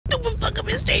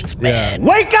man.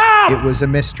 Wake up! It was a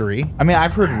mystery. I mean,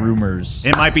 I've heard rumors.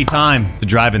 It might be time to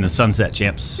drive in the sunset,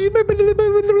 champs.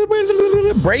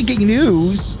 Breaking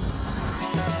news.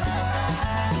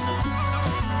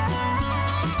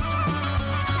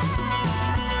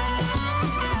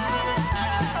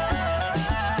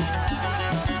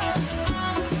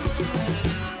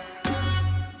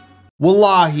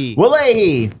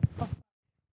 Wallahi.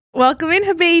 Welcome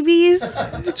in, babies.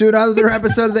 To another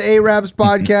episode of the Ayyrabs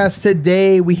podcast.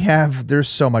 Today there's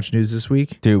so much news this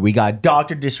week. Dude, we got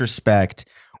Dr. Disrespect.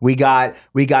 We got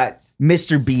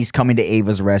Mr. Beast coming to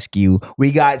Ava's rescue.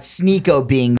 We got Sneeko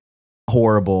being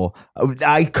horrible.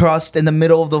 I cussed in the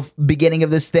middle of the beginning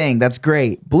of this thing. That's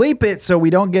great. Bleep it so we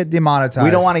don't get demonetized. We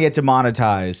don't want to get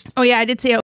demonetized. Oh yeah, I did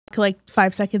say like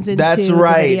 5 seconds into That's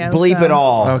right. the video, Bleep it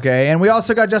all. Okay, and we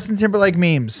also got Justin Timberlake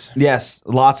memes. Yes,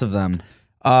 lots of them.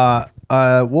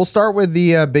 We'll start with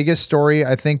the biggest story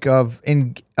I think of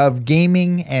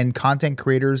gaming and content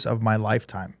creators of my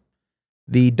lifetime.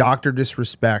 The Dr.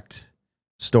 Disrespect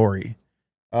story.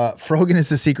 Frogan is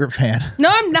a secret fan. No,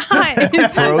 I'm not.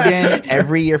 Frogan,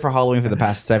 every year for Halloween for the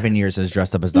past 7 years, has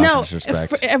dressed up as Dr.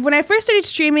 Disrespect. When I first started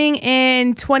streaming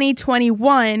in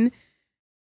 2021,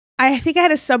 I think I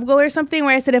had a sub goal or something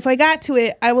where I said if I got to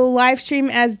it, I will live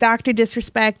stream as Dr.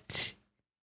 Disrespect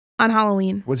on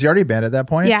Halloween. Was he already banned at that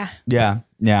point? Yeah. Yeah.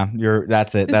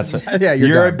 That's it. Yeah,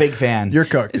 you're a big fan. You're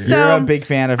cooked. So, you're a big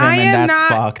fan of him, and that's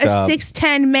fucked up. I am not a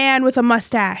 6'10" man with a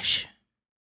mustache.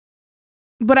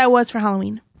 But I was for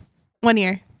Halloween. 1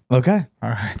 year. Okay. All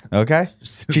right. Okay.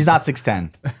 She's not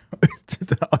 6'10".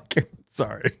 Okay.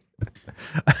 Sorry.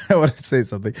 I want to say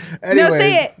something. Anyway, no,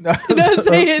 say it. No,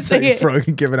 say it.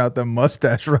 Frogan giving out the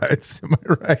mustache rights. Am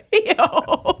I right?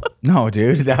 Yo. No,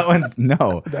 dude. That one's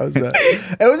no. That was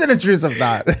it was an intrusive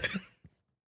thought.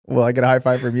 Will I get a high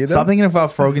five from you then? Stop thinking about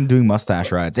Frogan doing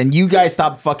mustache rides. And you guys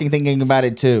stop fucking thinking about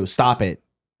it too. Stop it.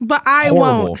 But I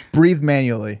Horrible. won't. Breathe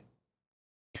manually.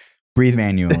 Breathe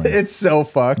manually. It's so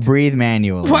fucked. Breathe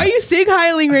manually. Why are you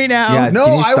sig-heiling right now? Yeah, No,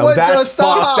 I want to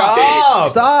stop. Fucked up.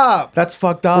 Stop. That's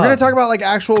fucked up. We're going to talk about like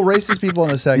actual racist people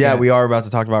in a second. Yeah, we are about to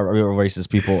talk about real racist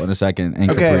people in a second.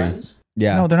 And Okay. Capri.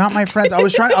 Yeah. No, they're not my friends. I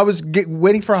was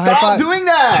waiting for a high five. Stop doing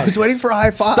that. I was waiting for a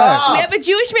high five. Stop. We have a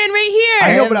Jewish man right here.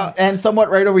 I know, but and somewhat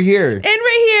right over here. And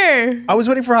right here. I was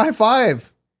waiting for a high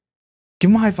five. Give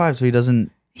him a high five so he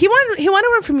doesn't. He wanted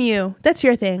one from you. That's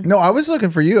your thing. No, I was looking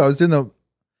for you. I was doing the...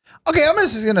 Okay, I'm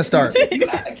just going to start.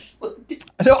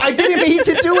 No, I didn't mean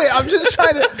to do it. I'm just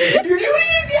trying to... You're doing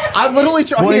it again. I'm literally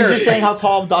trying... Well, you're just saying how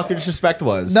tall Dr. Disrespect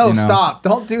was. No, you know? stop.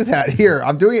 Don't do that. Here,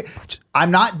 I'm doing it.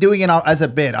 I'm not doing it as a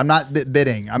bit. I'm not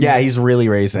bidding. Yeah, he's really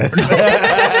racist.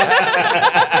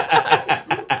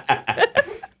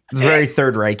 It's very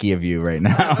Third Reichy of you right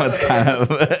now. It's kind of...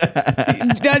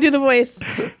 Now do the voice.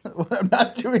 I'm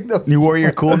not doing the... You wore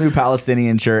your cool new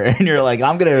Palestinian shirt, and you're like,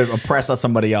 I'm going to oppress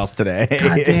somebody else today.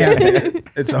 God damn.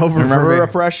 It's over. Remember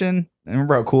oppression?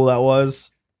 Remember how cool that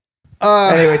was?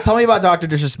 Anyway, tell me about Dr.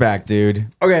 Disrespect, dude.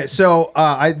 Okay, so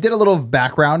I did a little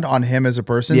background on him as a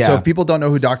person. Yeah. So if people don't know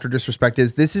who Dr. Disrespect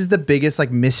is, this is the biggest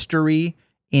like mystery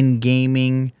in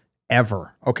gaming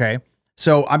ever. Okay.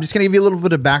 So I'm just gonna give you a little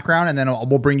bit of background, and then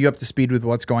we'll bring you up to speed with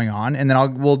what's going on, and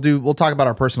then we'll talk about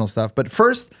our personal stuff. But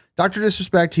first, Dr.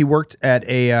 Disrespect, he worked at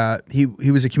he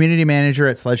was a community manager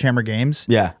at Sledgehammer Games.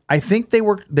 Yeah, I think they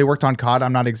worked on COD.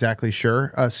 I'm not exactly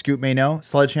sure. Scoot may know.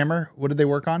 Sledgehammer. What did they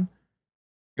work on?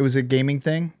 It was a gaming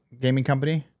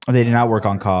company. they did not work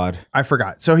on COD. I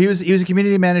forgot. So he was a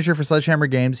community manager for Sledgehammer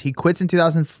Games. He quits in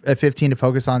 2015 to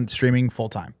focus on streaming full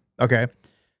time. Okay.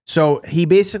 So he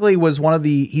basically was one of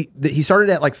he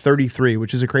started at like 33,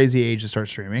 which is a crazy age to start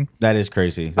streaming. That is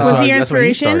crazy. Was he your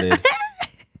inspiration?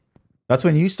 That's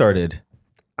when you started.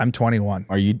 I'm 21.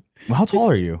 Are you? Well, how tall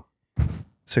are you?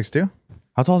 6'2".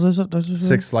 How tall is this?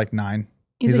 6 like 9.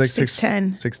 He's like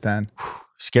 6'10". 6'10".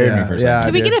 Scared me for a second. Yeah,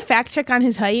 Can we get a fact check on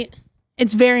his height?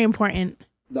 It's very important.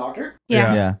 Doctor?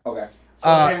 Yeah. Yeah. Okay.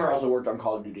 Sledgehammer also worked on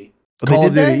Call of Duty Call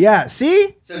of Duty. Yeah.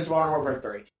 See? since Modern Warfare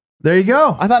 3. There you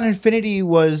go. I thought Infinity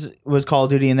was Call of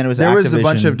Duty, and then it was There Activision, was a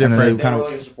bunch of and then different- they They kind were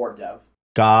of like a support dev.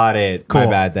 got it. Cool. My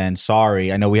bad then.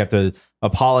 Sorry. I know we have to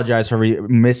apologize for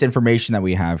misinformation that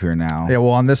we have here now. Yeah.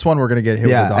 Well, on this one, we're gonna get hit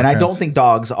with the dog and I trends. don't think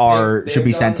dogs They've should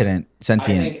be done-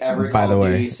 sentient. I think every By Call the of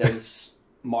way, Duty since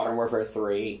Modern Warfare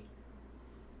 3.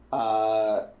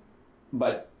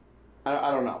 But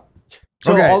I don't know.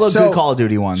 so Okay, all the so- good Call of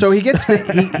Duty ones. So he gets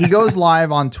he goes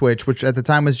live on Twitch, which at the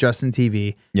time was Justin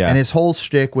TV. Yeah. And his whole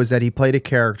shtick was that he played a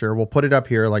character. We'll put it up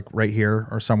here, like right here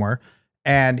or somewhere.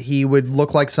 And he would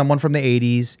look like someone from the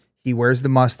 80s. He wears the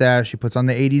mustache. He puts on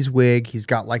the 80s wig. He's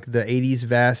got like the 80s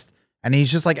vest. And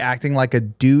he's just like acting like a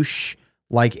douche,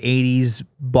 like 80s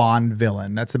Bond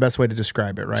villain. That's the best way to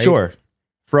describe it, right? Sure.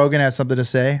 Frogan has something to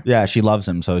say. Yeah, she loves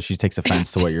him, so she takes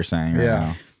offense to what you're saying right Yeah.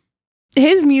 now.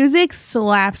 His music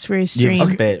slaps for his You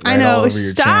stream. spit I right all know. over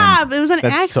your Stop. chin. It was an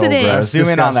That's so accident. gross. Zoom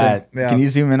in on disgusting. that. Yeah. Can you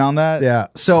zoom in on that? Yeah.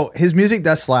 So his music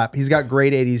does slap. He's got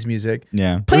great 80s music.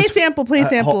 Yeah. Play a sample. Play a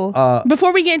sample.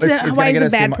 Before we get into It's why gonna he's get a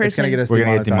us bad It's person. gonna get us We're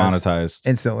gonna get demonetized.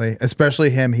 instantly. Especially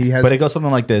him. He has. But it goes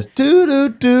something like this. Do do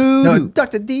do. no,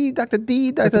 Dr. D, Dr.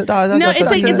 D, Dr. No, it's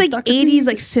like Dr. D. 80s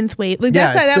like synth wave. Like Yeah,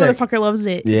 that's why that it's sick. motherfucker loves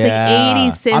it. Yeah. It's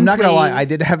like 80s synth I'm not gonna lie. wave. I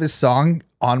did have his song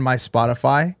on my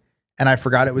Spotify, and I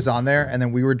forgot it was on there. And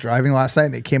then we were driving last night,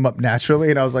 and it came up naturally,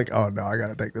 and I was like, "Oh no, I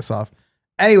gotta take this off."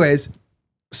 Anyways,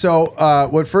 so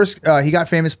what first he got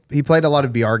famous? He played a lot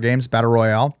of BR games, Battle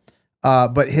Royale.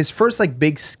 But his first like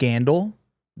big scandal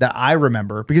that I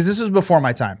remember, because this was before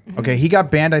my time. Okay, he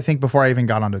got banned. I think before I even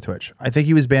got onto Twitch. I think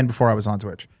he was banned before I was on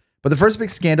Twitch. But the first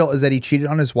big scandal is that he cheated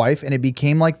on his wife, and it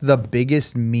became like the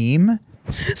biggest meme.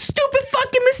 Stupid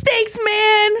fucking mistakes,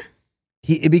 man.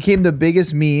 It became the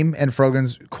biggest meme, and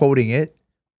Frogan's quoting it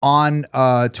on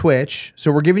Twitch.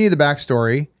 So we're giving you the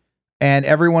backstory, and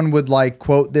everyone would like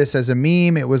quote this as a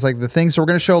meme. It was like the thing. So we're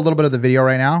gonna show a little bit of the video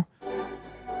right now,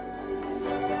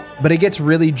 but it gets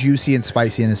really juicy and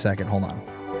spicy in a second. Hold on.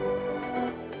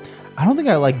 I don't think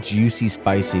I like juicy,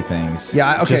 spicy things.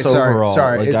 Yeah. Okay. Just Sorry. overall.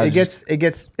 Sorry. Like, It gets.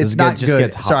 It's not just good.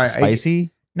 gets hot, Sorry.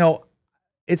 spicy. No,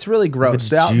 it's really gross. it's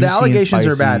The juicy and allegations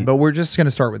are bad, spicy. but we're just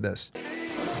gonna start with this.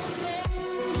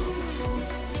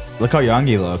 Look how young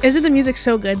he looks. Isn't the music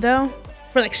so good though?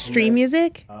 For like stream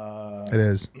music? It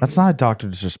is. That's not Dr.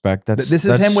 Disrespect. That's This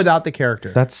is him without the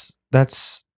character. That's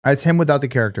It's him without the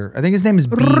character. I think his name is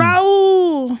Beam.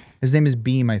 Raul. His name is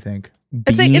Beam. I think.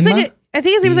 It's like Beam? I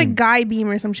think his name was like Guy Beam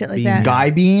or some shit like Beam. that. Guy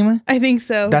Beam. I think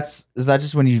so. Is that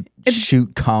just when you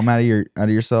shoot cum out of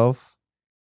yourself?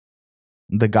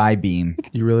 The Guy Beam.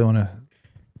 You really want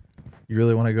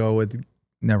to go with?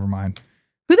 Never mind.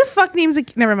 Who the fuck names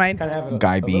it? Never mind. Kind of have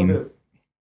Guy Beam. A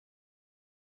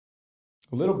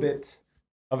little bit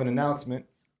of an announcement.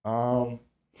 And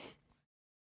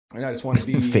I just want to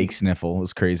be Fake sniffle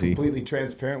was crazy. completely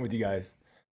transparent with you guys.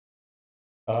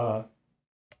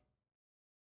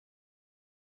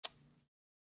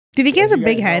 Do you think he has As a you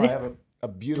big guys know, head? I have a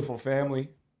beautiful family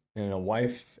and a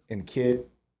wife and kid.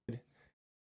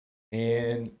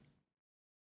 And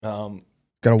Got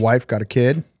a wife. Got a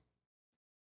kid.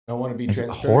 I want to be He's a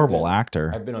transparent. horrible that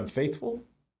actor. I've been unfaithful.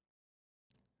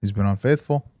 He's been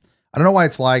unfaithful. I don't know why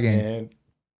it's lagging. And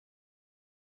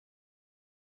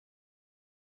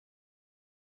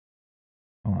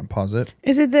Hold on. Pause it.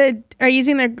 Is it are you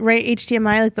using the right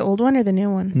HDMI like the old one or the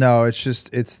new one? No, it's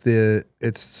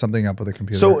something up with the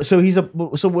computer.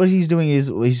 So what he's doing is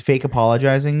he's fake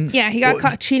apologizing. Yeah, he got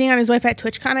caught cheating on his wife at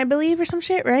TwitchCon, I believe, or some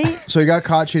shit, right? So he got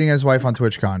caught cheating on his wife on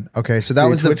TwitchCon. Okay, so that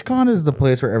was the TwitchCon is the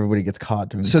place where everybody gets caught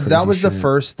doing. so that crazy was the shit.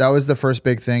 first. That was the first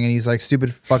big thing, and he's like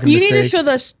stupid fucking. You mistakes. need to show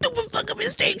the stupid fucking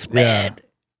mistakes, man.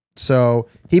 So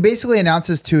he basically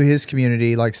announces to his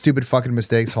community like stupid fucking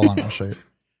mistakes. Hold on, I'll show you.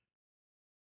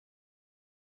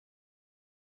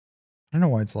 I don't know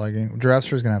why it's lagging.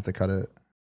 Giraffe's gonna have to cut it.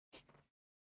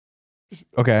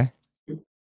 Okay.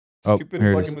 Oh, stupid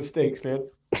here it fucking is. mistakes, man.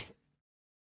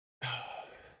 I'm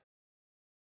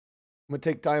gonna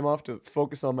take time off to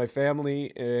focus on my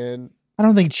family, and I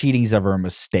don't think cheating's ever a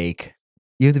mistake.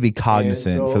 You have to be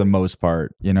cognizant so- for the most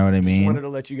part. You know what I just mean? wanted to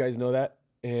let you guys know that.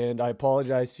 And I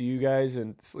apologize to you guys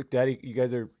and Slick Daddy. You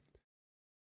guys are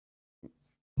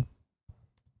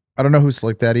I don't know who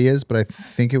Slick Daddy is, but I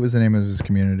think it was the name of his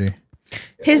community.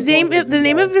 His name, the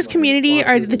name of his community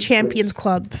are the Champions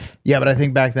Club. Yeah, but I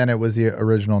think back then it was the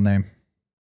original name.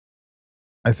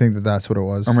 I think that's what it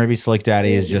was. Or maybe Slick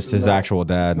Daddy is just his actual It's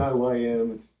dad. not who I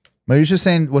am. It's Maybe he's just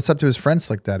saying what's up to his friend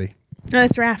Slick Daddy. No,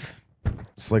 that's Raff.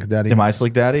 Slick Daddy. Am I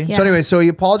Slick Daddy? Yeah. So anyway, so he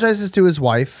apologizes to his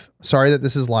wife. Sorry that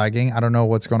this is lagging. I don't know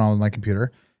what's going on with my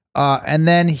computer. And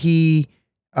then he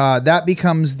that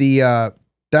becomes the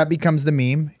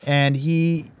meme, and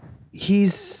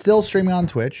he's still streaming on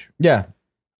Twitch. Yeah.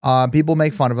 People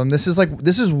make fun of him. This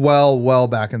is well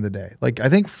back in the day. Like I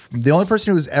think the only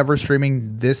person who was ever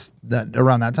streaming that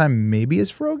around that time maybe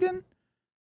is Frogan.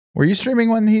 Were you streaming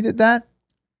when he did that?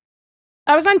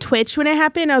 I was on Twitch when it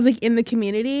happened. I was like in the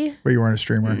community. Or you weren't a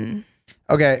streamer? Mm.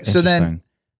 Okay, so then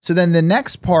the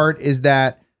next part is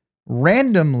that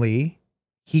randomly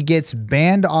he gets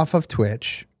banned off of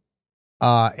Twitch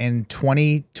in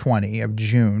 2020 of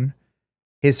June.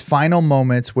 His final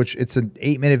moments, which it's an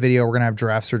 8-minute video, we're gonna have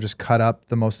Giraffes just cut up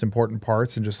the most important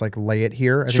parts and just like lay it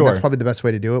here. I think that's probably the best way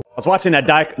to do it. I was watching that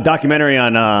documentary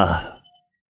on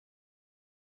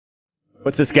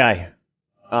what's this guy?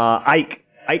 Ike.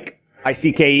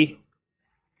 ICKE.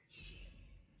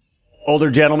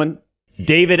 Older gentleman.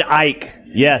 David Icke.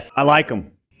 Yes, I like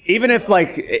him. Even if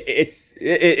like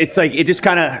it's like it just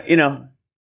kind of, you know,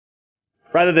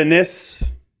 rather than this,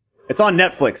 it's on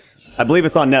Netflix. I believe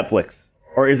it's on Netflix.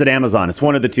 Or is it Amazon? It's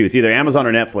one of the two. It's either Amazon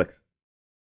or Netflix.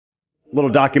 Little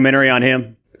documentary on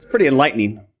him. It's pretty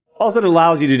enlightening. All it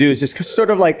allows you to do is just sort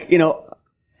of like, you know,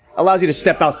 allows you to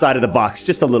step outside of the box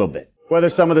just a little bit. Whether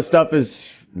some of the stuff is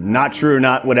not true or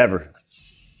not, whatever.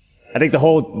 I think the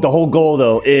whole goal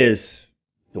though is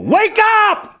to wake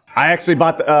up. I actually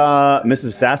bought Mrs.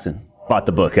 Assassin bought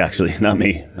the book, actually, not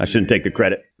me. I shouldn't take the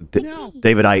credit. No.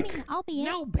 David Icke. I'll be it.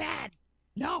 No, bad.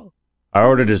 No. I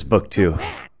ordered his book too.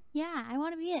 Bad. Yeah, I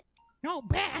want to be it. No,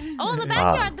 bad. Oh, the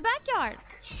backyard, the backyard.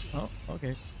 Oh,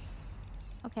 okay.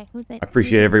 Okay, who's it? I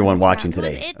appreciate everyone watching Who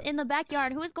is today. it in the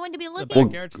backyard? Who is going to be The looking?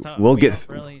 backyard's tough. we'll We get don't th-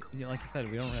 really, like you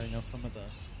said, we don't really know some of the.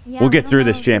 Yeah, We'll we get don't through know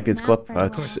this the Champions map Club. very well.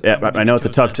 It's, yeah, I know it's a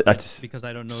tough. That's because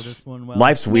I don't know this one well.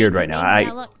 life's weird right now.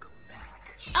 Yeah, look.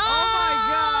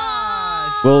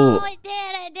 Oh We'll Oh, it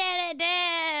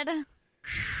did.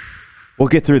 we'll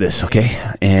get through this,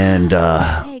 okay? And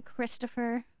Hey,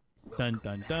 Christopher. Dun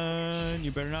dun dun!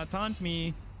 You better not taunt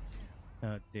me.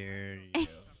 How dare you?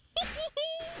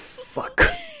 fuck.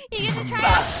 You get to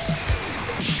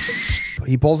try it.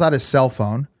 He pulls out his cell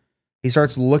phone. He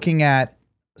starts looking at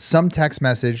some text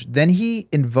message. Then he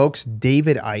invokes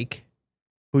David Icke.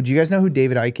 Who, do you guys know who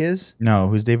David Icke is? No,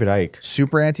 who's David Icke?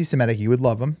 Super anti-Semitic. You would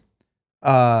love him.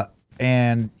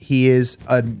 And he is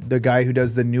the guy who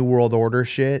does the New World Order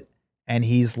shit. And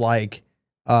he's like,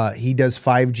 he does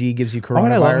 5G, gives you coronavirus. Why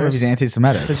would I love him if he's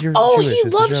anti-Semitic? 'Cause you're Oh, Jewish. he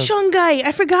It's a loves joke. Shungai.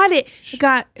 I forgot it. He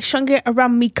got Shungai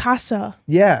around Mikasa.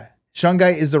 Yeah.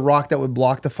 Shungai is the rock that would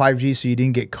block the 5G so you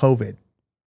didn't get COVID.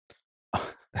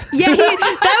 Yeah,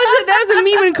 that was a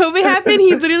meme when COVID happened.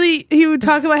 He would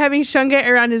talk about having Shungai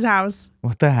around his house.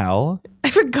 What the hell? I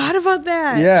forgot about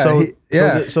that. Yeah. So,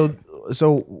 yeah. so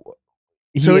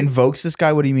he So it- invokes this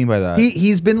guy. What do you mean by that?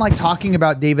 He's been like talking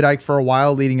about David Icke for a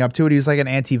while leading up to it. He was like an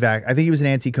anti-vax. I think he was an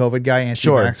anti-COVID guy,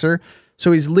 anti-vaxxer.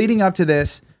 So he's leading up to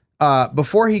this.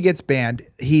 Before he gets banned,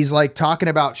 he's like talking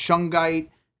about Shungite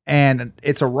and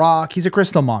it's a rock. He's a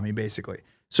crystal mommy, basically.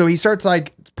 So he starts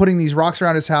like putting these rocks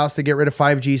around his house to get rid of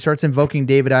 5G, starts invoking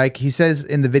David Icke. He says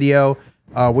in the video,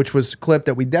 which was a clip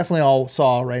that we definitely all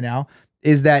saw right now,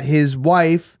 is that his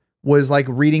wife was like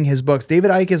reading his books.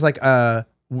 David Icke is like a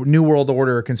New World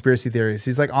Order conspiracy theorist.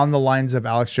 He's like on the lines of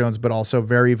Alex Jones, but also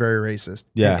very, very racist.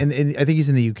 Yeah. And I think he's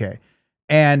in the UK.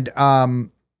 And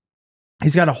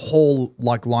he's got a whole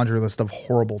like laundry list of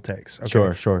horrible takes.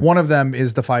 Okay? Sure. One of them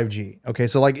is the 5G. Okay.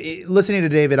 So like listening to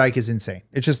David Icke is insane.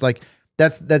 It's just like,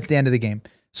 that's the end of the game.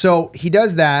 So he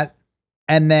does that.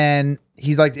 And then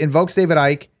he's like invokes David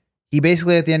Icke. He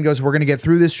basically at the end goes, we're going to get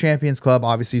through this Champions Club.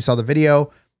 Obviously you saw the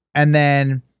video. And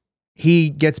then he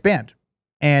gets banned.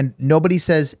 And nobody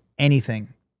says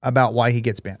anything about why he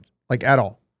gets banned, like at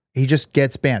all. He just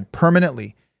gets banned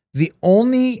permanently. The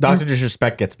only Dr.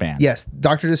 Disrespect gets banned. yes,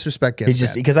 Dr. Disrespect gets He's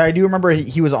just banned, because I do remember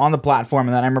he was on the platform,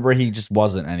 and then I remember he just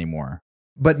wasn't anymore.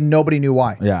 but nobody knew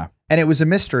why. Yeah. And it was a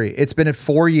mystery. It's been at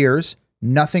 4 years.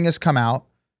 Nothing has come out.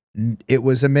 It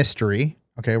was a mystery.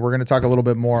 Okay, we're gonna talk a little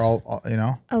bit more. You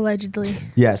know, Allegedly.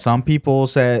 Yeah. Some people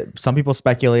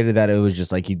speculated that it was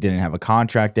just like he didn't have a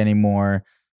contract anymore.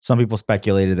 Some people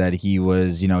speculated that he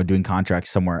was, doing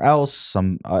contracts somewhere else.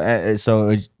 There was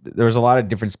a lot of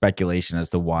different speculation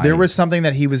as to why. there was something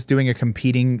that he was doing a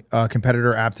competing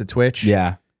competitor app to Twitch.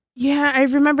 Yeah. Yeah, I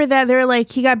remember that. They were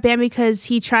like, he got banned because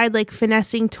he tried like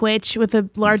finessing Twitch with a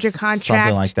larger contract.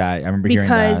 Something like that. I remember hearing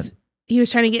that. Because he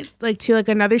was trying to get like to like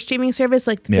another streaming service,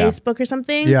 like Yeah. Facebook or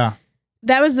something. Yeah.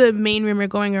 That was the main rumor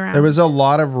going around. There was a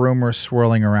lot of rumors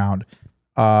swirling around.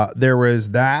 There was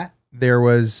that. There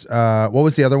was what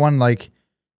was the other one? Like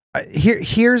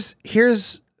here's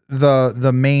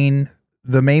the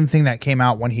main thing that came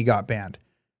out when he got banned.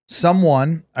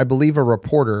 Someone, I believe a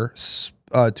reporter,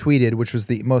 tweeted, which was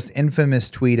the most infamous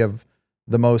tweet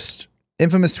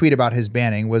about his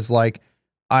banning, was like,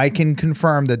 I can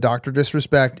confirm that Dr.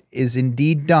 Disrespect is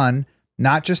indeed done,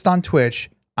 not just on Twitch.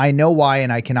 I know why,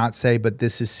 and I cannot say, but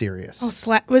this is serious. Oh,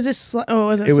 was it?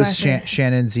 It was Slasher?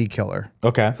 Shannon Z Killer.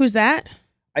 Okay. Who's that?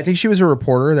 I think she was a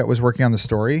reporter that was working on the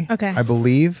story. Okay. I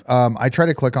believe. I tried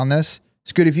to click on this.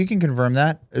 It's good if you can confirm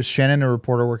that. Is Shannon a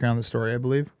reporter working on the story, I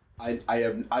believe?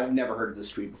 I've never heard of this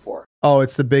tweet before. Oh,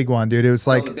 it's the big one, dude. It was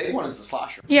like The big one is the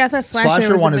slasher. Yeah, I thought Slasher. Slasher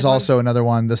was the one big is also another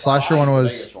one. The Slasher one The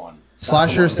was biggest one.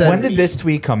 Slasher said When did this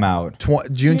tweet come out?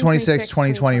 June 26,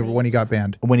 2020 when he got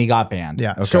banned. When he got banned.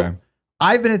 Yeah. Okay. So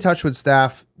I've been in touch with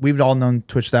staff. We've all known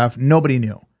Twitch staff. Nobody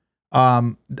knew.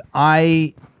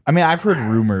 I I mean, I've heard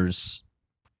rumors.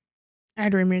 I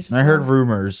had rumors. I heard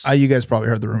rumors You guys probably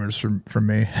heard the rumors from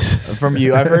me. from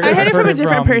you. I've heard. I heard I've it from a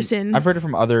different person. I've heard it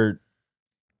from other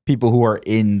people who are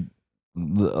in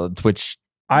the Twitch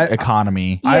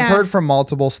economy. I've Yeah. heard from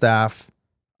multiple staff.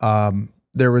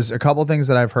 There was a couple things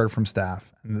that I've heard from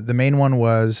staff. The main one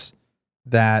was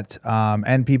that,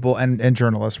 and people and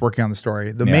journalists working on the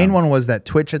story. The main one was that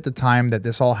Twitch at the time that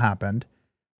this all happened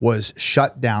was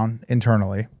shut down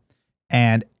internally.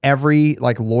 And every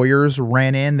like lawyers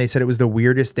ran in. They said it was the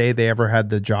weirdest day they ever had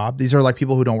the job. These are like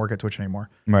people who don't work at Twitch anymore.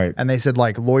 Right. And they said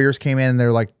like lawyers came in and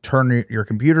they're like, turn your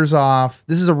computers off.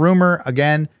 This is a rumor.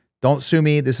 Again, don't sue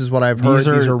me. This is what I've heard.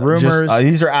 These are rumors.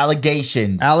 These are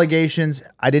allegations. Allegations.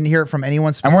 I didn't hear it from anyone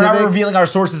And specific. we're not revealing our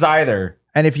sources either.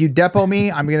 And if you depot me,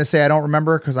 I'm going to say I don't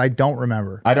remember because I don't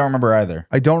remember. I don't remember either.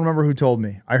 I don't remember who told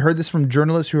me. I heard this from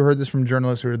journalists who heard this from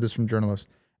journalists who heard this from journalists.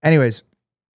 Anyways,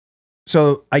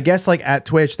 so I guess like at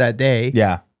Twitch that day,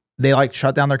 Yeah. they like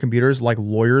shut down their computers, like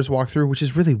lawyers walk through, which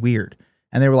is really weird.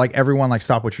 And they were like, everyone like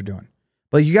stop what you're doing.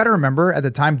 But you got to remember at the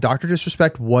time, Dr.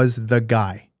 Disrespect was the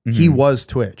guy. He was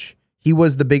Twitch. He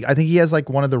was the big, I think he has like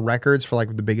one of the records for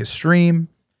like the biggest stream.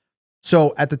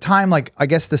 So at the time, like, I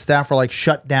guess the staff were like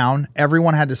shut down.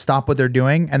 Everyone had to stop what they're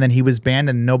doing. And then he was banned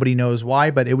and nobody knows why,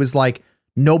 but it was like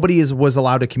nobody was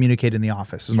allowed to communicate in the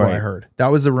office is what I heard. That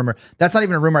was the rumor. That's not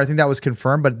even a rumor. I think that was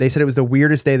confirmed, but they said it was the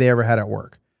weirdest day they ever had at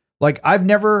work. Like I've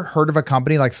never heard of a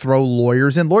company like throw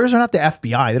lawyers in. Lawyers are not the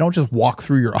FBI. They don't just walk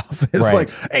through your office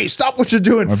like, hey, stop what you're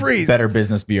doing. Freeze. Better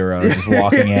Business Bureau just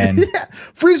walking in. Yeah.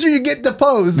 Freeze or you get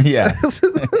deposed. Yeah.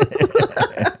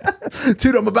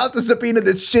 Dude, I'm about to subpoena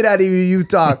the shit out of you,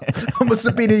 Utah. I'm gonna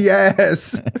subpoena your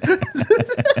ass.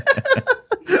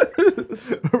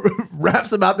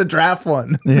 Raff's about to draft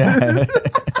one. Yeah.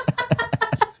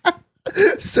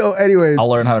 So anyways. I'll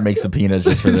learn how to make subpoenas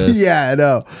just for this. Yeah, I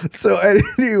know. So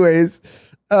anyways,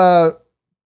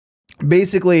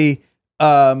 basically,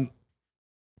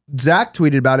 Zach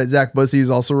tweeted about it. Zach Bussey is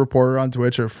also a reporter on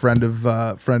Twitch, a friend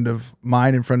of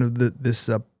mine and friend of this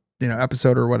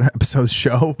episode or what episode's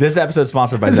show. This episode's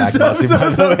sponsored by Zach Bussey, by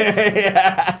the way.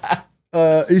 Yeah.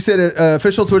 He said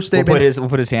official Twitch statement. We'll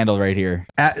put his handle right here.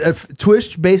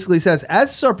 Twitch basically says,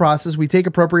 as is our process, we take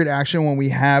appropriate action when we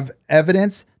have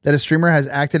evidence that a streamer has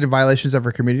acted in violations of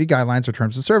our community guidelines or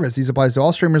terms of service. These applies to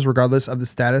all streamers regardless of the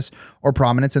status or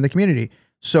prominence in the community.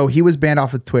 So he was banned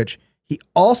off of Twitch. He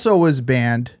also was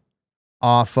banned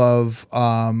off of,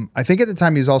 I think at the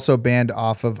time he was also banned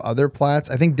off of other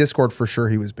plats. I think Discord for sure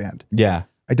he was banned. Yeah.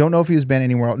 I don't know if he was banned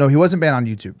anywhere else. No, he wasn't banned on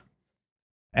YouTube.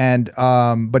 And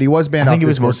but he was banned off I think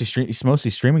Discord. he's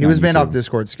mostly streaming He was on banned YouTube. off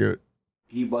Discord, Scoot.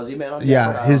 He banned on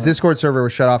Yeah, his Discord server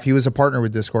was shut off. He was a partner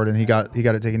with Discord and he got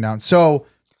it taken down. So,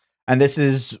 and this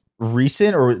is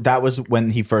recent, or that was when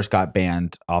he first got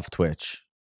banned off Twitch?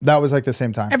 that was like the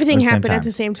same time. Everything At the same happened time. at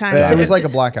the same time. Yeah, So it was like a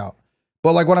blackout.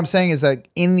 But like what I'm saying is that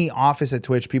in the office at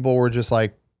Twitch, people were just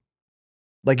like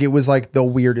it was like the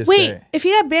weirdest wait, day. if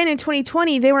you got banned in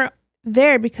 2020, they were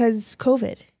there because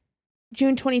COVID.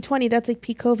 June 2020, that's like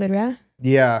peak COVID, right?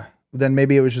 Yeah. Then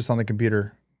maybe it was just on the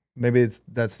computer. Maybe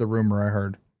that's the rumor I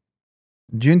heard.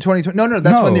 June 2020. No,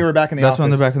 that's when they were back in the office. That's when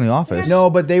they're back in the office. No,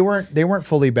 but they weren't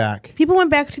fully back. People went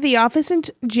back to the office in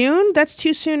June. That's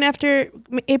too soon after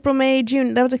April, May,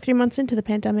 June. That was like 3 months into the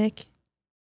pandemic.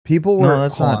 People were. No,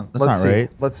 that's hold not- on, that's let's not see. right.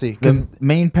 Let's see. Because The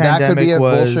main that pandemic could be a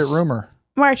was bullshit rumor.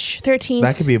 March 13th.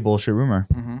 That could be a bullshit rumor.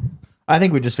 I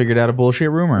think we just figured out a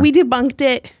bullshit rumor. We debunked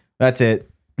it. That's it.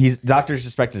 Dr.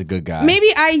 Disrespect is a good guy.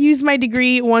 Maybe I use my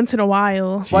degree once in a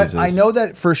while. But I know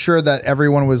that for sure that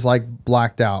everyone was like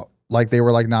blacked out. Like they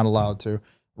were like not allowed to.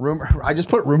 Rumor. I just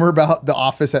put rumor about the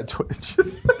office at Twitch.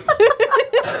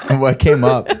 What came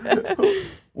up?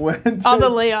 When All the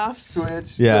layoffs.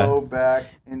 Twitch Yeah. go back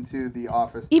into the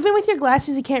office. Even with your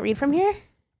glasses, you can't read from here?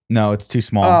 No, it's too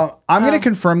small. I'm going to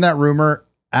confirm that rumor.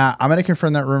 I'm going to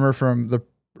confirm that rumor from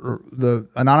the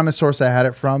anonymous source I had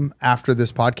it from after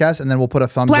this podcast, and then we'll put a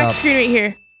thumbs Black up. screen right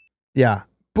here. Yeah.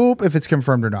 Boop, if it's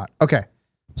confirmed or not. Okay.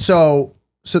 So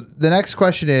the next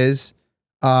question is,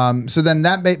 so then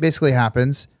that basically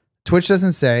happens. Twitch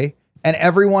doesn't say, and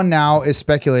everyone now is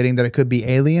speculating that it could be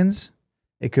aliens.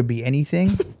 It could be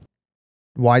anything.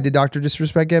 Why did Dr.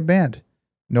 Disrespect get banned?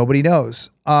 Nobody knows.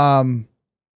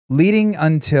 Leading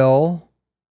until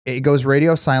it goes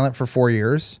radio silent for 4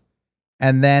 years.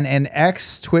 And then an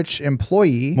ex-Twitch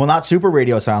employee. Well, not super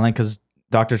radio silent because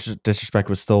Dr. Disrespect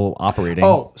was still operating.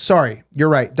 Oh, sorry. You're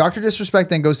right. Dr. Disrespect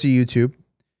then goes to YouTube.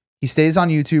 He stays on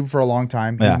YouTube for a long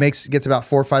time. Yeah. He gets about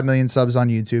 4 or 5 million subs on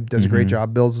YouTube. Does a great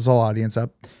job. Builds his whole audience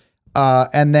up.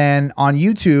 And then on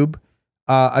YouTube,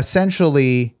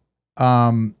 essentially,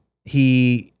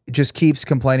 he just keeps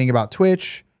complaining about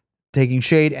Twitch, taking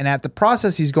shade, and at the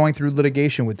process, he's going through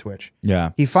litigation with Twitch.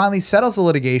 Yeah. He finally settles the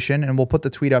litigation, and we'll put the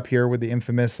tweet up here with the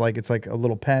infamous, like, it's like a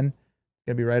little pen. It's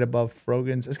gonna be right above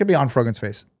Frogan's. It's gonna be on Frogan's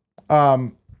face.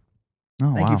 Thank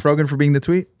you, Frogan, for being the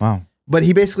tweet. Wow. But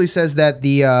he basically says that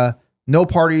the no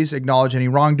parties acknowledge any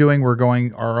wrongdoing. We're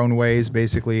going our own ways,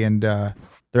 basically, and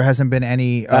there hasn't been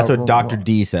any. That's what Dr.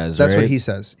 D says. That's right? what he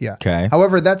says. Yeah. Okay.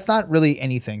 However, that's not really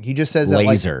anything. He just says that, like,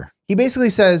 Laser. he basically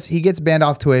says he gets banned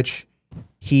off Twitch.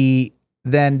 He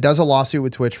then does a lawsuit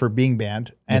with Twitch for being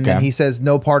banned, and then he says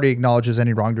no party acknowledges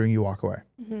any wrongdoing. You walk away.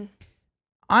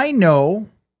 I know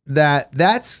that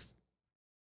that's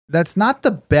not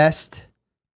the best.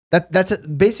 That's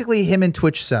basically him and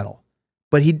Twitch settle,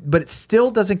 but it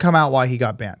still doesn't come out why he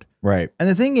got banned. Right. And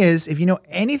the thing is, if you know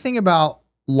anything about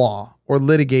law or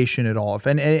litigation at all, if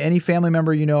any family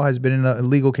member you know has been in a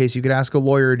legal case, you could ask a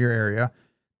lawyer in your area.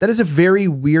 That is a very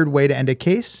weird way to end a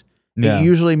case. Yeah. It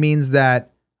usually means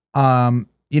that,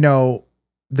 you know,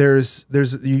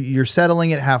 you're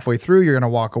settling it halfway through, you're going to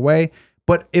walk away.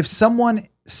 But if someone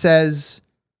says,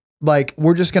 like,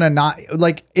 we're just going to not,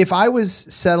 like, if I was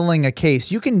settling a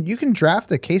case, you can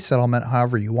draft a case settlement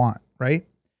however you want, right?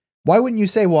 Why wouldn't you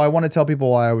say, well, I want to tell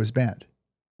people why I was banned?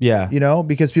 Yeah. You know,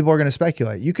 because people are going to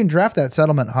speculate. You can draft that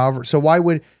settlement however. So why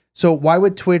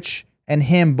would Twitch and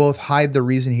him both hide the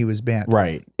reason he was banned?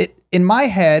 Right. In my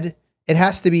head, it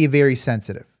has to be very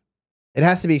sensitive. It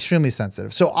has to be extremely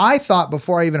sensitive. So I thought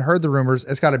before I even heard the rumors,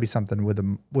 it's got to be something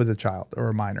with a child or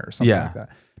a minor or something like that.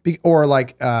 Or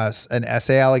like an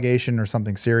essay allegation or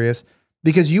something serious.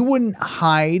 Because you wouldn't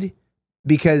hide,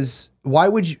 because why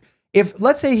would you, if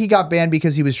let's say he got banned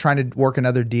because he was trying to work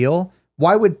another deal,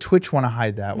 why would Twitch want to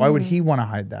hide that? Why would he want to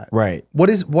hide that? Right. What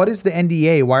is the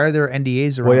NDA? Why are there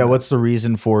NDAs around? Well, yeah. that? What's the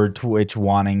reason for Twitch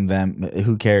wanting them?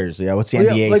 Who cares? Yeah. What's the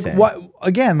NDA say?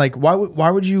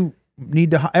 Why would you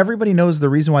need to? Everybody knows the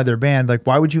reason why they're banned. Like,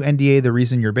 why would you NDA the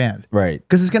reason you're banned? Right.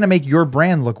 Because it's going to make your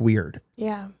brand look weird.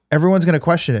 Yeah. Everyone's going to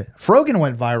question it. Frogan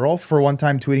went viral for one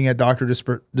time tweeting at Dr.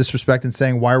 Disrespect and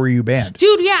saying, "Why were you banned?"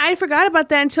 Dude, yeah, I forgot about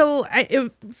that until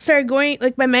it started going,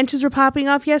 like, my mentions were popping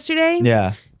off yesterday.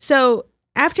 Yeah. So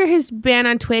after his ban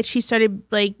on Twitch, he started,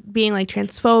 like, being, like,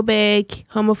 transphobic,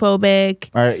 homophobic.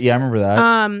 All right. Yeah, I remember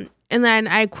that. And then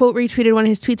I quote retweeted one of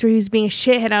his tweets where he was being a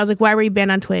shithead. I was like, why were you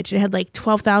banned on Twitch? It had like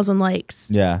 12,000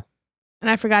 likes. Yeah. And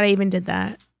I forgot I even did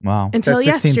that. Wow. Until That's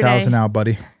yesterday. 16,000 now,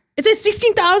 buddy. It's at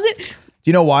 16,000? Do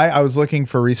you know why? I was looking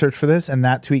for research for this, and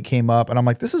that tweet came up, and I'm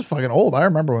like, this is fucking old. I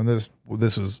remember when this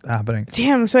was happening.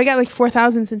 Damn, so I got like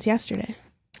 4,000 since yesterday.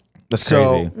 That's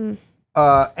crazy. Anyway.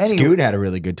 Scoot had a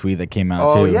really good tweet that came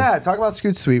out too. Oh yeah, talk about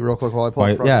Scoot's tweet real quick while I pull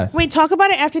it from. Yeah. Wait, talk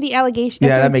about it after the allegation.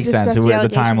 Yeah, after that we makes sense. discuss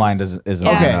The timeline allegations. isn't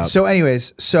Okay, up. so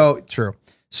anyways, true.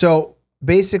 So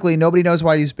basically, nobody knows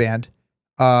why he's banned.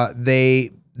 They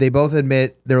both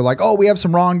admit they're like, oh, we have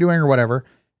some wrongdoing or whatever.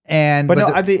 But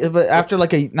after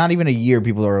like not even a year,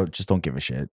 people are just don't give a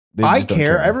shit. They I just don't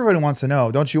care. Everybody wants to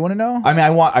know. Don't you want to know? I mean,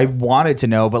 I wanted to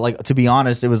know, but like to be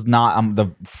honest, it was not on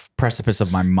the precipice of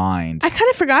my mind. I kind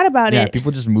of forgot about Yeah, it.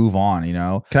 people just move on, you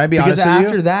know. Can I be because honest with you?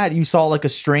 after that, you saw like a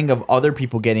string of other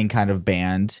people getting kind of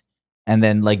banned, and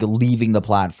then like leaving the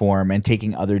platform and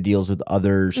taking other deals with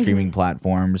other streaming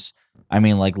platforms. I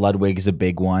mean, like Ludwig is a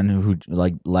big one who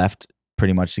like left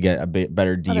pretty much to get a bit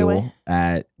better deal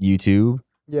at YouTube.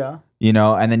 Yeah. You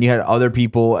know, and then you had other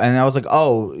people, and I was like,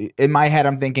 oh, in my head,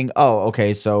 I'm thinking, oh,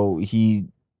 okay, so he's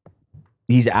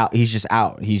out. He's just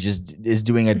out. He's just is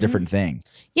doing a different thing.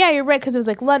 Yeah, you're right, because it was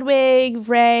like Ludwig,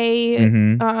 Ray,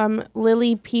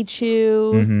 Lily,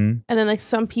 Pichu, and then like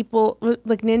some people,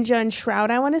 like Ninja and Shroud,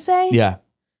 I want to say. Yeah.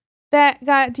 That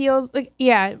got deals. Like,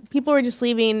 yeah, people were just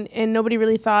leaving and nobody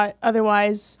really thought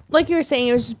otherwise. Like you were saying,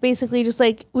 it was just basically just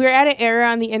like we were at an era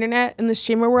on the internet in the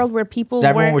streamer world where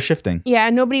everyone was shifting. Yeah,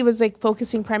 nobody was like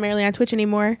focusing primarily on Twitch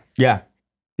anymore. Yeah.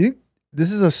 You think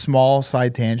this is a small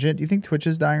side tangent? Do you think Twitch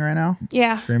is dying right now?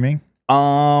 Yeah. Streaming?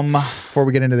 Before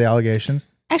we get into the allegations.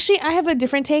 Actually, I have a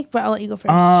different take, but I'll let you go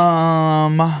first.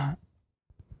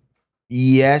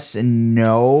 Yes and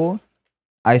no.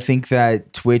 I think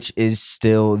that Twitch is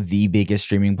still the biggest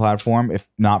streaming platform. If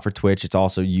not for Twitch, it's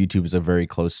also YouTube is a very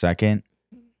close second.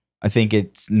 I think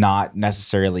it's not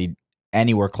necessarily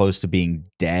anywhere close to being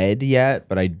dead yet,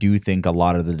 but I do think a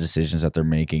lot of the decisions that they're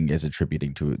making is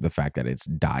attributing to the fact that it's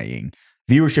dying.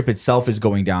 Viewership itself is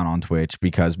going down on Twitch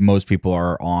because most people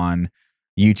are on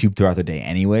YouTube throughout the day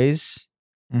anyways.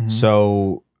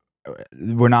 So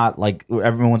we're not like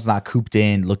everyone's not cooped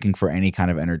in looking for any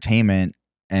kind of entertainment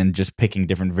and just picking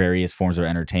different various forms of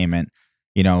entertainment.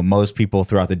 You know, most people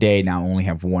throughout the day now only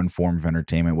have one form of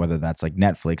entertainment, whether that's like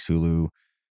Netflix, Hulu,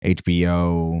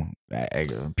 HBO,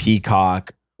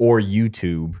 Peacock, or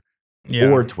YouTube,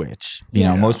 or Twitch. You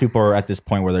know, most people are at this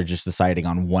point where they're just deciding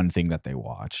on one thing that they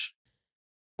watch.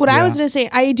 What I was going to say,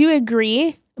 I do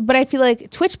agree, but I feel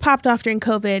like Twitch popped off during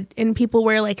COVID and people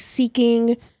were like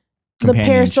seeking the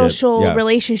parasocial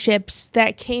relationships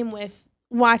that came with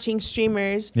watching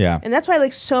streamers. Yeah. And that's why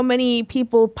like so many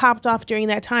people popped off during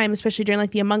that time, especially during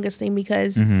like the Among Us thing,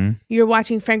 because you're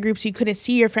watching friend groups, you couldn't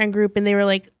see your friend group and they were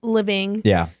like living.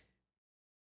 Yeah.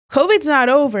 COVID's not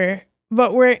over,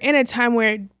 but we're in a time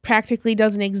where it practically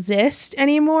doesn't exist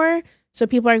anymore. So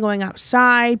people are going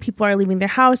outside, people are leaving their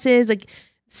houses. Like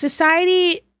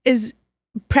society is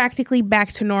practically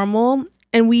back to normal.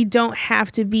 And we don't have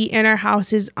to be in our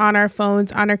houses, on our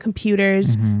phones, on our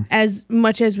computers as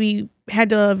much as we had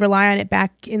to rely on it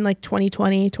back in like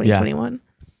 2020, 2021.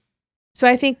 So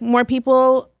I think more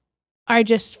people are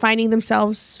just finding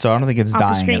themselves. So I don't think it's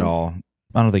dying at all.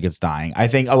 I don't think it's dying. I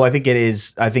think it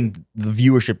is. I think the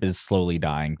viewership is slowly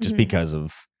dying just because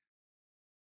of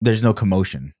there's no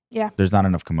commotion. Yeah. There's not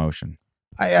enough commotion.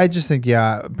 I just think,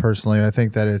 personally, I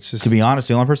think that it's just... To be honest,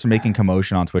 the only person making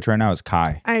commotion on Twitch right now is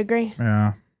Kai. I agree.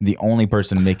 Yeah. The only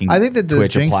person making I think that the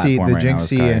Twitch a platform right now is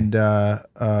Kai. and...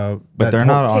 but they're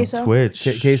not on Queso? Twitch.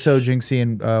 Queso, Jinxie,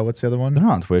 and what's the other one? They're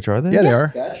not on Twitch, are they? Yeah, they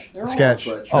are. Sketch? They're all on Sketch.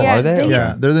 Twitch. Oh, are they?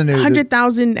 Yeah, they're the new...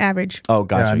 100,000 average. Oh,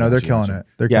 gotcha. Yeah, no, they're killing it.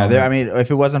 They're killing it. I mean, if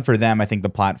it wasn't for them, I think the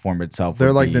platform itself They're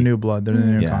would like be, the new blood. They're the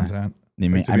new content.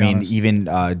 I mean,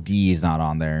 even D is not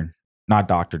on there. Not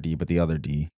Dr. D, but the other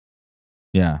D.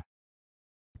 Yeah.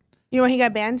 You know when he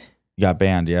got banned? You got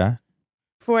banned, yeah?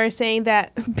 For saying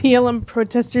that BLM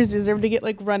protesters deserve to get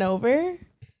like run over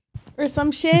or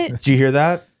some shit. Did you hear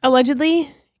that? Allegedly.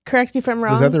 Correct me if I'm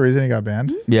wrong. Was that the reason he got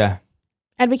banned? Yeah.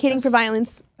 Advocating for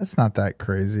violence. That's not that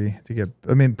crazy to get...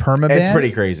 I mean, permaban? It's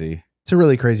pretty crazy. It's a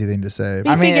really crazy thing to say.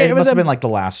 I mean, it must have been like the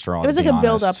last straw. It was like a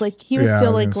build-up. Like he was Yeah,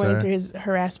 still I was like gonna going say. through his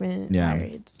harassment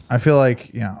tirades. I feel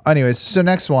like, anyways, so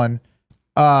next one.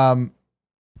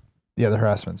 The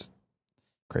harassment's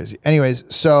crazy. Anyways,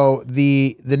 so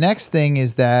the next thing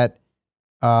is that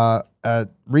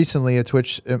recently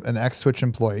an ex-Twitch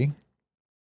employee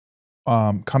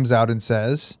comes out and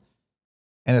says,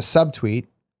 in a subtweet,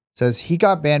 says he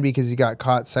got banned because he got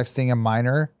caught sexting a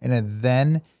minor in a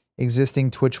then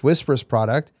existing Twitch Whispers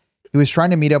product. He was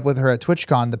trying to meet up with her at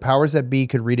TwitchCon. The powers that be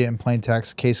could read it in plain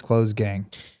text. Case closed, gang.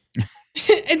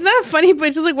 It's not funny, but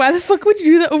it's just like, why the fuck would you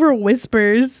do that over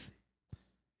whispers?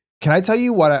 Can I tell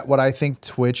you what I think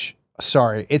Twitch?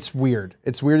 Sorry, it's weird.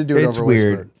 It's weird to do it over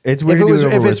Whisper. It's weird to do it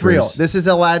over if it's real. Whispers. This is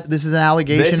an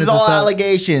allegation. This is all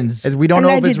allegations. We don't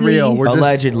know if it's real. We're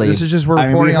allegedly. This is just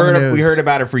reporting on the news. We heard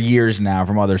about it for years now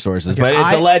from other sources, Okay, but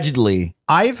it's allegedly.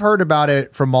 I've heard about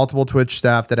it from multiple Twitch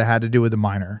staff that it had to do with the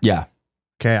minor. Yeah.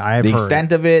 Okay, I have the heard.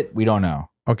 extent of it, we don't know.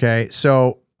 Okay,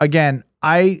 so again,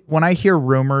 when I hear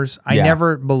rumors, I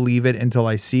never believe it until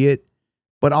I see it.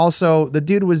 But also, the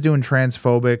dude was doing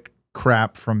transphobic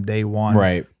crap from day one,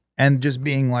 right? And just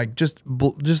being like, just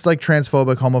like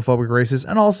transphobic, homophobic, racist,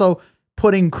 and also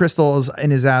putting crystals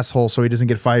in his asshole so he doesn't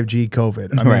get 5G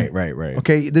COVID. I mean, right.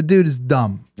 Okay, the dude is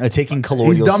dumb. Taking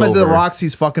colloidal He's dumb as the silver. rocks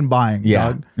he's fucking buying.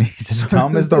 Yeah, dog. he's as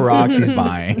dumb as the rocks he's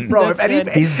buying. Bro,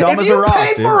 he's dumb as a rock. If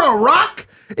you pay for a rock,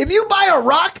 if you buy a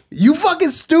rock, you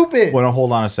fucking stupid. Well,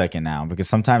 hold on a second now, because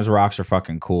sometimes rocks are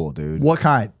fucking cool, dude. What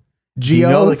kind? Geodes? You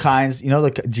know the kinds. You know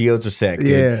the geodes are sick. Dude.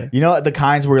 Yeah. You know the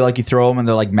kinds where like you throw them and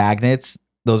they're like magnets.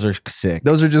 Those are sick.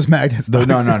 Those are just magnets. No,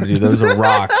 dude. Those are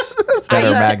rocks.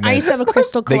 I used to have a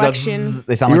crystal collection.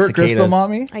 They sound you like were a crystal cicadas.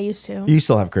 mommy? I used to. You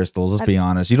still have crystals. Let's be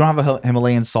honest. You don't have a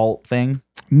Himalayan salt thing.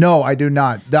 No, I do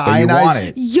not. The But you want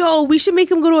ionized. it. Yo, we should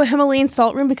make him go to a Himalayan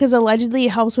salt room because allegedly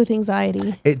it helps with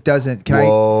anxiety. It doesn't.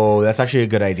 Whoa, that's actually a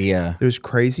good idea. There's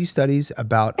crazy studies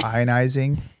about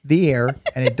ionizing the air,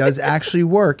 and it does actually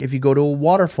work if you go to a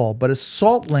waterfall. But a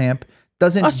salt lamp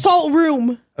doesn't. A salt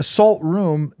room. A salt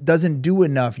room doesn't do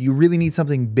enough. You really need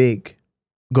something big.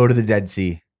 Go to the Dead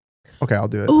Sea. Okay, I'll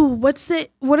do it. Ooh,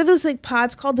 what are those like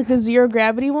pods called? Like the zero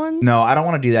gravity ones? No, I don't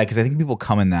want to do that because I think people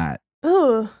come in that.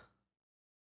 Ooh.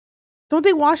 Don't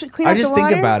they wash it, clean I up just the think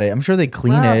water? about it. I'm sure they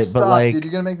clean Raff, it, but stop, like, dude,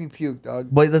 you're gonna make me puke, dog.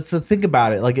 but let's think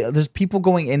about it. Like, there's people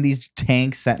going in these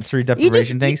tanks, sensory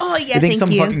deprivation tanks. Oh yeah, you think thank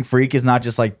some you. fucking freak is not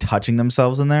just like touching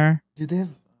themselves in there? Dude, they have.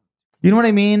 You know what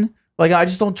I mean? Like, I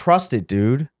just don't trust it,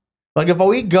 dude. Like, if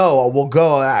we go, we'll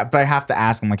go, but I have to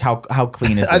ask them, like, how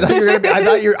clean is this?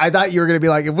 I thought you were gonna be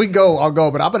like, if we go, I'll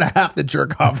go, but I'm gonna have to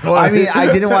jerk off. I mean,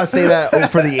 I didn't want to say that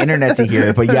for the internet to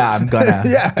hear, but yeah, I'm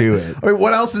gonna do it. I mean,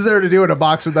 what else is there to do in a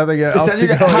box with nothing else? Sensory-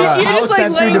 to go how- on? You're just like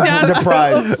sensory laying down,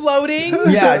 deprived. floating.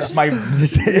 Yeah, just my.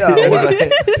 Yeah,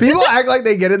 people act like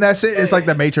they get in that shit. It's like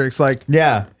the Matrix. Like,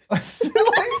 yeah.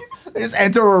 Just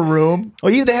enter a room.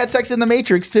 Well, they had sex in the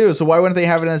Matrix too, so why wouldn't they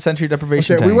have it in a sensory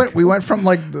deprivation Okay, tank? we went from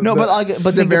like the, but think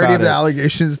severity about of the it.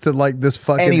 allegations to like this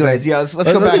fucking. Anyways, thing. yeah, let's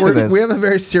go back to this. We have a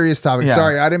very serious topic. Yeah.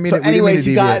 Sorry, I didn't mean. So, we didn't mean anyways, to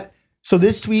you deviate. got. So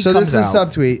this tweet. So comes this is out. a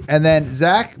subtweet, and then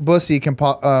Zach Bussey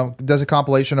does a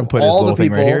compilation of Put his all the little thing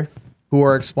people right here. who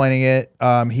are explaining it.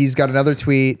 He's got another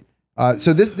tweet.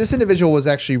 So this individual was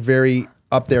actually very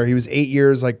up there. He was 8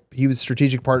 years. Like he was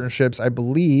strategic partnerships, I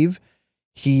believe.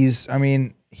 He's up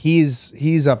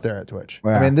there at Twitch.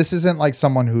 Yeah. I mean, this isn't like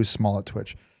someone who's small at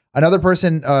Twitch. Another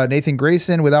person, Nathan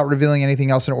Grayson, without revealing anything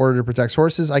else in order to protect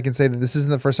sources, I can say that this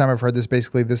isn't the first time I've heard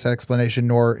this explanation,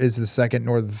 nor is the second,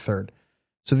 nor the third.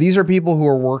 So these are people who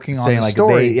are working on the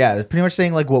story. They're pretty much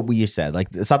saying like what we said. Like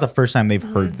it's not the first time they've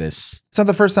heard this. It's not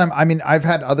the first time. I mean, I've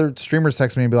had other streamers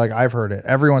text me and be like, I've heard it.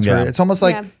 Everyone's heard it. It's almost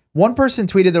like one person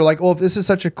tweeted, they're like, oh, if this is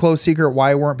such a closed secret,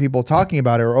 why weren't people talking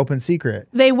about it or open secret?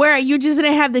 They were. You just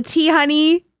didn't have the tea,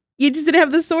 honey. You just didn't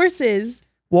have the sources.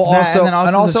 Well, also like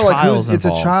it's a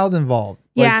involved. child involved.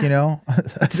 Yeah. Like, you know, I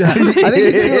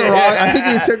think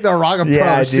you took the wrong approach,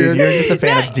 Yeah, dude, dude. you're just a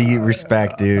fan of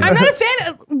respect, dude. I'm not a fan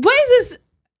of. What is this?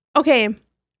 Okay,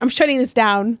 I'm shutting this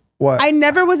down. What? I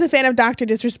never was a fan of Dr.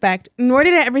 Disrespect, nor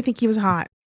did I ever think he was hot.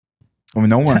 I mean,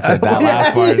 no one said that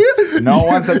last part. No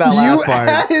one said that last part.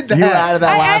 added that. You added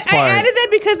that last I part. added that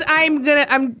because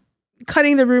I'm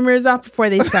cutting the rumors off before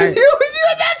they start.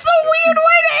 That's a weird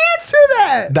way to answer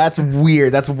that. That's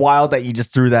weird. That's wild that you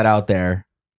just threw that out there.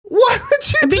 Why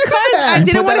would you do Because that? I You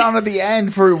didn't put that want on at the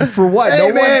end for what? Hey, no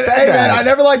one man, said that. man, I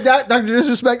never liked that, Dr.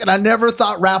 Disrespect, and I never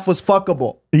thought Raff was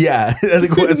fuckable. Yeah,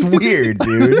 it's weird,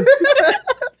 dude.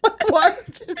 Why?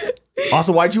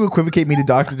 Also, why'd you equivocate me to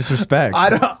Dr. Disrespect? I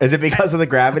don't- Is it because of the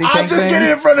gravity I'm tank just thing?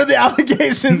 getting in front of the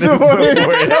allegations before we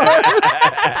start.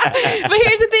 But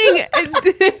here's the thing: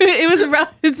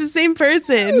 it's the same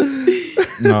person.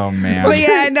 Oh man. But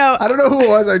yeah, no. I don't know who it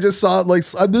was. I just saw like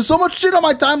there's so much shit on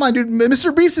my timeline, dude.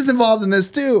 Mr. Beast is involved in this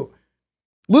too.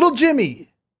 Little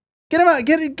Jimmy, get him out.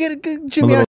 Get Jimmy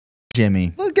Little out.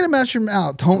 Jimmy. Get him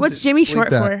out. Don't. What's Jimmy delete short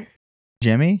that. for?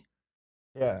 Jimmy?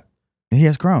 Yeah, He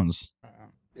has Crohn's.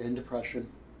 In depression.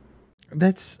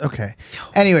 that's okay.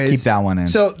 Anyways, Keep that one in.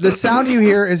 So the sound you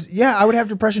hear is, yeah, I would have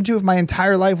depression too if my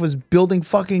entire life was building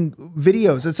fucking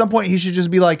videos. At some point, he should just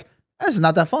be like, this is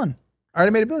not that fun. I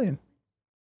already made $1 billion.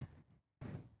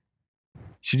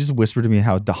 She just whispered to me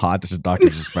how hot does Dr.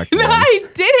 Disrespect was. No, I She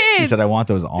didn't. said, I want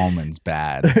those almonds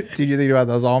bad. Did you think about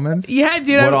those almonds? Yeah,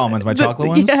 dude. What almonds? My chocolate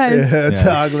ones? Yes. Yeah, Yeah.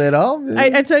 chocolate almonds.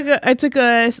 I took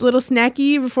a little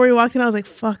snacky before we walked in. I was like,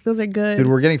 "Fuck, those are good." Dude,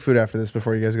 we're getting food after this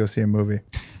before you guys go see a movie.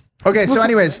 Okay, so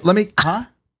anyways, let me. Huh?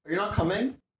 Are you not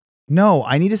coming? No,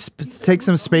 I need to take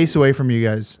some space away from you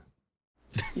guys.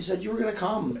 You said you were gonna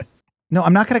come. No,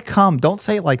 I'm not gonna come. Don't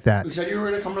say it like that. You said you were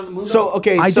gonna come to the movie. So,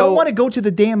 okay, I don't want to go to the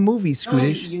damn movie, No,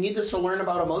 Scootish. you need this to learn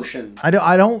about emotions. I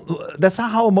don't. That's not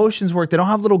how emotions work. They don't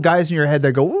have little guys in your head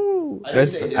that go, ooh.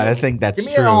 I think that's Give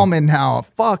me true. an almond now.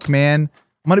 Fuck, man.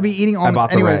 I'm gonna be eating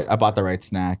almonds. Anyways, I bought the right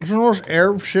snack. it's the most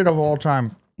Arab shit of all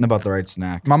time. I bought the right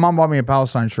snack. My mom bought me a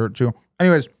Palestine shirt too.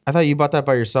 Anyways, I thought you bought that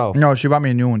by yourself. no, she bought me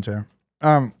a new one too.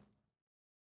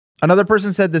 Another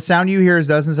person said the sound you hear is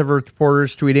dozens of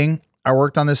reporters tweeting. I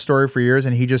worked on this story for years,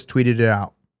 and he just tweeted it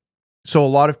out. So a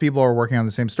lot of people are working on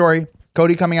the same story.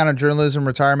 Cody coming out of journalism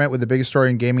retirement with the biggest story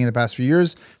in gaming in the past few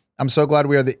years. I'm so glad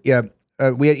we at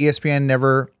ESPN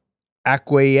never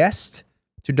acquiesced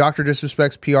to Dr.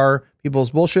 Disrespect's PR people's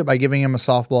bullshit by giving him a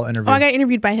softball interview. Oh, I got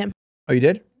interviewed by him. Oh, you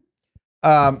did?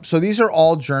 So these are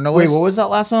all journalists. Wait, what was that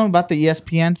last one about the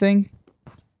ESPN thing?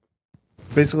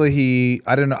 Basically,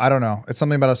 I don't know. It's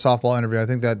something about a softball interview. I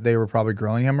think that they were probably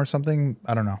grilling him or something.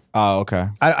 I don't know. Oh, okay.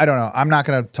 I don't know. I'm not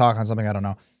going to talk on something I don't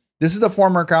know. This is the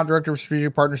former account director of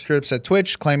strategic partnerships at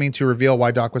Twitch claiming to reveal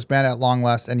why Doc was banned at long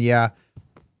last. And yeah.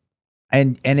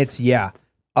 And it's yeah.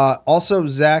 Also,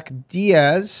 Zach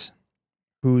Diaz,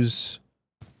 who's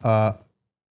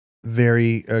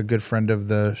very a good friend of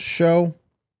the show.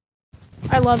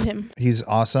 I love him. He's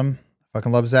awesome.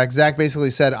 Fucking love Zach. Zach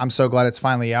basically said, I'm so glad it's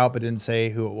finally out, but didn't say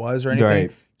who it was or anything.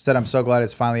 Right. Said, I'm so glad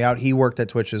it's finally out. He worked at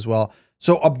Twitch as well.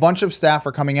 So a bunch of staff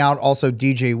are coming out. Also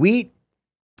DJ Wheat.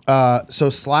 So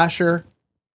Slasher,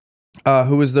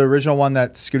 who was the original one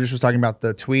that Scootish was talking about,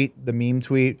 the tweet, the meme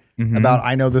tweet about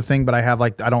I know the thing, but I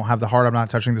don't have the heart. I'm not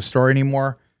touching the story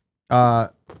anymore.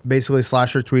 Basically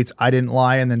Slasher tweets, I didn't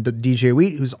lie. And then DJ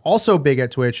Wheat, who's also big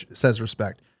at Twitch, says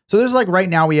respect. So there's like right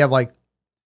now we have like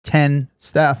 10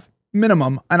 staff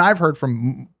minimum. And I've heard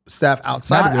from staff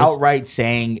outside Not of this. outright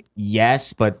saying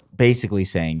yes, but basically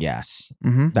saying yes.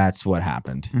 Mm-hmm. That's what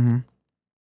happened. Mm-hmm.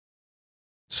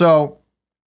 So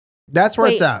that's where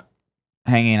it's Wait. at.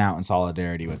 Hanging out in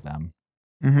solidarity with them.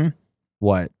 Mm-hmm.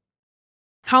 What?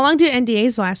 How long do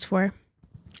NDAs last for?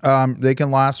 They can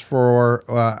last for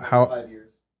 5 years.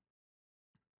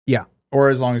 Yeah, or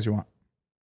as long as you want.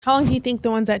 How long do you think the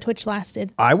ones at Twitch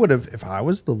lasted? I would have, if I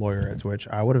was the lawyer at Twitch,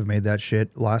 I would have made that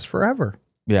shit last forever.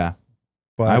 Yeah,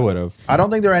 But I would have. I don't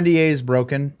think their NDA is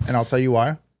broken, and I'll tell you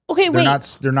why. Okay, They're wait.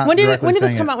 not. They're not. When did directly this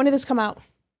saying come it out? When did this come out?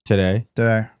 Today.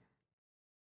 Today.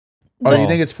 Oh, you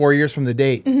think it's 4 years from the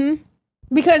date? Mm-hmm.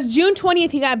 Because June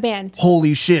 20th, he got banned.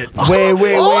 Holy shit!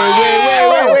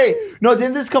 Wait. No,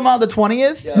 didn't this come out the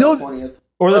 20th? Yeah, No. the 20th.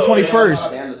 Or the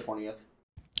 21st? And the 20th.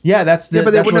 Yeah, that's the. Yeah,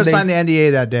 but they that's wouldn't have when signed the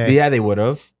NDA that day. Yeah, they would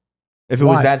have. If it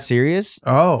Why? was that serious.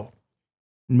 Oh,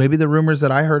 maybe the rumors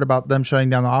that I heard about them shutting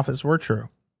down the office were true.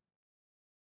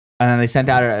 And then they sent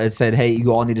out it said, "Hey,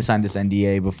 you all need to sign this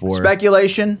NDA before."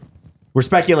 Speculation. We're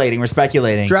speculating.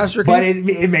 Drafts are but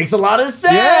it makes a lot of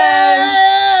sense.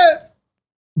 Yeah.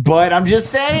 But I'm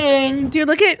just saying. Dude,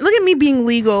 look at me being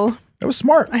legal. That was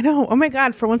smart. I know. Oh my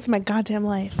God, for once in my goddamn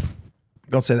life.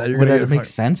 Don't say that. You're But gonna that get makes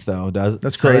fucked. sense though. Does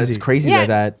That's so crazy. It's crazy Yeah.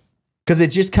 that because it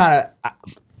just kind of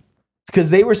because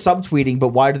they were subtweeting. But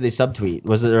why did they subtweet?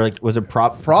 Was it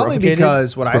Probably provocated?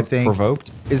 because what I think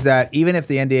provoked. is that even if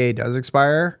the NDA does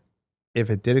expire, if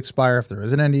it did expire, if there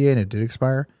is an NDA and it did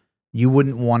expire, you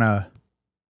wouldn't want to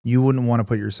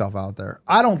put yourself out there.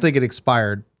 I don't think it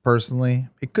expired personally.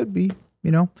 It could be,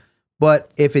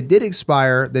 but if it did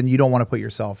expire, then you don't want to put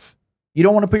yourself in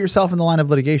the line of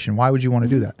litigation. Why would you want to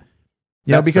do that?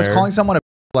 Because fair. calling someone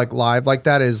like live like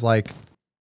that is like,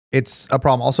 it's a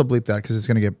problem. Also bleep that because it's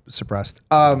going to get suppressed.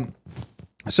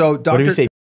 So What do you say?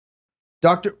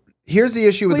 here's the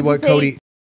issue with What what if you say- Cody,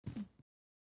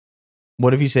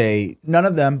 What if you say? none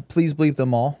of them, please bleep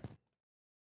them all.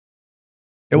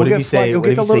 It What will if you say? you'll What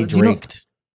if get you the say little- you know- draked?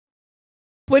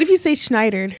 What if you say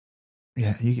Schneidered?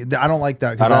 Yeah, I don't like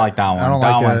that. 'cause I don't like that one. I don't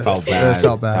that like one it. felt It bad.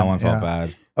 felt bad. That one felt Yeah.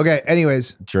 bad. Okay.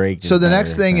 Anyways, Drake. so the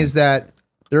next thing is that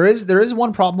there is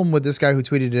one problem with this guy who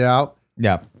tweeted it out.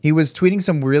 yeah. He was tweeting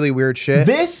some really weird shit.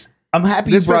 This I'm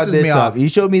happy This you brought pisses this me up. off. You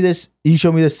showed me this. You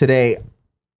showed me this today.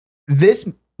 This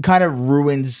kind of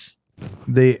ruins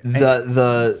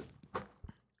the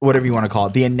whatever you want to call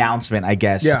it, the announcement. I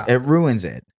guess. Yeah. It ruins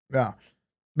it. Yeah.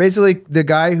 Basically, the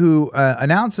guy who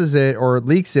announces it or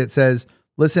leaks it says,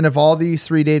 "Listen, if all these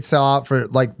 3 dates sell out for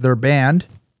like they're banned,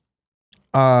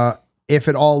 if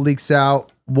it all leaks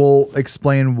out, we'll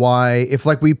explain why. If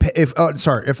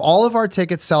all of our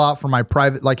tickets sell out for my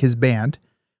private, like his band,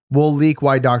 we'll leak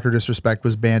why Dr. Disrespect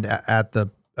was banned at the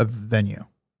venue."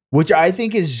 Which I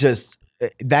think is just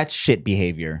that's shit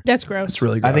behavior. That's gross. It's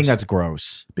really gross. I think that's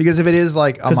gross. because if it is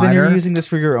like a Because then minor, you're using this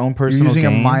for your own you're personal. using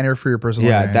gain. a minor for your personal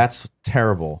Yeah, gain. that's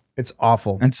terrible. It's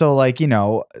awful. And so, like,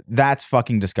 that's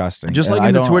fucking disgusting. Just And like I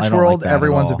in the don't- I Twitch don't like world, that at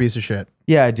everyone's a all. piece of shit.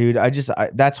 Yeah, dude.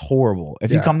 That's horrible. If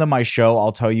you Yeah. come to my show,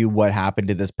 I'll tell you what happened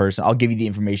to this person. I'll give you the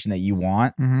information that you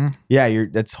want. Mm-hmm. Yeah,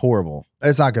 that's horrible.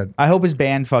 It's not good. I hope his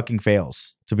band fucking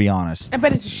fails, to be honest. I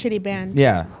bet it's a shitty band.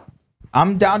 Yeah.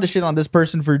 I'm down to shit on this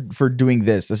person for doing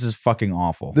this. This is fucking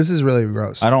awful. This is really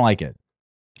gross. I don't like it.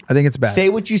 I think it's bad. Say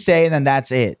what you say and then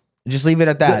that's it. Just leave it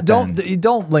at that. Don't then.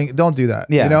 don't do that.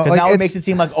 Yeah, because like, now it it's- makes it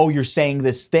seem like, oh, you're saying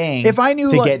this thing If I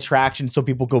knew, to like- get traction so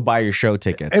people go buy your show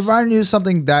tickets. If I knew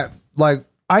something that like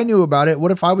I knew about it,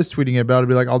 what if I was tweeting it about it? I'd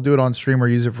be like, I'll do it on stream or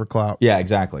use it for clout. Yeah,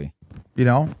 exactly. You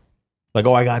know? Like,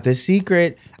 oh, I got this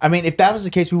secret. I mean, if that was the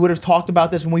case, we would have talked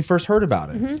about this when we first heard about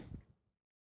it. Mm-hmm.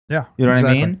 Yeah. You know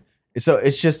exactly. what I mean? So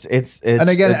it's just it's And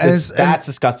again, that's and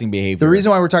disgusting behavior. The reason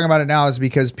why we're talking about it now is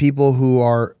because people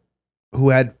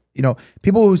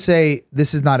people who say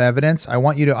this is not evidence, I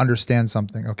want you to understand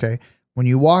something, okay? When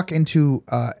you walk into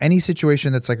any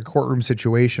situation that's like a courtroom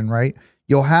situation, right?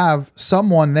 You'll have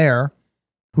someone there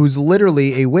who's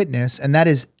literally a witness, and that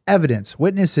is evidence.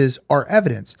 Witnesses are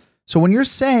evidence. So when you're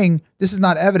saying this is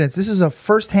not evidence, this is a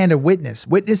firsthand witness.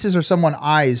 Witnesses are someone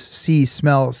eyes see,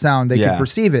 smell, sound, they can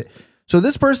perceive it. So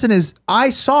this person is, I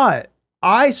saw it.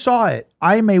 I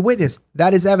am a witness.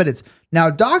 That is evidence. Now,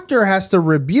 doctor has to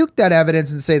rebuke that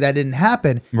evidence and say that didn't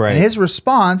happen. Right. And his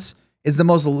response is the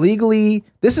most legally,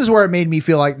 this is where it made me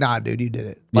feel like, nah, dude, you did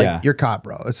it. Like, Yeah. you're caught,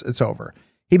 bro. It's over.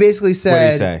 He basically said, What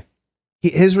did he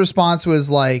say? his response was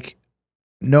like,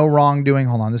 no wrongdoing.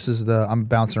 Hold on. I'm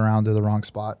bouncing around to the wrong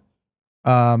spot.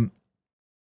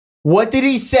 What did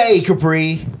he say,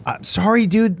 Capri? I'm sorry,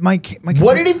 dude. My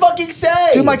What did he fucking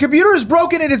say? Dude, my computer is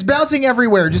broken and it's bouncing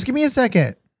everywhere. Just give me a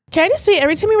second. Can I just say,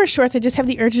 every time we wear shorts, I just have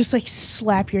the urge to just like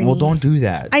slap your knee. Well, don't do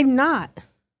that. I'm not.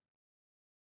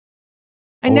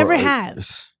 I Or- never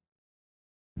have.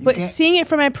 But can't- seeing it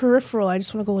from my peripheral, I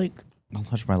just want to go like, Don't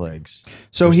touch my legs.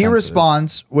 So You're he sensitive.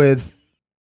 responds with,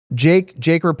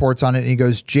 Jake reports on it and he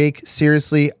goes, Jake,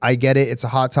 seriously, I get it. It's a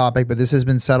hot topic, but this has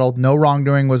been settled. No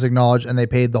wrongdoing was acknowledged and they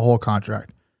paid the whole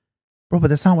contract. Bro, but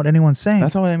that's not what anyone's saying.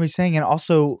 That's not what anybody's saying. And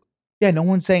also, yeah, no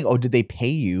one's saying, oh, did they pay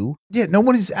you? Yeah,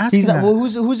 nobody's asking He's that. like, well,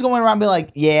 who's going around being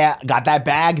like, yeah, got that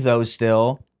bag though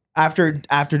still after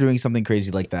doing something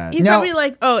crazy like that? He's No. probably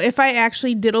like, oh, if I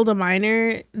actually diddled a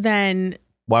minor, then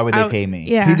Why would they pay me?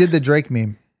 Yeah. He did the Drake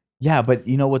meme. Yeah, but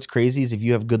you know what's crazy is if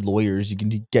you have good lawyers, you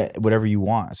can get whatever you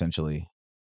want essentially.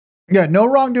 Yeah, no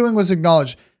wrongdoing was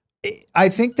acknowledged. I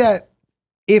think that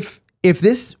if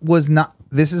this was not,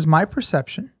 this is my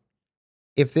perception.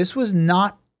 If this was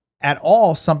not at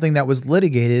all something that was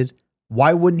litigated,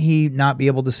 why wouldn't he not be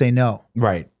able to say no?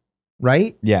 Right.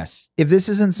 Right? Yes. If this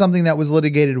isn't something that was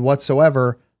litigated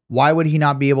whatsoever, why would he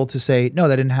not be able to say no?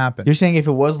 That didn't happen. You're saying if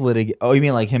it was litigated? Oh, you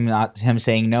mean like him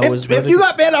saying no was If you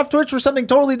got banned off Twitch for something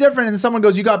totally different, and someone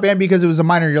goes, "You got banned because it was a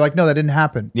minor," you're like, "No, that didn't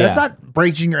happen." Yeah. That's not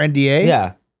breaching your NDA.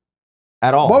 Yeah.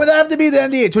 At all. Why would that have to be the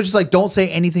NDA? Twitch is like, don't say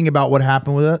anything about what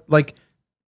happened with it. Like,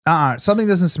 something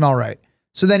doesn't smell right.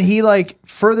 So then he like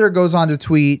further goes on to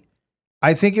tweet.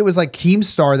 I think it was like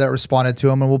Keemstar that responded to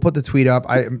him, and we'll put the tweet up.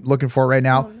 I'm looking for it right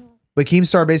now. But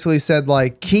Keemstar basically said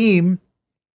like, Keem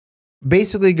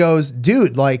basically goes,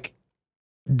 dude, like,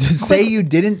 say you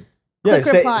didn't. Yeah,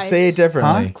 Click replies. say it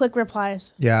differently. Huh? Click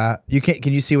replies. Yeah, you can't.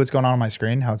 Can you see what's going on my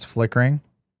screen? How it's flickering.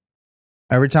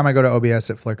 Every time I go to OBS,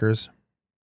 it flickers.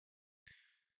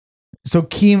 So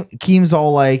Keem's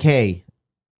all like, "Hey,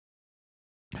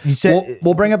 you said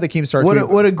We'll bring up the Keemstar what tweet.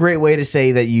 what a great way to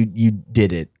say that you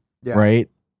did it, Yeah. right?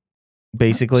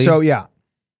 Basically, So yeah.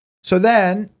 So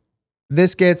then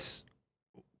this gets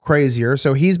crazier.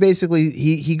 So he's basically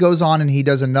he goes on and he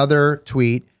does another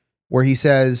tweet where he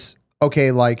says,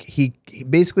 okay, like he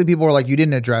basically people were like, you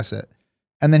didn't address it.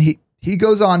 And then he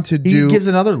goes on to he gives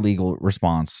another legal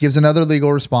response.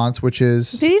 Which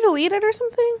is Did he delete it or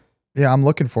something? yeah, I'm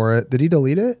looking for it. Did he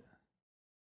delete it?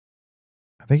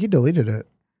 I think he deleted it.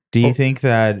 Do you think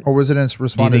that, Or was it in do you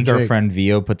response think to our Jake? friend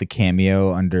Vio put the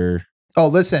cameo under? Oh,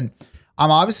 listen,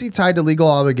 I'm obviously tied to legal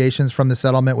obligations from the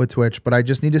settlement with Twitch, but I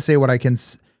just need to say what I can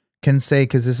say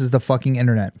because this is the fucking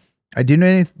internet. I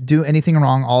didn't do anything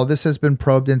wrong. All of this has been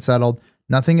probed and settled.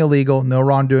 Nothing illegal. No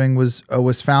wrongdoing was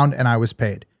found, and I was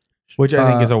paid. Which I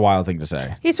think is a wild thing to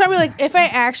say. He's probably like, if I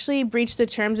actually breach the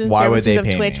terms and Why would services they of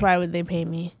pay Twitch, me? why would they pay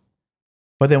me?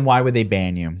 But then why would they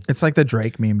ban you? It's like the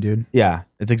Drake meme, dude. Yeah,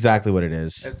 it's exactly what it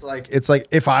is. It's like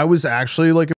if I was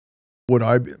actually like, would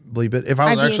I believe it? If I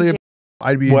was I'd be in actually, jail.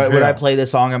 I'd be. In Would jail. I play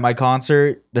this song at my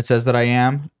concert that says that I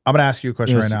am? I'm gonna ask you a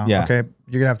question Yes, right now. yeah. Okay,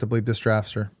 you're gonna have to bleep this draft,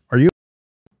 sir. Are you?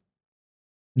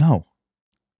 No.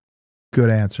 Good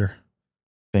answer.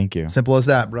 Thank you. Simple as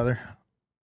that, brother.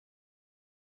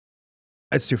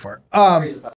 It's too far.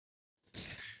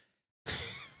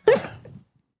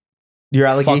 Your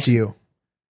Fuck allegation. you.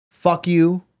 Fuck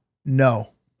you. No.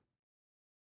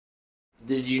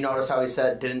 Did you notice how he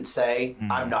didn't say,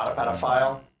 I'm not a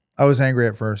pedophile? I was angry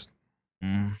at first.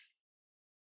 Mm.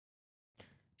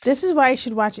 This is why I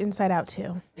should watch Inside Out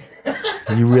too.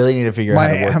 You really need to figure out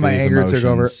how to work My through these anger took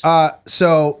over. emotions.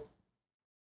 So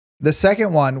the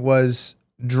second one was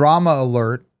drama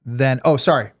alert. Then, oh,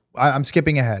 sorry. I'm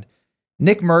skipping ahead.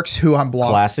 Nick Merckx, who I'm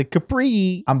blocked. Classic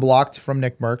Capri. I'm blocked from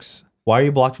Nick Merckx Why are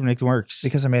you blocked from Nick Works?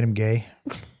 because I made him gay.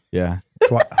 Yeah.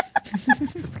 Twi-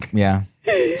 Yeah.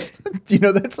 You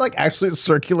know, that's like actually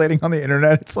circulating on the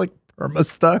internet. It's like perma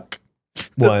stuck.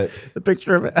 What? The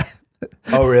picture of it.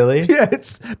 Oh, really? Yeah,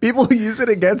 it's people who use it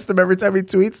against him every time he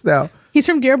tweets now. He's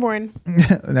from Dearborn.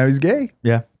 Now he's gay.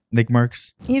 Yeah. Nick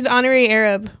Merckx. He's honorary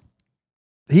Arab.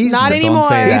 He's Not Don't anymore.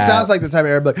 say He that. sounds like the type of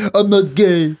Arab like, I'm not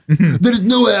gay. There is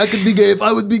no way I could be gay. If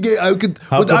I would be gay, I could.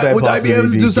 How Would could I I be possibly able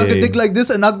to be do suck a gay? dick like this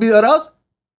and not be aroused?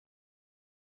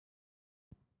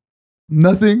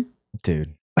 Nothing.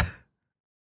 Dude.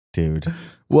 Dude.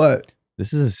 What?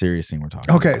 This is a serious thing we're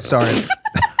talking Okay, about. sorry.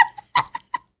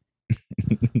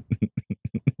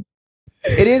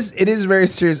 It is very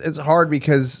serious. It's hard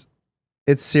because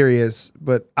it's serious,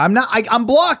 but I'm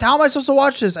blocked. How am I supposed to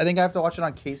watch this? I think I have to watch it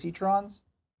on Casey Trons.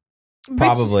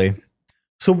 Probably.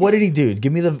 So what did he do?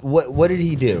 Give me the what did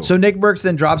he do? So Nick Merckx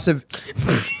then drops a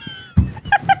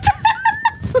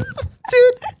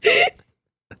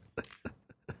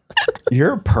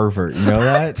You're a pervert, you know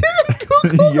that?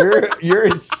 You're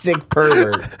a sick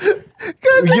pervert.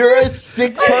 You're a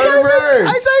sick pervert.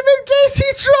 I type in Casey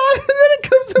Tron and then it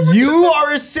comes up with You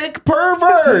are a sick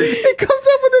pervert. it comes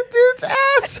up with a dude's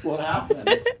ass. What happened?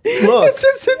 Look, It's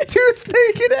just a dude's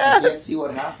naked I can't ass. see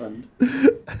what happened.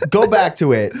 go back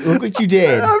to it. Look what you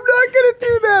did. I'm not gonna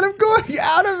do that. I'm going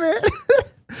out of it.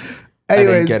 I didn't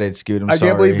Anyways, get it, Scoot. I'm I sorry.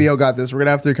 can't believe Vio got this. We're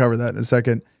gonna have to cover that in a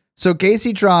second. So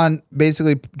Casey Tron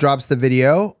basically drops the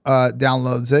video,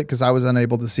 downloads it because I was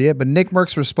unable to see it. But Nick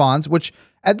Merckx responds, which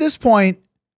at this point,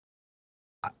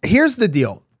 here's the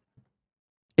deal.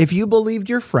 If you believed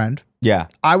your friend, Yeah.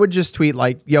 I would just tweet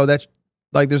like, yo, that's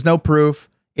like, there's no proof.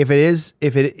 If it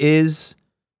is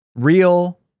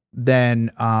real,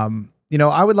 then, you know,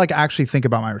 I would like actually think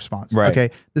about my response. Right.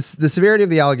 Okay. The severity of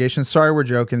the allegations, sorry, we're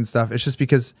joking and stuff. It's just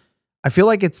because I feel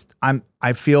like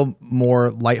I feel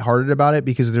more lighthearted about it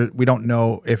because we don't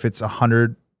know if it's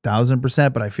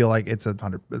 100,000%, but I feel like it's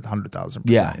 100,000%.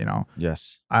 Yeah. You know?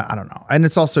 Yes. I don't know. And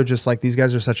it's also just like, these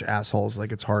guys are such assholes.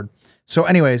 Like it's hard. So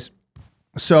anyways,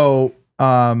 Nick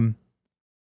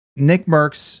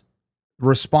Merckx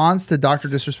responds to Dr.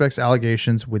 Disrespect's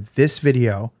allegations with this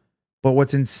video. But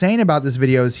what's insane about this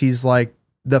video is he's like,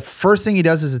 the first thing he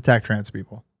does is attack trans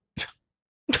people.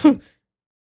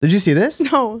 Did you see this?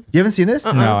 No. You haven't seen this?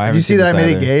 No, I haven't Did you see seen that I this made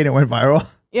it either. gay and it went viral?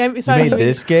 Yeah, I You saw made it.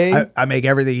 this gay? I make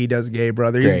everything he does gay,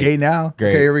 brother. He's Great. gay now. Great.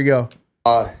 Okay, here we go.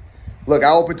 Look,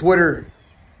 I opened Twitter.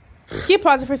 Can you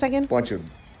pause it for a second? Bunch of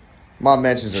my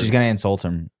mentions. She's going to insult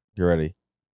him. You're ready.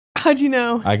 How'd you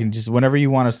know? I can just, whenever you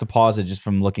want us to pause it just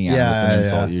from looking at him, it's an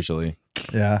insult usually.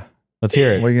 Yeah. Let's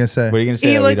hear it. What are you going to say? What are you going to say?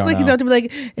 He that we looks don't like he's know? about to be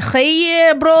like,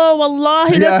 hey, bro,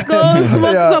 wallahi, let's go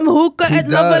smoke Yeah. some hookah He at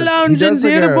Lava does. He Lounge in does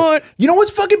look Dearborn. You know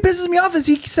what's fucking pisses me off is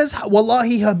he says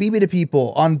Wallahi Habibi to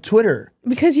people on Twitter.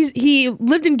 Because he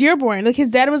lived in Dearborn. Like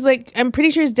his dad was like, I'm pretty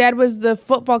sure his dad was the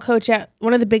football coach at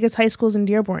one of the biggest high schools in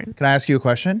Dearborn. Can I ask you a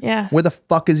question? Yeah. Where the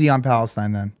fuck is he on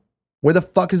Palestine then? Where the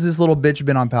fuck has this little bitch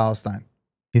been on Palestine?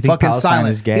 He thinks Fucking Palestine silent.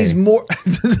 is gay. He's more.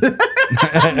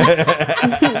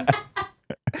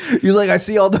 You're like, I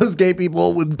see all those gay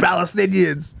people with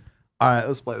Palestinians. All right,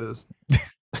 let's play this.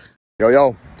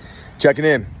 Yo, checking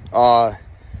in.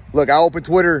 Look, I opened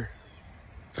Twitter.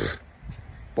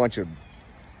 Bunch of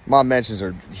my mentions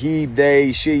are he,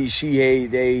 they, she, hey,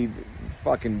 they.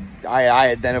 Fucking, I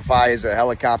identify as a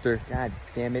helicopter. God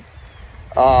damn it.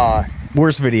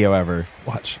 Worst video ever.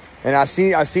 Watch. And I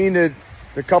seen the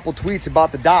couple tweets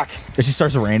about the doc. It just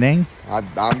starts raining.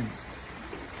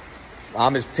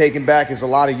 I'm as taken back as a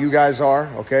lot of you guys are,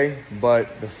 okay?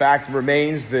 But the fact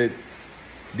remains that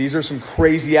these are some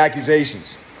crazy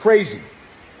accusations. Crazy.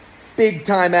 Big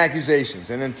time accusations.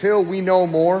 And until we know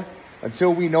more,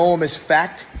 until we know them as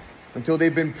fact, until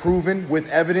they've been proven with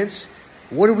evidence,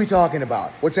 what are we talking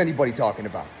about? What's anybody talking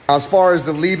about? As far as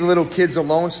the leave the little kids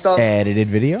alone stuff, Edited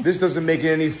video. this doesn't make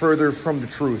it any further from the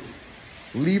truth.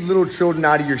 Leave little children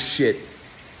out of your shit.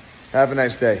 Have a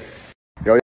nice day.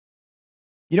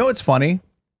 You know what's funny?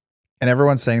 And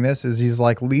everyone's saying this is he's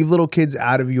like, leave little kids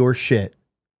out of your shit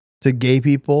to gay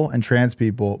people and trans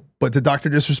people. But to Dr.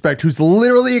 Disrespect, who's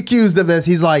literally accused of this,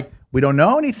 he's like, we don't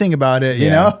know anything about it, you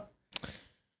Yeah. know?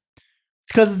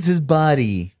 Because it's his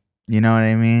buddy. You know what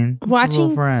I mean? It's his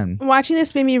little friend. Watching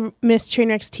this made me miss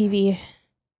Trainwreck's TV.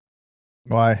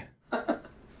 Why?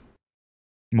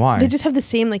 Why? They just have the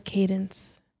same like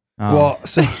cadence. Oh. Well,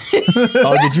 so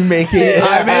Oh, did you make it?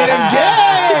 I made him gay.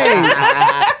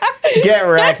 Get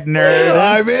wrecked, nerd.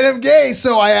 I made him gay.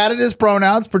 So I added his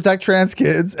pronouns, protect trans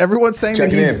kids. Everyone's saying Check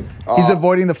that it he's in.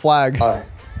 avoiding the flag.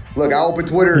 Look, I opened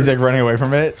Twitter. He's like running away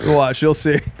from it. Watch, you'll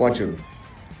see. Bunch of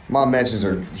my mentions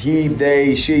are he,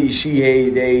 they, she, hey,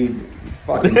 they.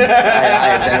 Fucking,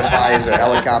 I identify as a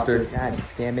helicopter. God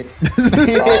damn it.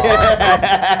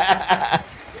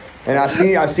 And I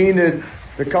seen the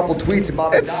couple tweets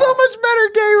about It's so much better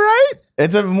gay, right?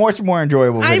 It's a much more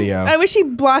enjoyable video. I wish he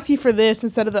blocked you for this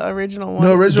instead of the original one.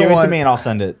 The original Give it one. to me and I'll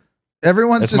send it.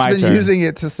 Everyone's It's just my been turn. using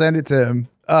it to send it to him.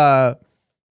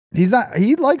 He's not.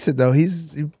 He likes it though. He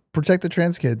protect the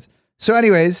trans kids. So,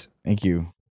 anyways, Thank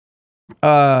you.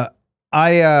 so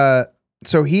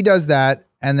he does that,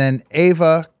 and then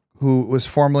Ava, who was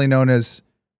formerly known as,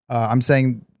 I'm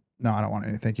saying, no, I don't want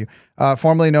any. Thank you.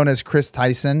 Formerly known as Chris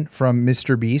Tyson from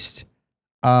Mr. Beast.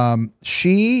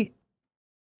 She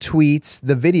tweets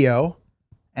the video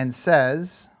and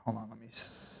says, "Hold on, let me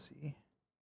see."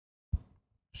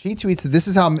 She tweets, "This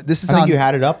is how. This is I how think you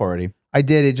had it up already. I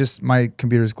did. It just my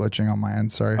computer's glitching on my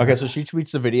end. Sorry. Okay, so she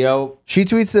tweets the video. She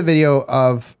tweets the video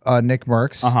of Nick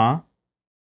Merckx. Uh-huh.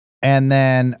 And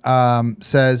then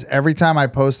says, every time I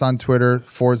post on Twitter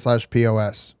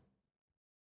 /POS.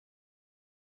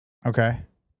 Okay.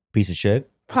 Piece of shit.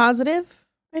 Positive,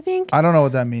 I think. I don't know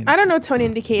what that means. I don't know tone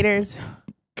indicators.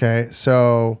 Okay.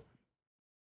 So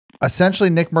essentially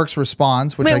Nick Merckx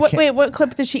responds, which Wait, what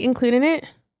clip did she include in it?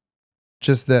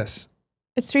 just this.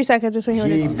 It's 3 seconds. Just when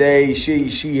he, they, she,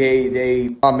 hey,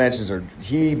 they. My mentions are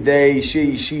he, they,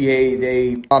 she, hey,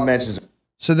 they. My mentions are.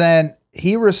 So then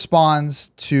he responds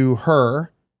to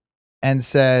her and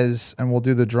says, and we'll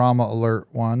do the drama alert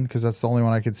one because that's the only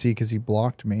one I could see because he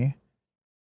blocked me.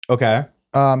 Okay.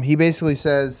 He basically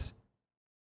says,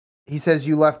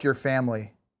 you left your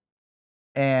family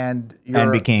and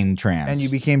became trans. And you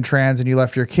became trans and you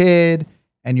left your kid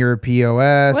and you're a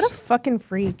POS. What a fucking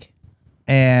freak.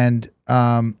 And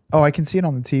I can see it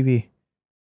on the TV.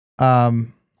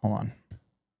 Hold on.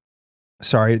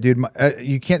 Sorry, dude.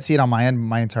 You can't see it on my end.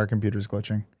 My entire computer's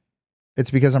glitching. It's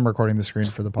because I'm recording the screen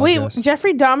for the podcast. Wait,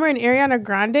 Jeffrey Dahmer and Ariana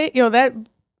Grande? Yo, that...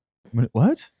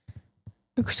 What?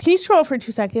 Can you scroll for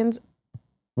 2 seconds?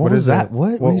 What is that?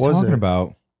 What are you was talking it?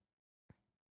 about?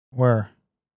 Where?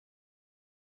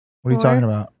 What are you talking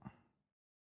about?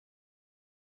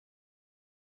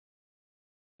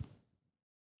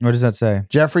 What does that say?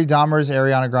 Jeffrey Dahmer's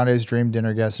Ariana Grande's dream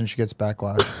dinner guest and she gets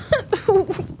backlash.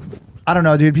 I don't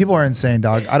know, dude. People are insane,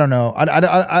 dog. I don't know.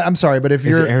 I'm sorry, but if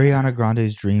you're Ariana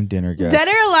Grande's dream dinner guest, dead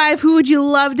or alive, who would you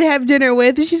love to have dinner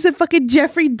with? She said fucking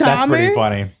Jeffrey Dahmer. That's pretty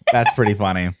funny. That's pretty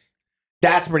funny.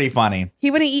 That's pretty funny.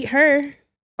 He wouldn't eat her.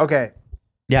 okay.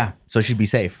 Yeah, so she'd be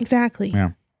safe. Exactly.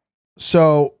 Yeah.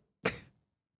 So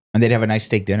And they'd have a nice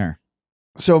steak dinner.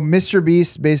 So Mr.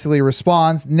 Beast basically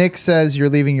responds. Nick says, you're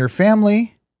leaving your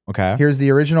family. Okay. Here's the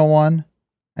original one.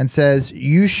 And says,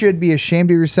 you should be ashamed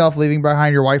of yourself leaving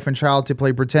behind your wife and child to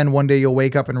play pretend. One day you'll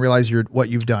wake up and realize what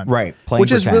you've done. Right. Playing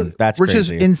pretend. That's which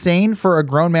crazy. is insane for a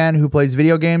grown man who plays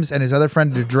video games and his other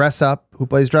friend to dress up, who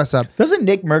plays dress up. Doesn't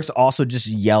Nick Merckx also just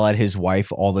yell at his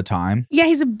wife all the time? Yeah,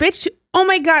 he's a bitch. Oh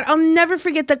my God, I'll never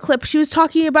forget the clip. She was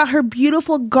talking about her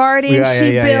beautiful garden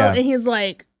she built, and he's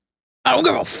like, I don't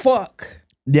give a fuck.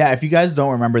 Yeah, if you guys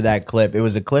don't remember that clip, it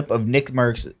was a clip of Nick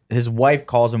Merckx. His wife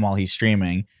calls him while he's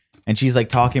streaming, and she's like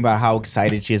talking about how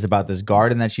excited she is about this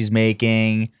garden that she's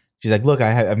making. She's like, look,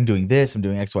 I'm doing this, I'm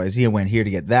doing X, Y, Z. I went here to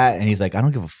get that. And he's like, I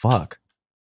don't give a fuck,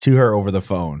 to her over the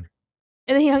phone.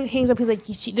 And then he hangs up, he's like,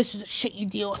 this is the shit you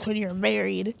deal with when you're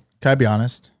married. Can I be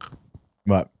honest?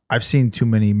 What? I've seen too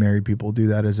many married people do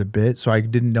that as a bit, so I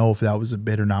didn't know if that was a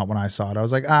bit or not when I saw it. I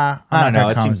was like, I don't know.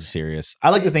 It seems serious. I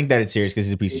like to think that it's serious because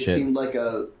he's a piece of shit. It seemed like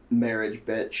a marriage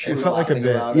bitch. It felt like a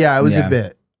bit. Yeah, it was a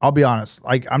bit. I'll be honest.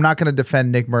 Like, I'm not going to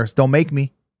defend Nick Merckx. Don't make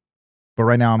me. But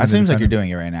right now, it seems like you're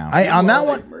doing it right now. On that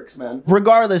one, Merckx, man.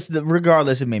 regardless,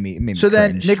 it made me. So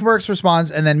then cringe. Nick Merckx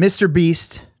responds, and then Mr.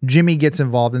 Beast, Jimmy gets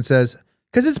involved and says,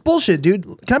 because it's bullshit, dude.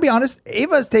 Can I be honest?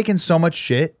 Ava's taken so much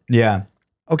shit. Yeah.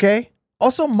 Okay.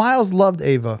 Also, Miles loved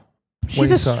Ava. She's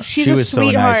a was so nice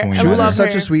sweetheart. when we She was met.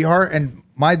 such a sweetheart, and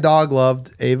my dog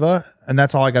loved Ava, and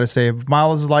that's all I got to say. If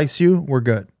Miles likes you, we're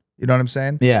good. You know what I'm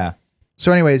saying? Yeah.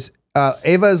 So, anyways,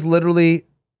 Ava is literally,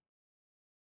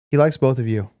 he likes both of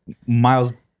you.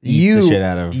 Miles eats the shit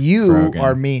out of Frogan.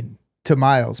 are mean to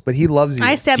Miles, but he loves you. I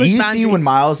Do established you boundaries. see when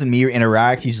Miles and me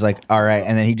interact? He's like, all right,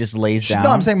 and then he just lays down. No,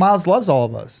 I'm saying Miles loves all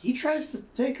of us. He tries to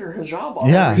take her hijab off.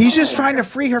 Yeah. He's just trying to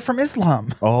free her from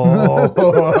Islam. Oh,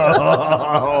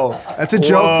 That's a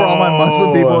joke for all my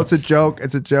Muslim people. It's a joke.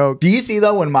 It's a joke. Do you see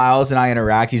though when Miles and I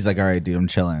interact? He's like, all right, dude, I'm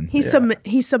chilling. He submits.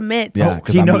 Yeah,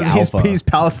 'cause He I'm knows the alpha. he's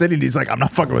Palestinian. He's like, I'm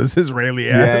not fucking with this Israeli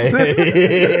Yeah, ass.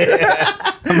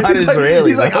 I'm not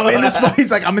Israeli. He's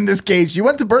like, I'm in this cage. You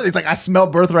went to birth. He's like, I smell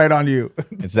birthright on you.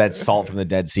 It's that salt from the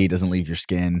Dead Sea doesn't leave your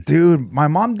skin. Dude, my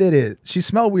mom did it. She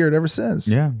smelled weird ever since.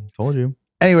 Yeah, told you.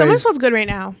 Someone Anyways, smells good right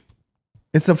now.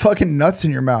 it's the fucking nuts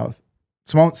in your mouth.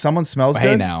 Someone smells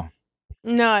Hey good. now,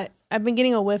 No, I've been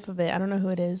getting a whiff of it. I don't know who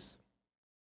it is.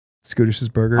 Scootish's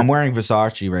burger. I'm wearing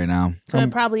Versace right now. So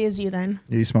it probably is you then.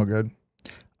 Yeah, you smell good.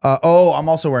 I'm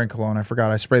also wearing cologne. I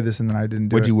forgot. I sprayed this and then I didn't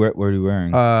do What it. are you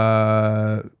wearing?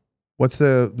 What's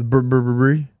the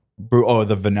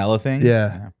The vanilla thing.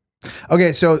 Yeah.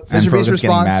 Okay, so And Mr. Beast Frogan's getting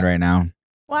responds. mad right now.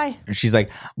 Why? And she's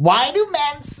like, why do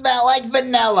men smell like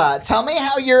vanilla? Tell me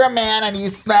how you're a man and you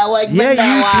smell like vanilla.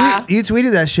 Yeah, you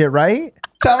tweeted that shit, right?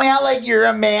 Tell me how like you're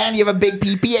a man, you have a big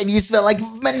pee-pee and you smell like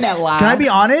vanilla. Can I be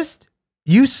honest?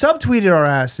 You subtweeted our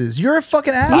asses. You're a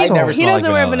fucking asshole. I never He smell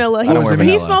doesn't like wear vanilla. I don't wear He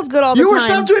vanilla. smells good all the You were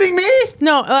time. subtweeting me?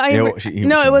 No,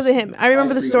 it wasn't him. I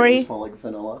remember the story. Smell like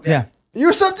vanilla. Yeah. You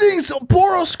were subtweeting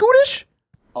Poro Scootish?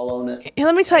 I'll own it. Here,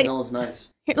 let me tell you. Vanilla's nice.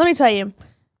 Here, let me tell you.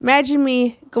 Imagine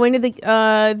me going to the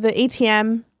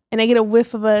ATM and I get a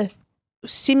whiff of a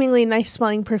seemingly nice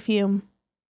smelling perfume.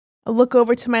 I look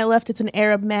over to my left. It's an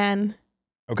Arab man.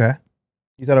 Okay.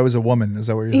 You thought I was a woman. Is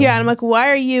that what you're Yeah, and I'm like, why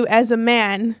are you, as a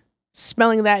man,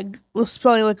 smelling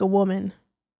like a woman?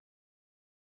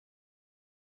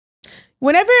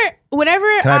 Whenever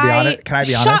Can I be honest? Can I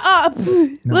be honest? Shut up.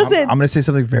 No, Listen. I'm going to say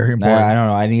something very important. I don't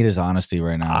know. I need his honesty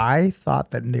right now. I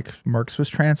thought that Nick Merckx was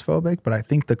transphobic, but I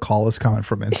think the call is coming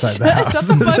from inside the house. Shut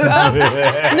the fuck up.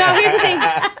 No, here's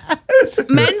the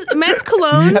thing. Men's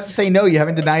colognes. You have to say no. You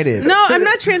haven't denied it. No, I'm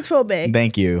not transphobic.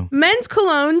 Thank you. Men's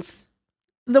colognes,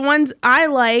 the ones I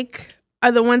like,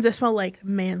 are the ones that smell like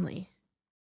manly.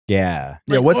 Yeah.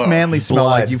 Yeah, what's manly smell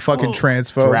blood. like? You fucking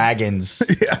transphobe. Dragons.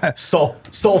 Yeah.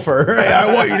 Sulfur. Hey,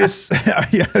 I want you to.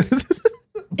 Yeah.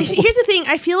 Here's the thing.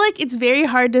 I feel like it's very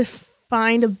hard to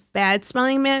find a bad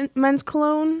smelling men's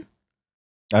cologne.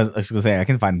 I was gonna say I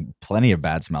can find plenty of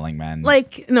bad smelling men.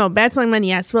 Like, no, bad smelling men,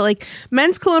 yes, but like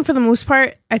men's cologne for the most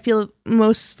part, I feel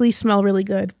mostly smell really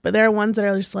good. But there are ones that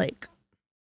are just like.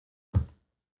 What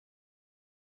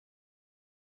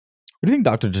do you think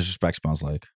Dr. Disrespect smells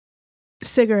like?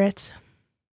 Cigarettes.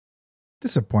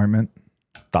 Disappointment.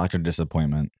 Dr.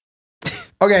 Disappointment.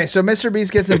 Okay, so Mr.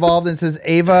 Beast gets involved and says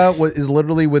Ava is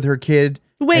literally with her kid.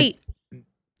 Wait.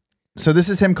 So this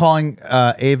is him calling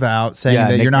Ava out, saying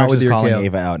that Nick you're not Merckx with is your calling kid.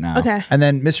 Ava out now. Okay. And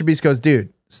then Mr. Beast goes,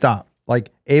 dude, stop.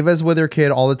 Like, Ava's with her kid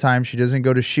all the time. She doesn't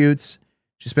go to shoots.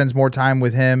 She spends more time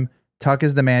with him. Tuck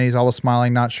is the man. He's always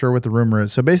smiling, not sure what the rumor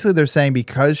is. So basically they're saying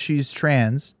because she's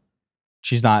trans,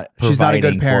 she's not She's not a providing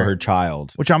good parent. for her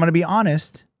child. which I'm going to be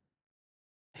honest,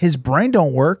 his brain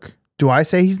don't work. Do I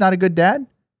say he's not a good dad?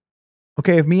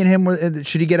 Okay, if me and him were,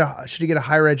 should he get a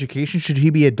higher education? Should he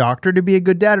be a doctor to be a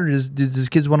good dad, or does his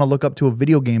kids want to look up to a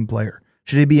video game player?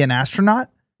 Should he be an astronaut?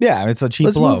 Yeah, it's a cheap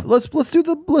Let's blow. move, let's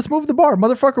move the bar,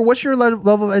 motherfucker. What's your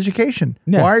level of education?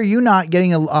 Yeah. Why are you not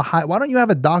getting a high? Why don't you have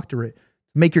a doctorate?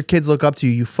 Make your kids look up to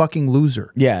you. You fucking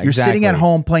loser. Yeah, you're sitting at exactly.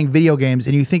 home playing video games,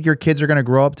 and you think your kids are going to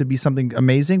grow up to be something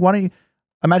amazing. Why don't you?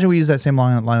 Imagine we use that same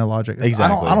line of logic.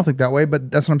 Exactly. I don't think that way, but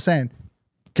that's what I'm saying.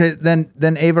 Okay,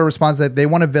 then Ava responds that they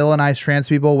want to villainize trans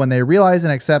people when they realize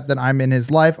and accept that I'm in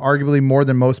his life, arguably more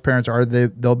than most parents are.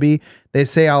 They'll be. They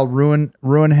say I'll ruin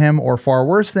him or far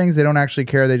worse things. They don't actually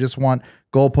care. They just want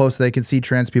goalposts so they can see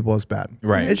trans people as bad.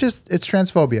 Right. It's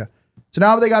transphobia. So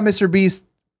now they got Mr. Beast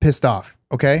pissed off.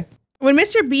 Okay. When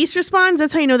Mr. Beast responds,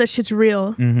 that's how you know that shit's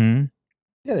real. Mm-hmm.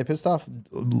 Yeah, they pissed off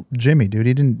Jimmy, dude.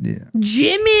 He didn't. Yeah.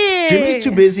 Jimmy's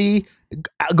too busy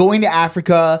going to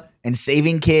Africa and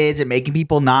saving kids and making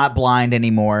people not blind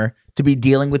anymore to be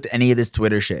dealing with any of this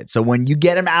Twitter shit. So when you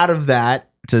get him out of that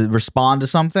to respond to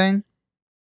something,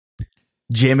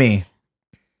 Jimmy,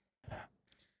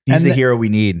 he's the hero we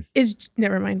need. It's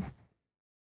never mind.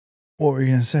 What were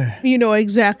you gonna say? You know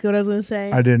exactly what I was gonna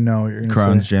say. I didn't know what you were gonna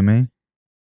Crohn's say. Jimmy.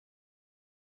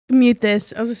 Mute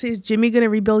this. I was gonna say, is Jimmy gonna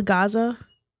rebuild Gaza?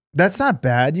 That's not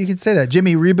bad. You can say that.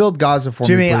 Jimmy, rebuild Gaza for me,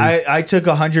 Jimmy, please. I took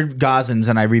 100 Gazans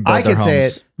and I rebuilt I their can homes. say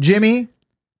it. Jimmy,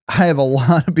 I have a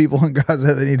lot of people in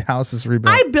Gaza that need houses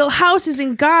rebuilt. I built houses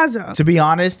in Gaza. To be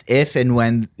honest, if and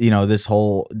when this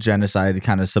whole genocide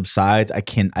kind of subsides, I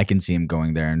can see him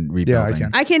going there and rebuilding. Yeah,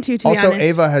 I can. I can too. To Also, be honest.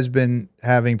 Ava has been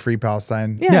having Free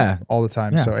Palestine Yeah. all the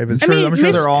time. Yeah. So Ava's I'm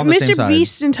sure they're all on the same Mr. side.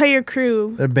 Beast's entire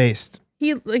crew. they're based.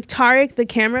 He like Tariq, the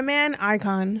cameraman,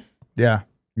 icon. Yeah.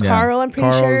 Carl, I'm pretty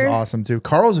Carl's sure. awesome too.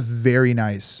 Carl's very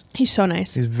nice. He's so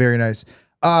nice. He's very nice.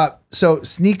 So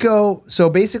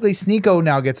basically Sneeko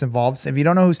now gets involved. If you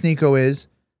don't know who Sneeko is,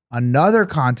 another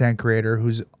content creator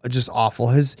who's just awful.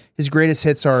 His greatest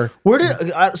hits are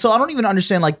so I don't even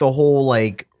understand like the whole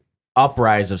like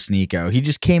uprise of Sneeko. He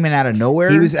just came in out of nowhere.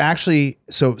 He was actually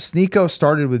Sneeko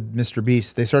started with Mr.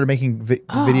 Beast. They started making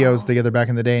videos together back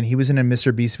in the day, and he was in a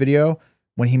Mr. Beast video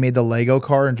when he made the Lego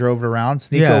car and drove it around.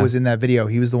 Sneeko was in that video.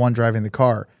 He was the one driving the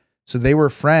car. So they were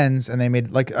friends, and they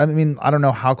made I don't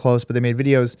know how close, but they made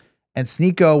videos. And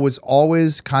Sneeko was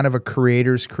always kind of a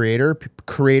creator's creator.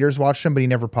 Creators watched him, but he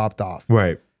never popped off.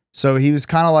 Right. So he was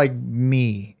kind of like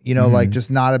me, like just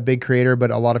not a big creator,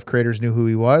 but a lot of creators knew who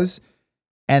he was.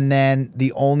 And then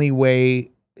the only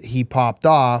way he popped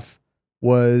off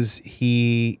was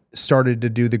he started to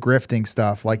do the grifting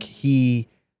stuff. Like he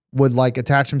would like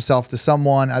attach himself to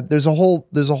someone. There's a whole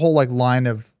like line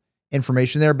of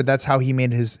information there, but that's how he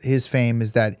made his fame,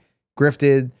 is that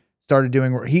grifted, started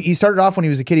doing, he started off when he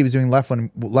was a kid, he was doing left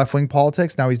wing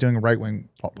politics. Now he's doing right wing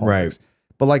politics, Right.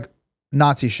 But like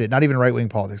Nazi shit, not even right wing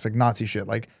politics, like Nazi shit,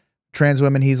 like trans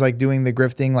women. He's like doing the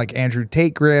grifting, like Andrew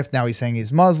Tate grift. Now he's saying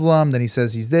he's Muslim. Then he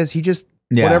says he's this. He just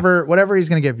whatever he's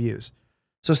gonna get views.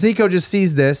 So Sneeko just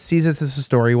sees this as a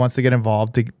story. He wants to get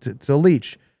involved to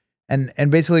leech,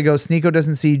 and basically goes. Sneeko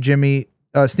doesn't see Jimmy.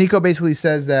 Sneeko basically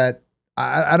says that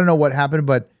I don't know what happened,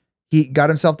 but he got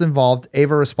himself involved.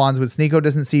 Ava responds with Sneeko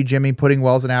doesn't see Jimmy putting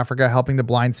wells in Africa, helping the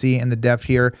blind see and the deaf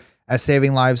hear, as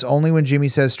saving lives. Only when Jimmy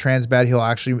says trans bad, he'll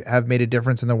actually have made a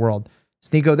difference in the world.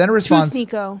 Sneeko then responds. To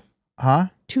Sneeko. Huh?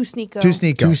 To Sneeko. To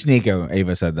Sneeko. To Sneeko,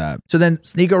 Ava said that. So then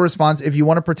Sneeko responds, if you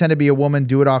want to pretend to be a woman,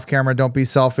 do it off camera. Don't be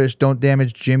selfish. Don't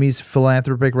damage Jimmy's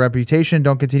philanthropic reputation.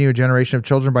 Don't continue a generation of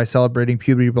children by celebrating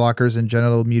puberty blockers and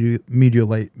genital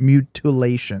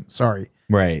mutilation. Sorry.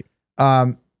 Right.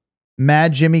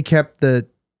 Mad Jimmy kept the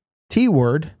T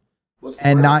word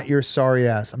and not your sorry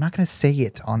ass. I'm not going to say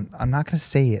it. I'm not going to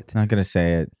say it. Not going to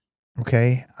say it.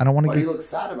 Okay? I don't want to Why get... do you look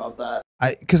sad about that?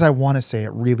 Because I want to say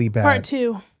it really bad.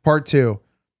 Part 2.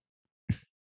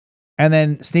 And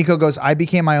then Sneeko goes, I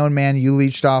became my own man. You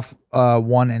leached off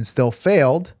one and still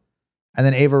failed. And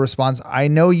then Ava responds, I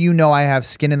know you know I have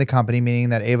skin in the company, meaning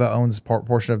that Ava owns a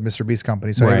portion of Mr. Beast's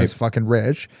company. So Ava's fucking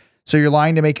rich. So you're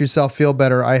lying to make yourself feel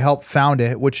better. I helped found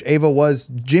it, which Ava was.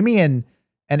 Jimmy and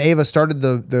Ava started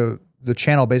the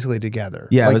channel basically together.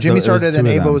 Yeah. Like Jimmy started and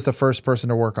Ava them. was the first person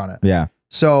to work on it. Yeah.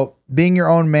 So being your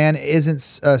own man isn't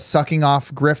sucking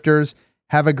off grifters.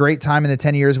 Have a great time in the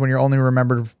 10 years when you're only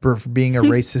remembered for being a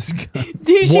racist.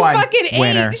 Dude, she One fucking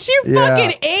winner. ate. She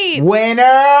fucking ate.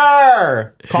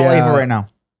 Winner! Call Yeah. Ava right now.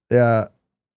 Yeah.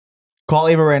 Call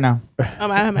Ava right now. I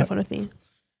don't have my phone with me.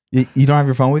 You don't have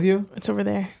your phone with you? It's over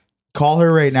there. Call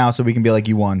her right now so we can be like,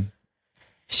 you won.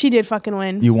 She did fucking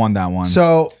win. You won that one.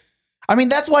 So, I mean,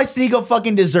 that's why Sneeko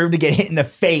fucking deserved to get hit in the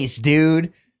face,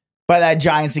 dude, by that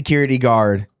giant security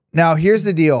guard. now here's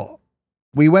the deal.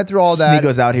 We went through all that.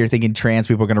 Sneeko's out here thinking trans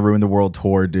people are going to ruin the world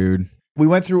tour, dude. We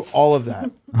went through all of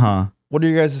that. Huh. What are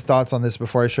your guys' thoughts on this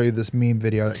before I show you this meme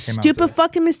video that came out? Stupid today?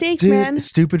 fucking mistakes, Dude, man.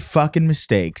 stupid fucking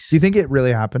mistakes. Do you think it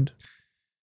really happened?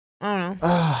 I don't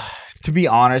know. To be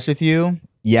honest with you,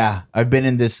 yeah. I've been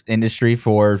in this industry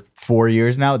for 4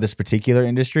 years now, this particular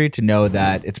industry, to know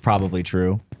that it's probably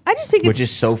true. I just think which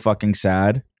is so fucking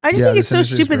sad. I just think it's so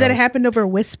stupid that it happened over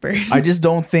whispers. I just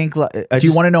don't think... Do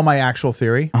you want to know my actual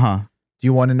theory? Uh-huh. Do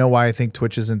you want to know why I think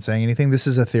Twitch isn't saying anything? This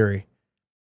is a theory.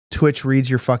 Twitch reads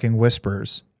your fucking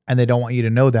whispers, and they don't want you to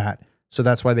know that. So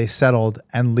that's why they settled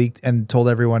and leaked and told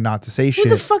everyone not to say shit. Who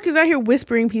the fuck is out here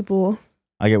whispering people?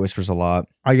 I get whispers a lot.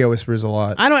 I get whispers a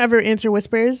lot. I don't ever answer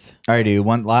whispers. I do.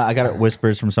 I got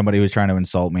whispers from somebody who was trying to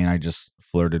insult me, and I just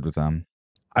flirted with them.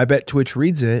 I bet Twitch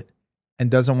reads it and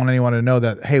doesn't want anyone to know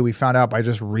that, hey, we found out by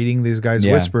just reading these guys'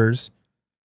 whispers.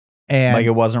 And like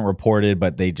it wasn't reported,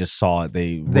 but they just saw it.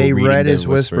 They read his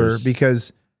whisper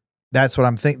because that's what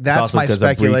I'm thinking. That's my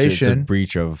speculation. It's a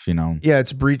breach of, you know. Yeah,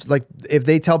 it's a breach. Like if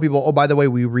they tell people, oh, by the way,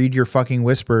 we read your fucking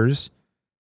whispers,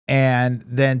 and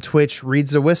then Twitch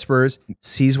reads the whispers,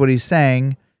 sees what he's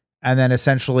saying, and then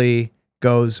essentially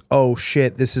goes, oh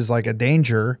shit, this is like a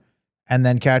danger, and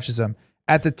then catches him.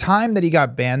 At the time that he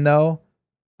got banned though,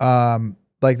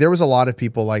 like there was a lot of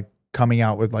people like coming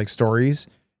out with like stories.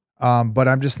 But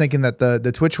I'm just thinking that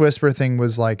the Twitch whisper thing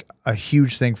was like a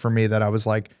huge thing for me, that I was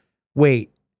like,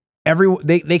 wait,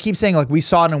 they keep saying like we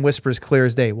saw it in whispers clear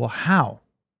as day. Well, how?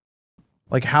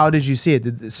 Like, how did you see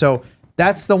it? So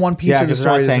that's the one piece of the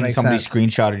story. They're not saying somebody sense.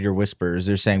 screenshotted your whispers.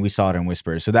 They're saying we saw it in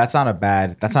whispers. So that's not a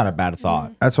bad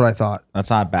thought. That's what I thought.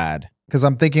 That's not bad. Because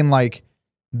I'm thinking like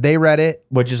they read it.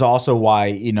 Which is also why,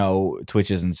 you know,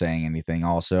 Twitch isn't saying anything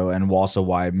also. And also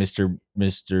why Mr.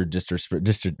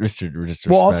 Disrespect.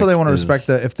 Well, also they want to respect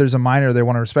if there's a minor, they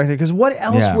want to respect it. Because what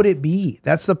else would it be?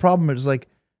 That's the problem. It's like,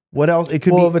 what else? It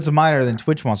could be. Well, if it's a minor, then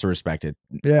Twitch wants to respect it.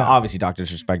 Yeah. Obviously, Dr.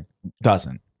 Disrespect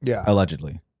doesn't. Yeah.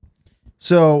 Allegedly.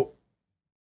 So,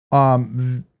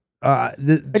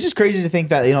 it's just crazy to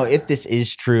think that, you know, if this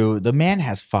is true, the man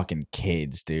has fucking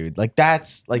kids, dude. Like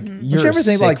that's like Would you ever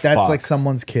think like that's like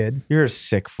someone's kid? You're a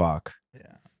sick fuck. Yeah.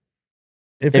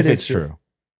 If it's true.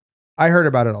 I heard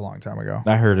about it a long time ago.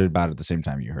 I heard about it at the same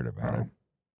time you heard about it.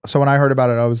 So when I heard about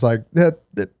it, I was like,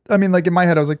 I mean, like in my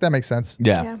head, I was like, that makes sense.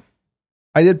 Yeah.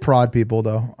 I did prod people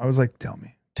though. I was like, tell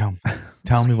me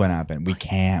what happened. We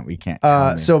can't.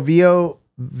 Tell me. So Vio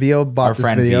bought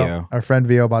this video. Vio. Our friend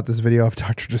Vio bought this video of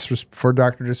Dr.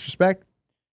 Disrespect.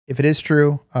 If it is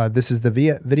true, this is the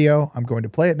video. I'm going to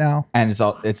play it now. And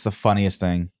it's the funniest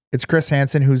thing. It's Chris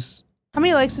Hansen, who's How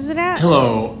many likes is it at?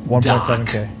 Hello,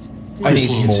 1.7K. It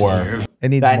needs more. It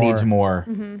needs that more. needs more.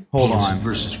 Hold Hansen on.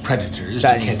 versus Predators.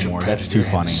 That to needs catch a more. predator. That's too Have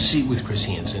a funny. seat with Chris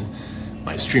Hansen,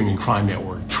 my streaming crime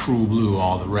network, True Blue,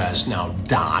 all the rest. Now,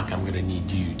 Doc, I'm going to need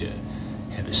you to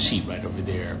have a seat right over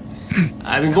there.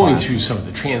 I've been going through some of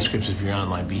the transcripts of your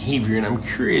online behavior, and I'm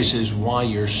curious as why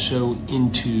you're so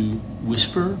into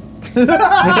whisper. Maybe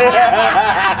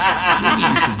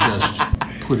you should just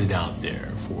put it out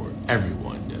there for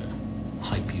everyone to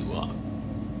hype you up.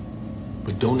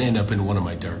 But don't end up in one of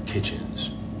my dark kitchens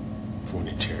for an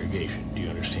interrogation. Do you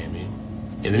understand me?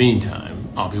 In the meantime,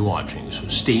 I'll be watching, so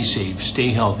stay safe, stay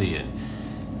healthy, and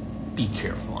be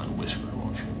careful on Whisper,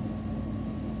 won't you?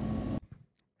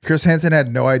 Chris Hansen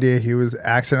had no idea he was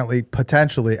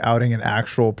potentially outing an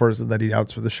actual person that he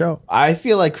outs for the show. I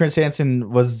feel like Chris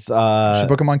Hansen was. Should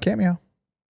book him on Cameo.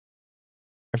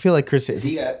 I feel like Chris. Is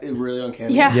he really on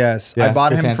camera? Yeah. Yes, Yeah, I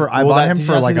bought Chris him for. Hansen. I Well, bought that- him did you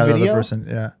for not like see the another video? person.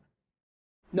 Yeah,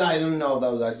 No, I didn't know if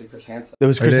that was actually Chris Hansen. It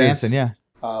was Chris It is. Hansen. Yeah.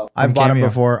 I On bought him Cameo.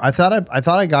 before. I thought I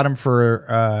got him for.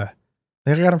 I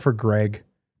think I got him for Greg.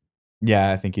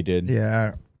 Yeah, I think you did.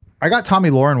 Yeah, I got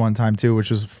Tommy Lauren one time too, which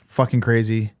was fucking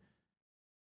crazy.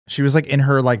 She was like in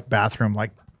her like bathroom,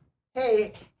 like,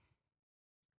 hey,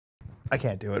 I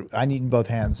can't do it. I need in both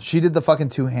hands. She did the fucking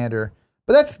two-hander,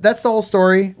 but that's the whole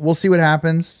story. We'll see what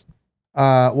happens.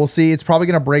 We'll see. It's probably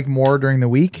gonna break more during the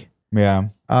week. Yeah.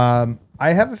 I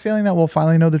have a feeling that we'll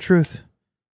finally know the truth.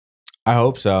 I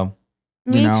hope so.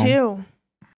 Me too.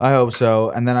 I hope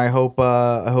so. And then I hope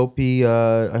he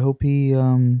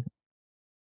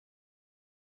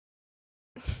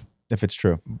if it's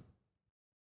true.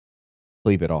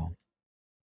 Bleep it all.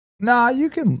 Nah, you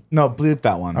can. No, bleep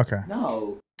that one. Okay.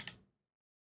 No.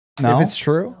 No. If it's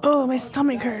true. Oh, my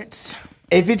stomach hurts.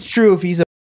 If it's true, if he's a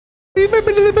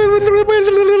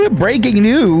breaking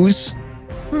news.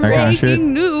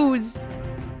 Breaking news.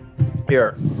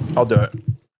 Here, I'll do it.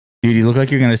 Dude, you look like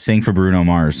you're gonna sing for Bruno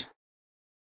Mars.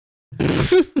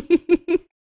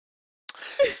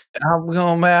 I'm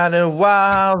going out and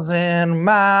miles and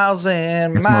miles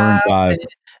and That's Maroon miles 5.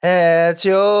 at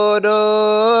your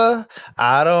door.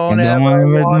 I don't And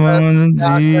ever want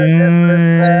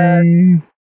to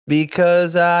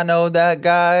because I know that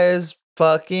guy is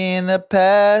fucking a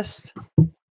pest.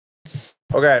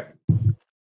 Okay.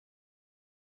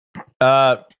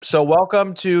 So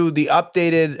welcome to the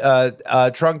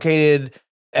updated, truncated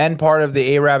end part of the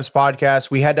Ayyrabs podcast.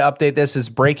 We had to update this as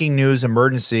breaking news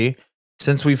emergency.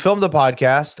 Since we filmed the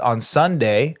podcast on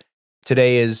Sunday,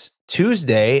 today is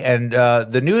Tuesday, and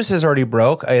the news has already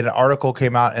broke. An article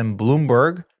came out in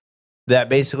Bloomberg that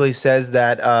basically says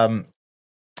that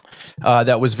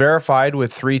that was verified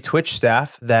with 3 Twitch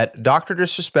staff that Dr.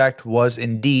 Disrespect was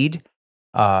indeed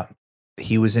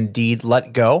he was indeed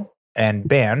let go and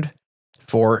banned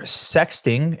for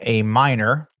sexting a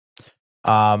minor.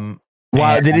 Wow,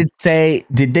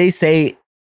 did they say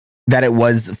that it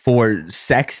was for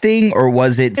sexting, or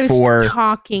was it It was for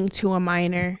talking to a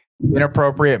minor.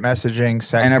 Inappropriate messaging,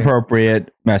 sexting?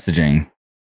 inappropriate messaging?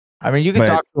 I mean, you can But-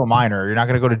 talk to a minor. You're not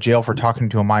going to go to jail for talking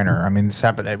to a minor. I mean, this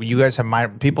happened. You guys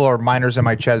have people are minors in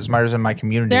my chat. There's minors in my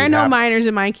community. There are It no happened. minors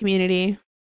in my community.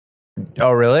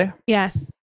 Oh, really? Yes.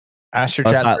 Ask your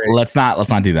Let's chat. not do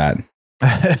that.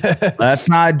 Let's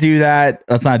not do that.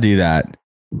 Let's not do that.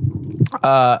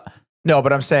 No,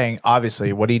 but I'm saying,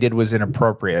 obviously, what he did was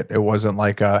inappropriate. It wasn't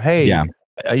like, hey, Yeah.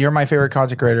 You're my favorite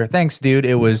content creator. Thanks, dude.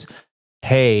 It was,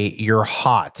 hey, you're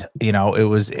hot. You know, it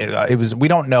was, we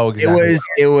don't know exactly.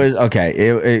 It was okay.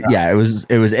 It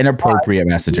was inappropriate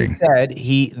messaging. Said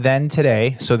he then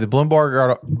today, so the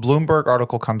Bloomberg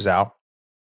article comes out,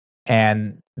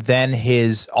 and then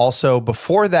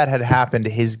before that had happened,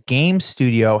 his game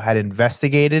studio had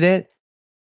investigated it,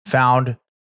 found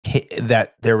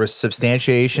that there was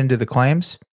substantiation to the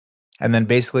claims, and then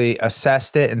basically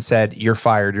assessed it and said, you're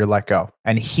fired, you're let go.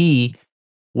 And he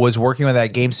was working with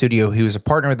that game studio. He was a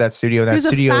partner with that studio. He was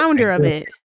a founder of it.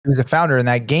 He was a founder, and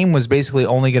that game was basically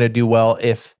only going to do well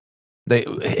if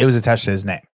it was attached to his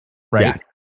name, right?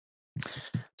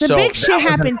 The So big shit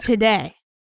happened today.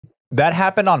 that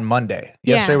happened on Monday.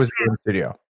 Yeah. Yesterday was the game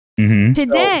studio. Mm-hmm.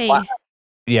 Today,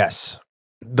 Yes.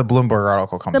 The Bloomberg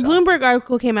article comes the out. Bloomberg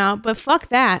article came out, but fuck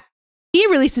that. He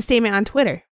released a statement on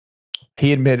Twitter.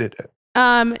 He admitted it.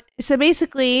 So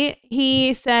basically,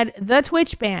 he said, the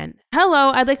Twitch ban. Hello,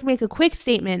 I'd like to make a quick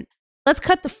statement. Let's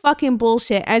cut the fucking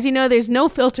bullshit. As you know, there's no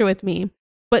filter with me.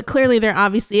 But clearly there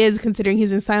obviously is, considering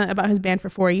he's been silent about his ban for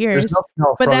 4 years. But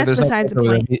Frogan, that's there's besides the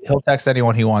filter with point. him. He'll text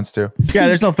anyone he wants to. Yeah,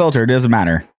 there's no filter. It doesn't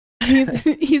matter.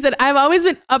 He said, I've always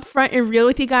been upfront and real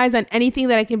with you guys on anything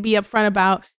that I can be upfront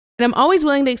about. And I'm always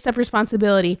willing to accept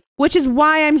responsibility, which is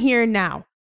why I'm here now.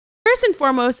 First and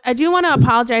foremost, I do want to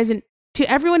apologize to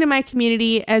everyone in my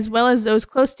community, as well as those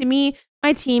close to me,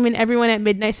 my team, and everyone at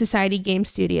Midnight Society Game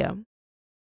Studio.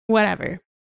 Whatever.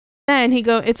 Then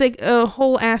it's like a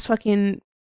whole ass fucking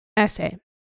essay.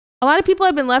 A lot of people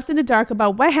have been left in the dark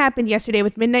about what happened yesterday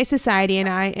with Midnight Society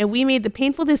and we made the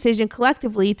painful decision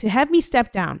collectively to have me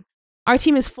step down. Our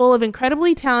team is full of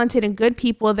incredibly talented and good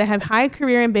people that have high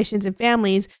career ambitions and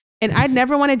families, and I'd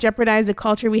never want to jeopardize the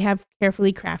culture we have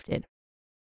carefully crafted.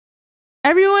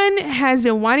 Everyone has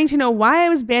been wanting to know why I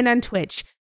was banned on Twitch,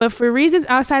 but for reasons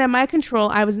outside of my control,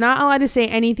 I was not allowed to say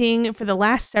anything for the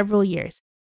last several years.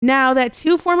 Now that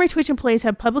 2 former Twitch employees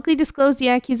have publicly disclosed the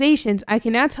accusations, I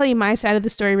can now tell you my side of the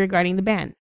story regarding the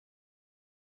ban.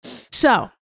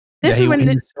 So this Yeah, is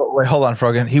when wait, hold on,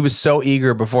 Frogan. He was so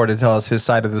eager before to tell us his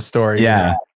side of the story.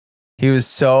 Yeah. He was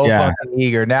so fucking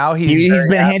eager. Now he's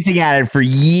been hinting at it for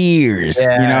years.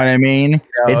 Yeah. You know what I mean?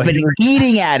 It's been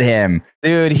eating at him.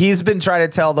 Dude, he's been trying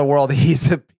to tell the world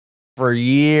for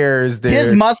years, dude.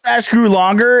 His mustache grew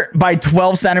longer by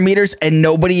 12 centimeters and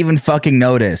nobody even fucking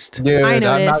noticed. Dude, I I'm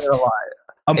not noticed. gonna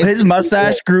lie. His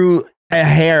mustache grew a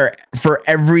hair for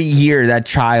every year that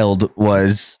child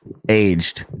was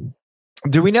aged.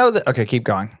 Do we know that? Okay, keep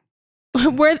going.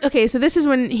 so this is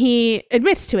when he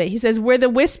admits to it. He says where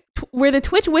the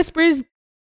Twitch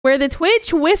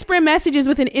whisper messages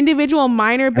with an individual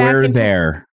minor back We're in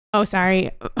there. Oh, sorry.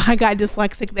 I got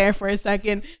dyslexic there for a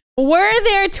second. Were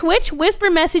there Twitch whisper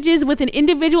messages with an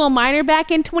individual minor back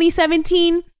in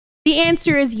 2017? The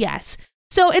answer is yes.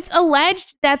 So it's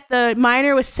alleged that the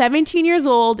minor was 17 years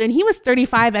old and he was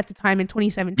 35 at the time in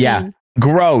 2017. Yeah.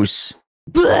 Gross.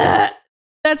 Blech.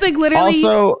 That's like literally.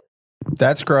 Also,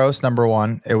 that's gross. Number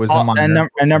one, it was a minor.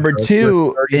 And number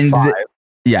two,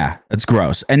 yeah, that's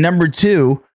gross. And number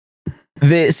two,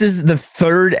 this is the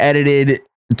third edited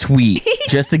tweet.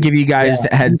 Just to give you guys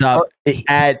a heads up,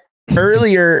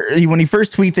 earlier when he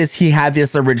first tweeted this, he had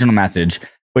this original message,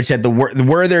 which had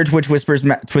were there Twitch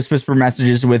whisper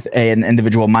messages with an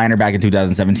individual minor back in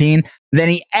 2017. Then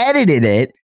he edited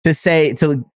it to say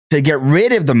to get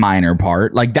rid of the minor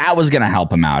part, like that was gonna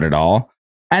help him out at all.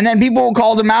 And then people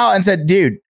called him out and said,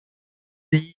 dude,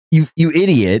 you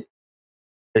idiot.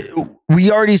 We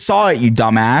already saw it, you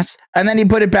dumbass. And then he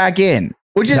put it back in,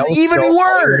 which is even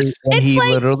worse. He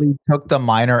literally took the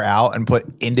minor out and put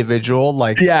individual,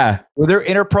 like, were there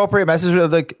inappropriate messages?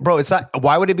 Like, bro, it's not,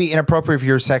 why would it be inappropriate if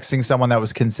you're sexting someone that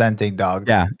was consenting, dog?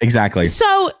 Yeah, exactly.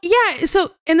 So,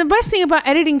 and the best thing about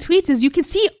editing tweets is you can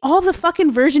see all the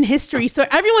fucking version history. So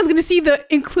everyone's going to see the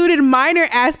included minor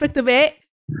aspect of it.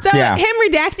 So him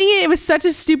redacting it was such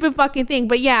a stupid fucking thing.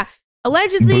 But yeah,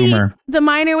 allegedly the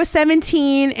minor was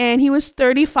 17 and he was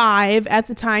 35 at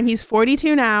the time. He's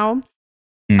 42 now.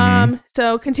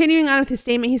 So continuing on with his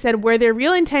statement, he said, were there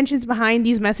real intentions behind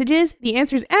these messages? The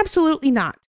answer is absolutely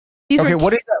not.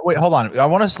 What is that? Wait, hold on. I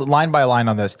want us line by line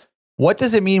on this. What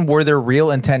does it mean? Were there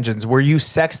real intentions? Were you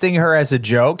sexting her as a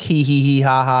joke? He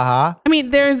ha ha ha. I mean,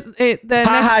 there's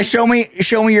show me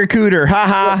your cooter. Ha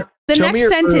ha. The next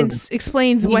sentence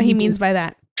explains what he means by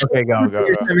that. Okay, go.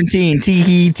 You're 17. Tee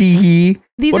hee.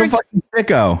 What a fucking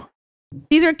sicko.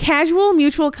 These are casual,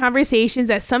 mutual conversations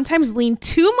that sometimes lean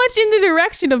too much in the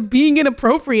direction of being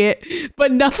inappropriate,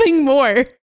 but nothing more.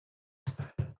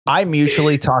 I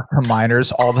mutually talk to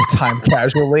minors all the time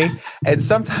casually, and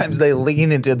sometimes they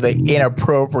lean into the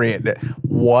inappropriate.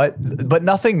 But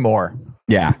nothing more.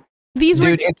 Yeah.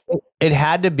 It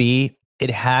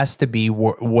has to be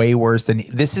way worse than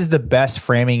this. Is the best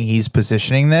framing he's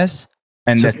positioning this,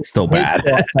 and so this is still bad.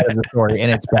 The story,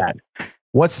 and it's bad.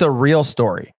 What's the real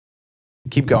story?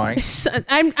 Keep going.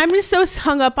 I'm just so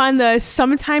hung up on the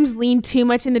sometimes lean too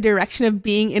much in the direction of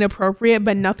being inappropriate,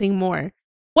 but nothing more.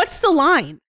 What's the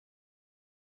line?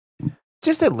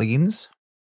 Just it leans.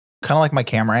 Kind of like my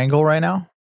camera angle right now.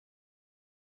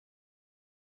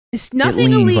 It's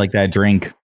nothing. It leans like that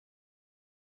drink.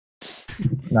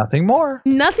 Nothing more.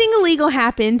 Nothing illegal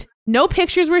happened. No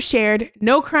pictures were shared.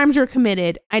 No crimes were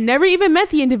committed. I never even met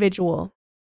the individual.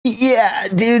 Yeah,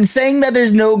 dude, saying that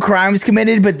there's no crimes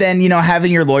committed, but then,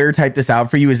 having your lawyer type this out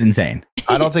for you is insane.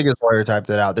 I don't think his lawyer typed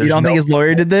it out. You don't think his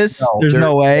lawyer did this? No, there's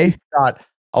no way. Not.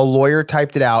 A lawyer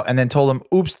typed it out and then told him,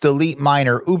 oops, delete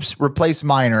minor. Oops, replace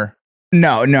minor.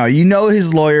 No.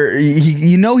 His lawyer,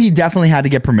 he definitely had to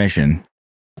get permission.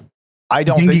 I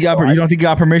don't think you don't think he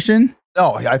got permission?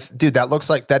 No, dude,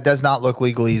 that does not look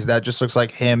legalese. That just looks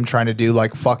like him trying to do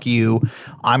like, fuck you.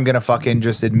 I'm going to fucking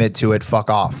just admit to it. Fuck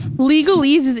off.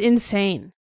 Legalese is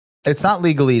insane. It's not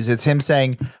legalese. It's him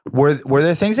saying, were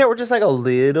there things that were just like a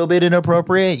little bit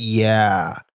inappropriate?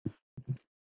 Yeah.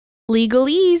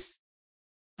 Legalese.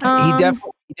 He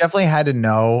definitely had to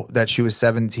know that she was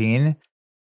 17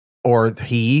 or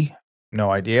no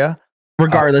idea.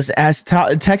 Regardless,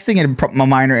 texting a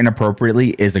minor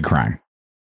inappropriately is a crime.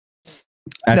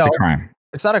 That's a crime.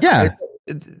 It's not a crime.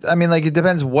 I mean, like, it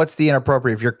depends. What's the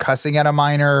inappropriate? If you're cussing at a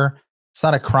minor, it's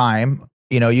not a crime.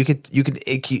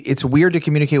 It's weird to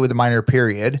communicate with a minor,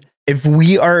 period. If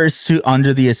we are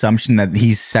under the assumption that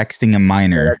he's sexting a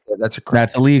minor, that's a crime.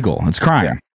 That's illegal. It's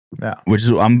crime. Yeah. Which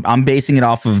is I'm basing it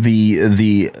off of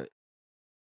the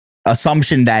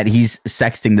assumption that he's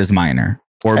sexting this minor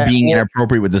or being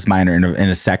inappropriate with this minor in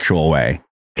a sexual way.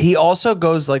 He also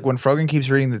goes, like, when Frogan keeps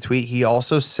reading the tweet, he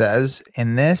also says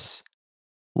in this,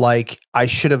 like, I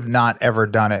should have not ever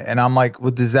done it. And I'm like,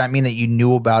 well, does that mean that you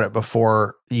knew about it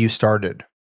before you started?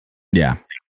 Yeah.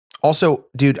 Also,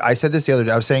 dude, I said this the other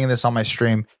day. I was saying this on my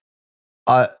stream.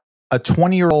 A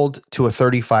 20-year-old to a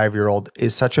 35-year-old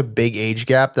is such a big age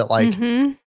gap that like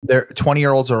they're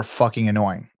 20-year-olds are fucking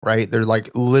annoying, right? They're like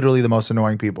literally the most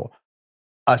annoying people.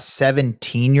 A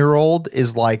 17-year-old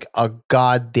is like a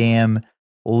goddamn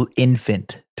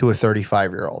infant to a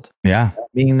 35-year-old. Yeah.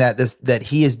 Meaning that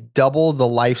he is double the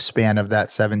lifespan of that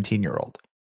 17-year-old.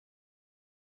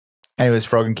 Anyways,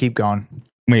 Frogan, keep going.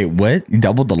 Wait, what? You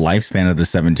doubled the lifespan of the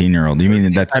 17-year-old. You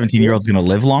mean that 17-year-old's going to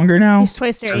live longer now? He's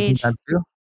twice their age.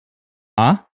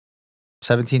 Huh?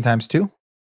 17 times 2?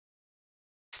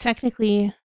 It's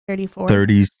technically 34.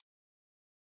 30s.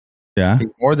 Yeah. He's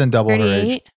more than double her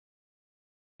age.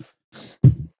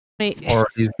 38. Wait. Or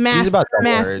he's about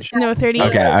double her age. No, 38.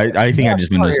 Okay, I think I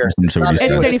just misunderstood what you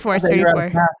said. It's 34. It's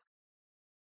 34.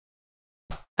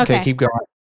 Okay, keep going.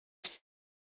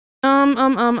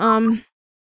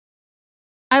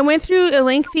 I went through a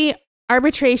lengthy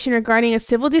arbitration regarding a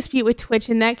civil dispute with Twitch,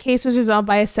 and that case was resolved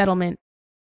by a settlement.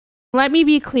 Let me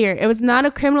be clear. It was not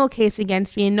a criminal case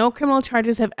against me, and no criminal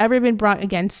charges have ever been brought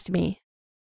against me.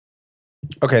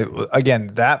 Okay,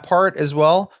 again, that part as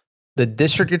well. The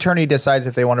district attorney decides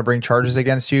if they want to bring charges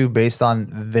against you based on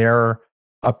their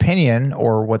opinion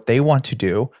or what they want to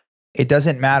do. It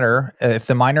doesn't matter. If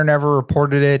the minor never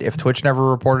reported it, if Twitch never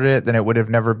reported it, then it would have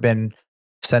never been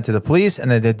sent to the police,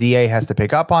 and then the DA has to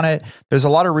pick up on it. There's a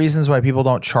lot of reasons why people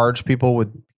don't charge people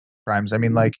with crimes. I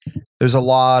mean, like, there's a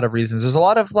lot of reasons. There's a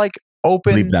lot of like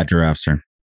open. Leave that giraffe, sir.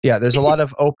 Yeah, there's a lot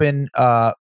of open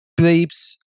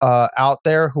bleeps out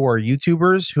there who are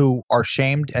YouTubers who are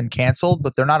shamed and canceled,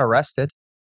 but they're not arrested.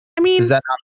 I mean, is that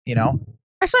not, you know?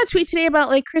 I saw a tweet today about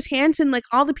like Chris Hansen, like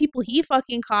all the people he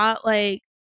fucking caught, like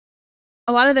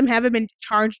a lot of them haven't been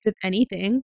charged with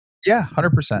anything. Yeah,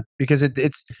 100%. Because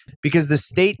it's because the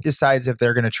state decides if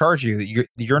they're going to charge you.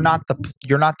 You're not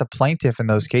the plaintiff in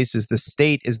those cases. The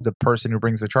state is the person who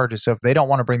brings the charges. So if they don't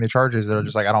want to bring the charges, they're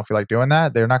just like, I don't feel like doing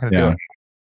that. They're not going to do it.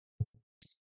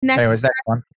 Anyways, next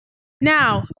one.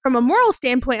 Now, from a moral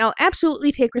standpoint, I'll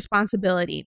absolutely take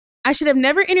responsibility. I should have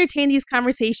never entertained these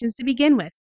conversations to begin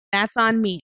with. That's on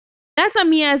me. That's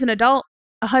on me as an adult,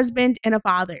 a husband, and a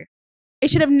father. It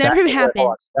should have never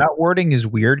happened. That wording is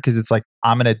weird because it's like,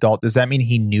 I'm an adult. Does that mean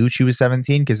he knew she was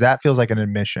 17? Because that feels like an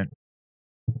admission.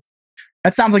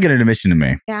 That sounds like an admission to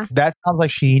me. Yeah. That sounds like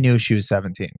she knew she was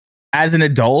 17. As an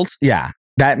adult, yeah.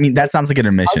 That sounds like an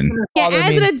admission. Yeah,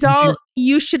 as an adult,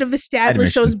 you should have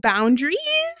established those boundaries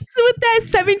with that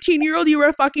 17-year-old you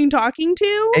were fucking talking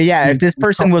to. Yeah, if this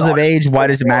person was of age, why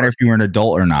does it matter if you were an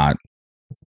adult or not?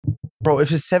 Bro, if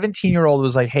a 17-year-old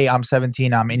was like, hey, I'm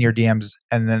 17, I'm in your DMs,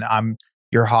 and then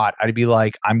you're hot, I'd be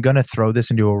like, I'm going to throw this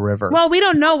into a river. Well, we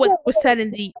don't know what was said in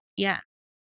the,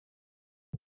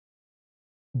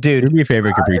 Dude, do me a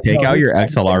favor, Capri. Take out your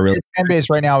XLR. This fan base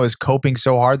right now is coping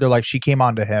so hard. They're like, she came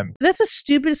on to him. That's the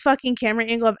stupidest fucking camera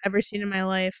angle I've ever seen in my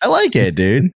life. I like it,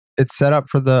 dude. It's set up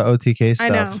for the OTK stuff. I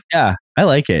know. Yeah, I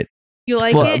like it. You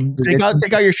like it?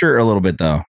 Take out your shirt a little bit,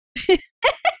 though.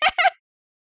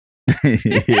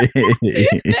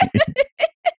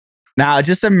 Now,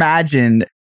 just imagine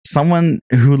someone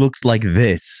who looks like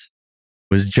this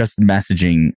was just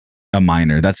messaging a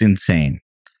minor. That's insane.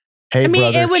 Hey, I mean,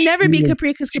 brother, it would never be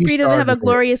Capri because Capri doesn't have a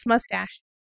glorious mustache.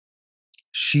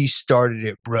 She started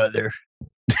it, brother.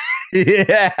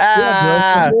 Yeah.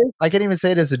 Bro, I can't even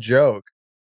say it as a joke.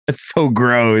 It's so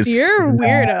gross. You're a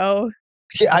weirdo.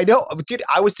 Yeah, I know, dude.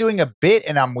 I was doing a bit,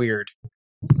 and I'm weird.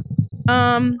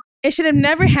 It should have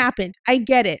never happened. I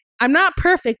get it. I'm not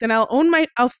perfect, and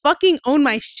I'll fucking own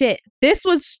my shit. This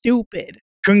was stupid.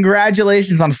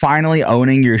 Congratulations on finally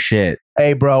owning your shit.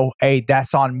 Hey, bro. Hey,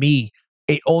 that's on me.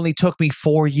 It only took me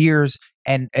 4 years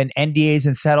and NDAs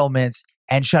and settlements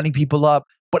and shutting people up.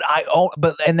 But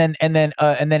and then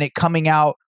it coming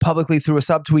out publicly through a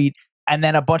subtweet, and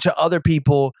then a bunch of other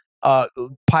people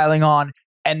piling on,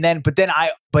 and then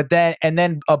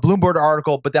a Bloomberg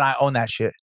article. But then I own that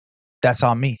shit. That's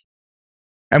on me.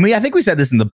 And I think we said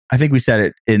this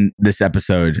in this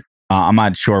episode. I'm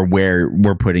not sure where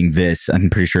we're putting this. I'm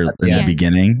pretty sure in the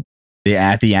beginning.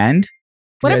 Yeah, at the end.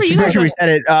 Whatever I'm pretty sure we said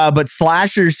it. But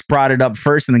Slashers brought it up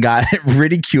first and got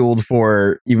ridiculed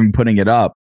for even putting it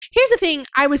up. Here's the thing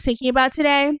I was thinking about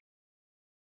today.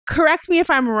 Correct me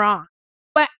if I'm wrong,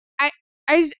 but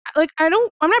I'm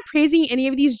not praising any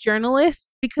of these journalists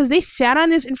because they sat on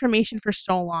this information for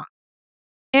so long,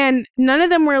 and none of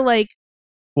them were like.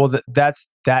 Well, that's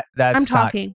I'm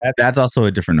talking. That's also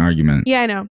a different argument. Yeah, I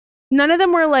know. None of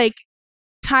them were like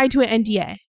tied to an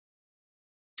NDA.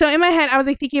 So in my head, I was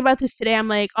like thinking about this today. I'm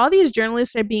like, all these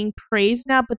journalists are being praised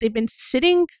now, but they've been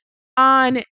sitting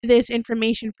on this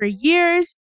information for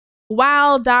years.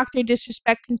 while Dr.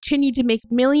 Disrespect continued to make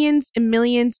millions and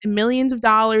millions and millions of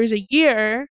dollars a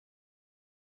year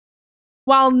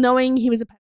while knowing he was a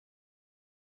pedophile.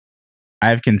 I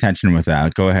have contention with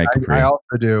that. Go ahead, Capri. I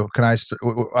also do. Can I?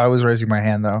 I was raising my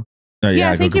hand though.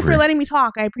 Yeah, thank you for letting me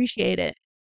talk. I appreciate it.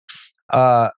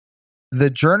 The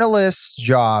journalist's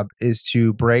job is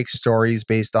to break stories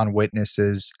based on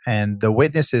witnesses, and the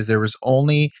witnesses, there was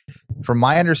only, from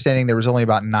my understanding, there was only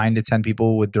about 9 to 10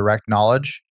 people with direct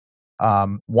knowledge.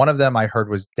 One of them I heard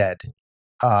was dead.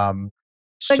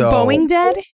 Boeing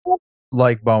dead?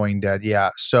 Like Boeing dead, yeah.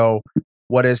 So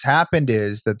what has happened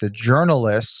is that the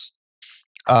journalists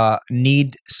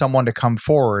need someone to come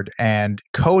forward, and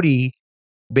Cody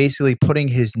basically putting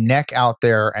his neck out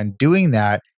there and doing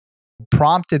that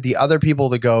prompted the other people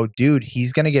to go, dude,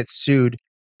 he's going to get sued,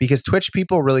 because Twitch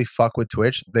people really fuck with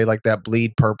Twitch. They like that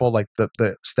bleed purple, like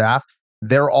the staff.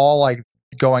 They're all like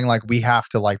going like, we have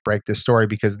to like break this story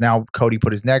because now Cody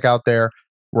put his neck out there.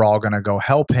 We're all going to go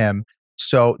help him.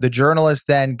 So the journalist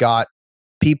then got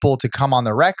people to come on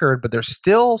the record, but they're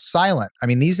still silent. I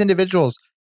mean, these individuals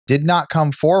did not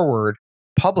come forward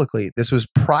publicly. This was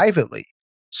privately.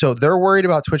 So they're worried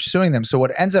about Twitch suing them. So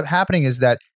what ends up happening is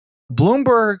that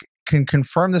Bloomberg can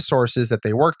confirm the sources that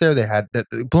they worked there. They had that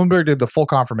Bloomberg did the full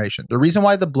confirmation. The reason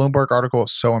why the Bloomberg article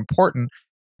is so important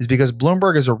is because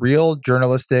Bloomberg is a real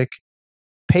journalistic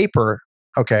paper.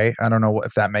 Okay, I don't know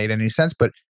if that made any sense,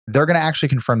 but they're going to actually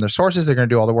confirm their sources. They're going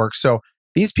to do all the work. So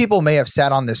these people may have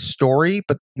sat on this story,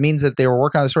 but means that they were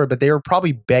working on the story, but they were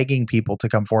probably begging people to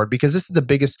come forward because this is the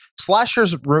biggest.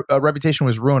 Slasher's reputation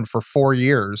was ruined for 4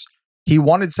 years. He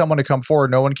wanted someone to come forward.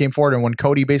 No one came forward. And when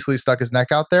Cody basically stuck his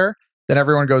neck out there, then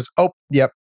everyone goes, oh, yep.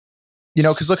 You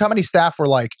know, because look how many staff were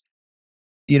like,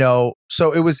 you know,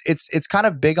 so it's kind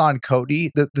of big on Cody.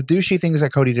 The douchey things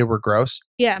that Cody did were gross.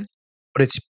 Yeah. But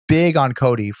it's big on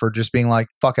Cody for just being like,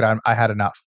 fuck it, I had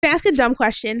enough. Can I ask a dumb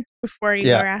question before you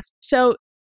go, Raff? So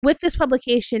with this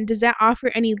publication, does that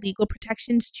offer any legal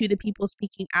protections to the people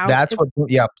speaking out? That's what,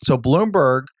 yeah. So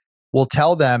Bloomberg will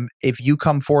tell them, if you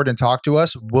come forward and talk to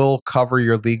us, we'll cover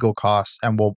your legal costs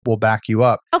and we'll back you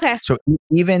up. Okay. So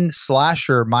even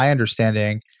Slasher, my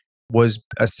understanding, was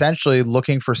essentially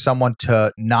looking for someone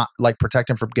to not like protect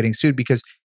him from getting sued, because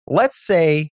let's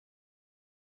say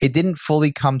it didn't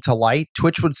fully come to light,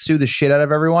 Twitch would sue the shit out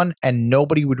of everyone and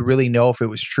nobody would really know if it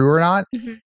was true or not.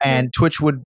 Mm-hmm. And Twitch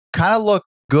would kind of look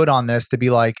good on this to be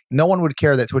like, no one would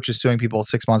care that Twitch is suing people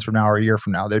 6 months from now or a year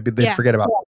from now. They'd forget about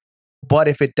it. But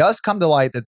if it does come to light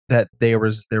that there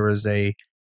was a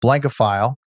blanket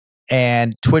file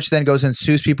and Twitch then goes and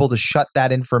sues people to shut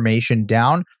that information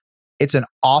down, it's an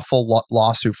awful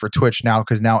lawsuit for Twitch now,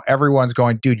 because now everyone's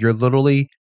going, dude, you're literally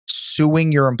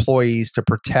suing your employees to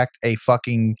protect a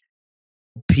fucking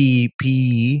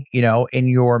PPE, you know, in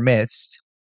your midst.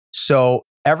 So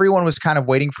everyone was kind of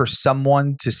waiting for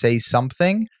someone to say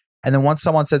something. And then once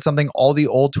someone said something, all the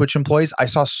old Twitch employees, I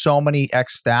saw so many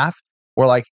ex-staff were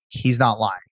like, he's not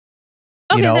lying.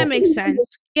 Okay, you know? that makes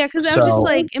sense. Yeah, because I was just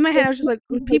like, in my head, I was just like,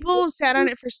 people sat on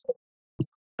it for.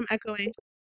 I'm echoing.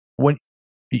 When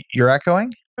you're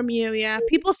echoing from you, yeah,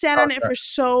 people sat on it for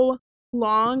so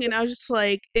long, and I was just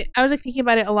like, I was like thinking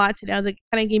about it a lot today. I was like,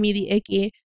 kind of gave me the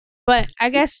icky. But I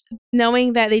guess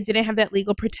knowing that they didn't have that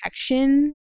legal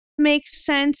protection makes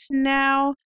sense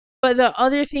now. But the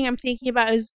other thing I'm thinking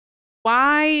about is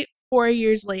why 4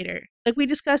 years later? Like we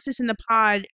discussed this in the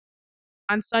pod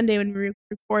on Sunday when we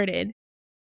recorded,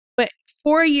 but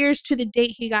 4 years to the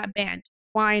date he got banned.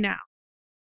 Why now?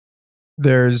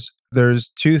 There's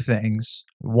two things.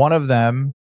 One of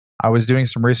them, I was doing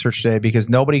some research today because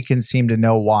nobody can seem to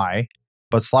know why,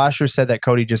 but Slasher said that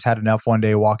Cody just had enough one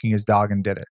day walking his dog and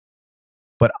did it.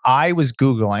 But I was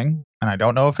Googling, and I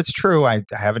don't know if it's true. I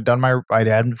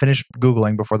hadn't finished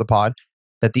Googling before the pod,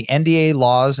 that the NDA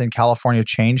laws in California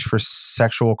changed for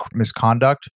sexual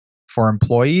misconduct for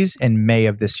employees in May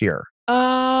of this year.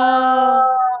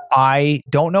 I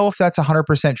don't know if that's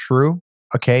 100% true.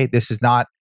 Okay, this is not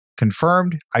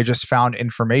confirmed. I just found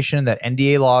information that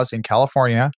NDA laws in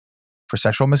California for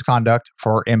sexual misconduct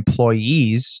for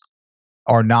employees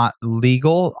are not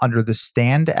legal under the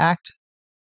STAND Act.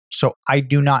 So I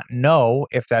do not know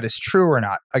if that is true or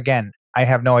not. Again, I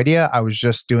have no idea. I was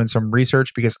just doing some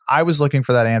research because I was looking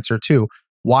for that answer too.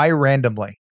 Why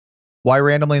randomly? Why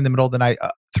randomly in the middle of the night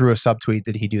through a subtweet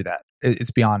did he do that?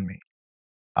 It's beyond me.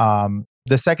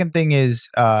 The second thing is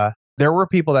there were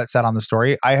people that sat on the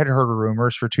story. I had heard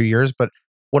rumors for 2 years, but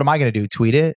what am I going to do?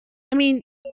 Tweet it? I mean,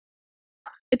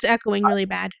 it's echoing really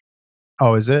bad.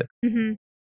 Oh, is it? Mm-hmm.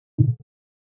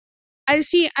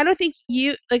 I don't think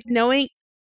you, like, knowing,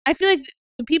 I feel like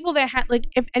the people that had, like,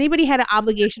 if anybody had an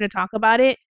obligation to talk about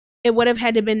it, it would have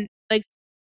had to been like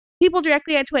people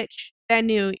directly at Twitch that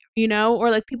knew, or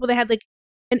like people that had like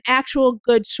an actual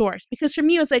good source. Because for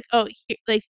me, it was like, oh,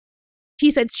 like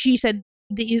he said, she said,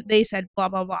 they said, blah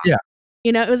blah blah. Yeah.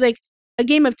 It was like a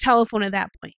game of telephone at that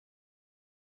point.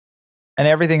 And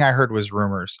everything I heard was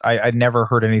rumors. I'd never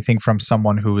heard anything from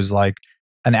someone who was like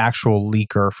an actual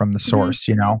leaker from the source,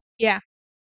 Yeah.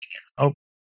 Oh,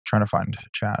 trying to find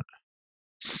chat.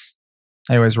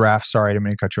 Anyways, Raff, sorry, I didn't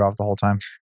mean to cut you off the whole time.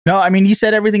 No, I mean, you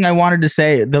said everything I wanted to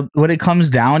say. What it comes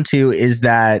down to is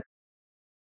that,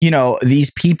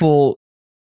 these people,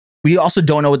 we also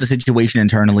don't know what the situation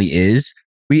internally is.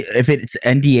 If it's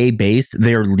NDA based,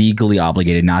 they're legally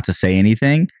obligated not to say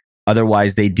anything.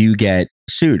 Otherwise, they do get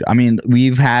sued. I mean,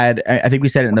 I think we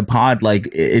said it in the pod, like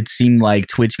it seemed like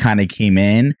Twitch kind of came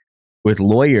in with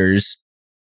lawyers,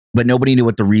 but nobody knew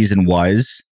what the reason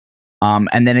was.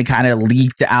 And then it kind of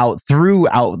leaked out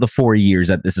throughout the 4 years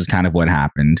that this is kind of what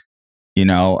happened. We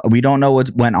don't know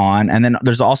what went on. And then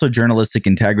there's also journalistic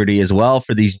integrity as well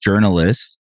for these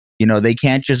journalists. They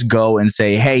can't just go and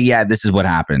say, hey, yeah, this is what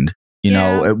happened.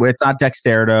 It's not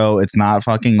Dexterito. It's not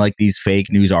fucking like these fake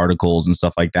news articles and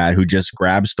stuff like that who just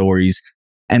grab stories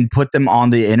and put them on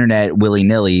the internet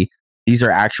willy-nilly. These are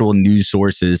actual news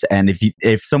sources. And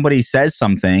if somebody says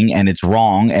something and it's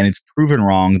wrong and it's proven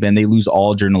wrong, then they lose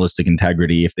all journalistic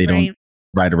integrity if they don't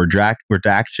write a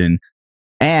redaction.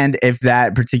 And if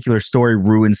that particular story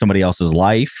ruins somebody else's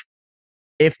life,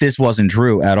 if this wasn't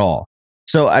true at all.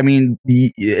 So, I mean,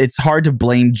 it's hard to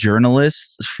blame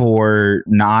journalists for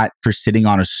sitting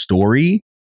on a story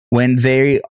when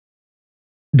they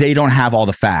don't have all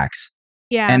the facts.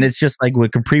 Yeah. And it's just like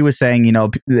what Capri was saying,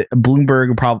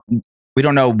 Bloomberg we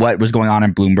don't know what was going on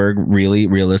in Bloomberg really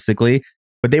realistically,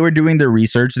 but they were doing their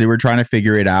research. They were trying to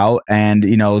figure it out. And,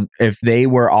 if they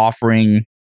were offering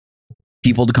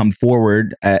people to come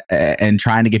forward and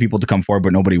trying to get people to come forward,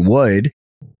 but nobody would,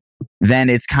 then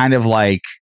it's kind of like,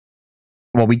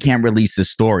 well, we can't release this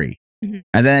story. Mm-hmm.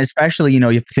 And then especially, you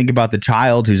have to think about the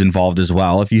child who's involved as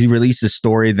well. If you release this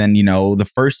story, then, the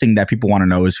first thing that people want to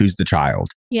know is who's the child.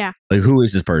 Yeah. Like, who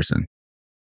is this person?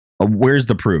 Where's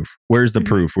the proof? Where's the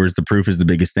proof? Where's the proof is the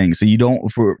biggest thing. So you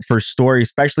don't, for story,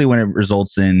 especially when it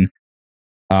results in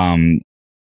a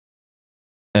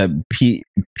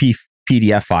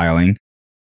PDF filing,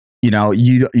 you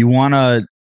want to,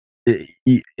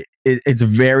 it's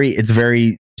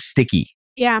very sticky.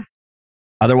 Yeah.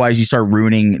 Otherwise, you start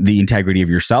ruining the integrity of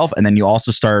yourself, and then you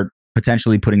also start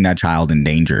potentially putting that child in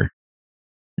danger.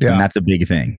 Yeah, and that's a big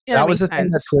thing. Yeah, that was the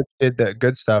thing that Twitch did. The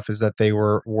good stuff is that they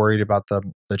were worried about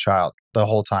the child the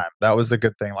whole time. That was the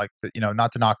good thing. Like,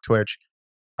 not to knock Twitch,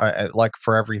 like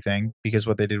for everything, because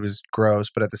what they did was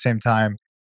gross. But at the same time,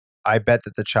 I bet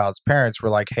that the child's parents were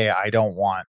like, "Hey, I don't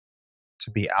want to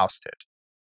be ousted."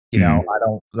 I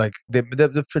don't like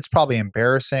it's probably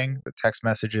embarrassing. The text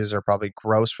messages are probably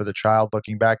gross for the child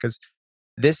looking back, because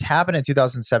this happened in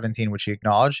 2017, which he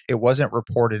acknowledged. It wasn't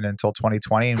reported until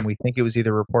 2020, and we think it was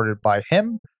either reported by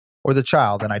him or the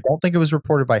child, and I don't think it was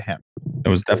reported by him. It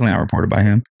was definitely not reported by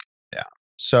him. Yeah.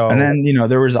 So, and then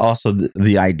there was also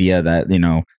the idea that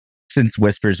since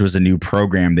Whispers was a new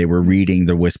program, they were reading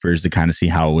the Whispers to kind of see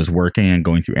how it was working and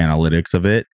going through analytics of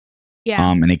it.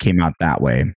 Yeah. And it came out that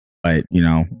way. But, we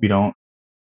don't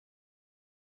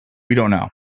know.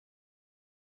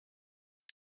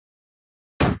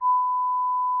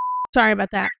 Sorry about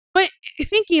that. But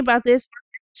thinking about this,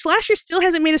 Slasher still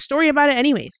hasn't made a story about it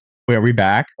anyways. Wait, are we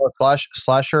back?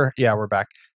 Slasher, yeah, we're back.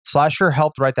 Slasher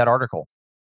helped write that article.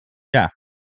 Yeah.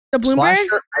 The Bloomberg?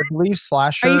 Slasher, I believe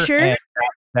Slasher. Are you sure? And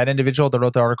that individual that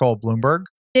wrote the article, Bloomberg.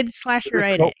 Did Slasher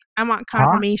write it? I want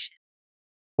confirmation.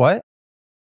 What?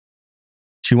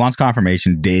 She wants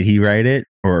confirmation. Did he write it?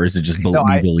 Or is it just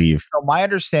believe? So my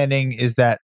understanding is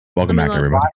that welcome back,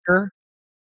 everybody. Slasher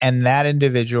and that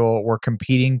individual were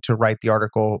competing to write the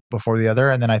article before the other,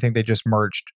 and then I think they just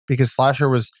merged because Slasher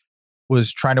was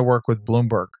trying to work with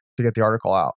Bloomberg to get the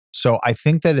article out. So I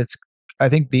think that I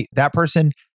think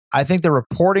the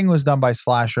reporting was done by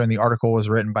Slasher and the article was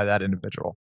written by that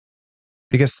individual,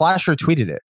 because Slasher tweeted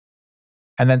it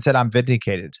and then said, "I'm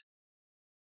vindicated,"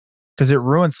 because it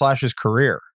ruined Slasher's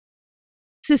career.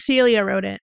 Cecilia wrote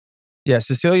it. Yeah,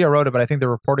 Cecilia wrote it, but I think the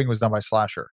reporting was done by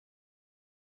Slasher.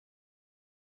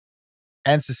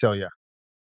 And Cecilia.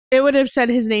 It would have said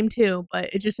his name too,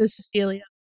 but it just says Cecilia.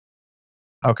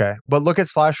 Okay. But look at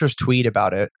Slasher's tweet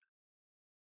about it.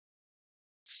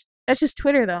 That's just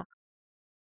Twitter though.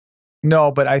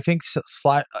 No, but I think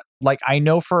I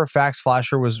know for a fact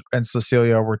Slasher and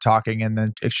Cecilia were talking and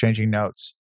then exchanging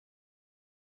notes.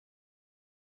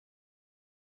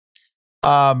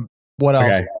 What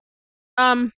else?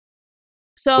 Okay.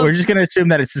 So we're just gonna assume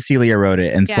that it's Cecilia wrote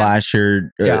it and Yeah.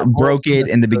 Slasher Yeah, broke it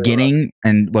in the beginning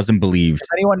and wasn't believed. If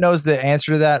anyone knows the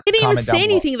answer to that, he didn't even comment down say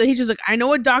below. anything though. He's just like, I know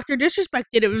what Dr.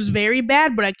 disrespected. It was very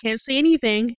bad, but I can't say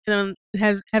anything. And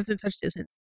then hasn't touched it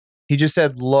since. He just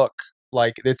said, "Look,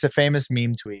 like it's a famous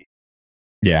meme tweet."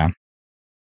 Yeah.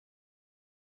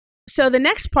 So the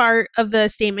next part of the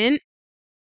statement.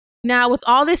 Now, with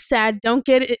all this said, don't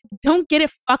get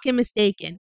it fucking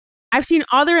mistaken. I've seen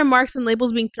all the remarks and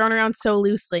labels being thrown around so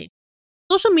loosely.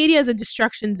 Social media is a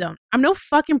destruction zone. I'm no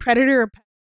fucking predator or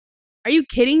Are you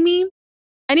kidding me?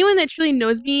 Anyone that truly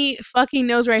knows me fucking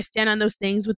knows where I stand on those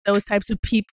things with those types of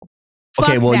people.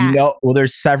 Okay, Fuck well, that.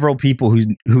 there's several people who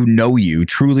know you,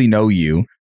 truly know you.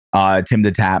 Tim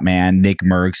the Tap Man, Nick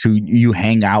Merckx, who you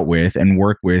hang out with and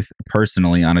work with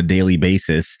personally on a daily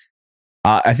basis.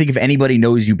 I think if anybody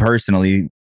knows you personally,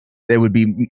 it would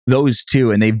be those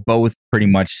two, and they've both pretty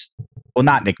much. Well,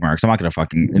 not Nick Merckx. I'm not gonna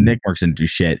Nick Merckx didn't do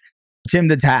shit. Tim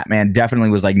the Tap Man definitely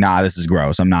was like, nah, this is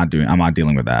gross. I'm not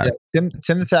dealing with that. Yeah,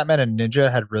 Tim the Tap Man and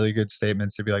Ninja had really good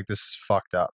statements to be like, this is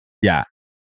fucked up. Yeah.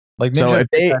 Like, so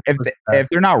Ninja if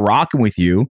they're not rocking with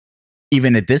you,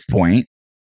 even at this point,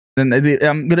 then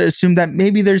I'm gonna assume that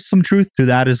maybe there's some truth to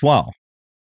that as well.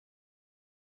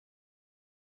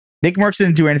 Nick Merckx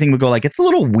didn't do anything but go like, it's a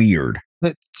little weird.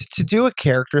 But to do a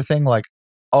character thing like,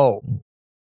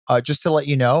 just to let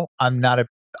you know, I'm not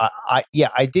I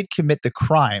did commit the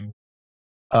crime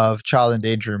of child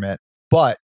endangerment,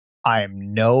 but I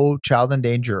am no child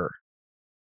endangerer.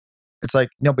 It's like,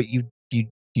 no, but you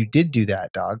did do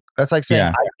that, dog. That's like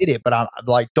saying I did it, but I'm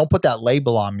like, don't put that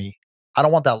label on me. I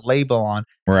don't want that label on.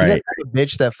 Right. He's that type of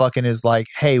bitch that fucking is like,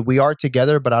 hey, we are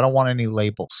together, but I don't want any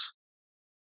labels.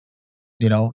 You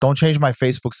know, don't change my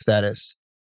Facebook status.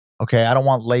 Okay, I don't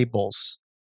want labels.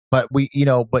 But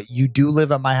but you do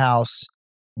live at my house.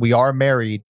 We are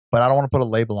married, but I don't want to put a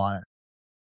label on it.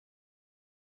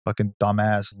 Fucking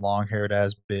dumbass, long-haired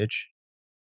ass bitch.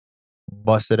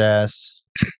 Busted ass.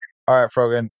 All right,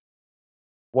 Frogan.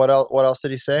 What else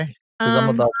did he say? Because I'm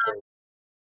about to.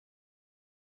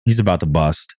 He's about to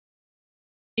bust.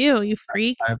 Ew, you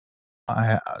freak. Dude,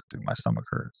 my stomach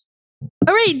hurts.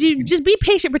 All right, dude, just be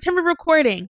patient. Pretend we're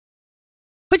recording.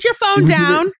 Put your phone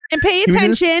down and pay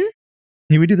attention.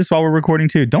 He would do this while we're recording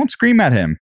too. Don't scream at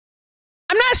him.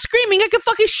 I'm not screaming. I can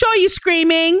fucking show you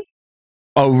screaming.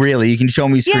 Oh, really? You can show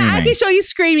me screaming? Yeah, I can show you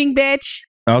screaming, bitch.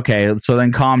 Okay, so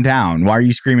then calm down. Why are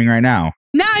you screaming right now?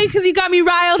 Now because you got me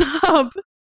riled up.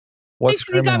 What's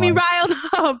screaming? You got me riled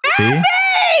up.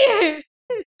 See?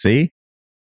 See?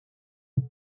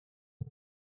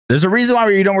 There's a reason why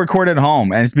you don't record at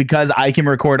home, and it's because I can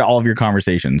record all of your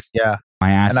conversations. Yeah.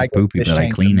 My ass is poopy, but I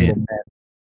clean it.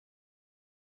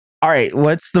 All right,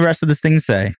 what's the rest of this thing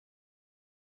say?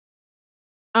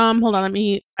 Hold on, let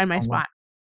me find my spot.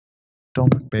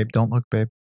 Don't look, babe. Don't look, babe.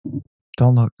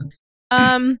 Don't look.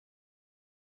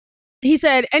 He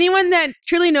said, anyone that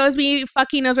truly knows me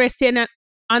fucking knows where I stand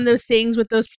on those things with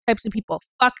those types of people.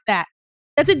 Fuck that.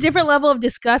 That's a different level of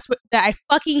disgust that I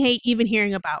fucking hate even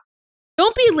hearing about.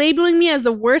 Don't be labeling me as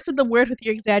the worst of the worst with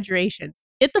your exaggerations.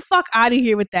 Get the fuck out of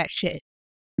here with that shit.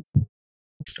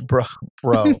 Bro.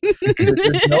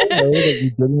 There's no way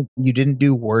that you didn't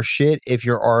do worse shit if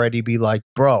you're already be like,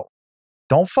 bro,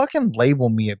 don't fucking label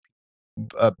me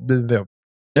That's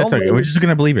okay. We're just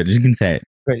gonna believe it. You can say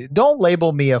it. Don't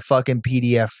label me a fucking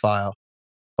PDF file.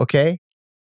 Okay?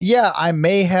 Yeah, I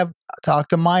may have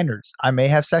talked to minors. I may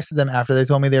have sexted them after they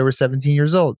told me they were 17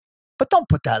 years old. But don't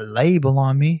put that label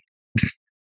on me.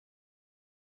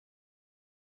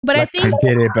 But I think I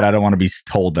did it, but I don't want to be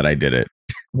told that I did it.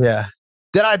 Yeah.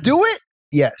 Did I do it?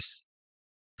 Yes.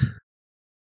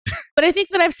 But I think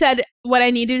that I've said what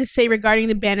I needed to say regarding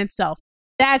the ban itself.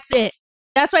 That's it.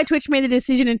 That's why Twitch made the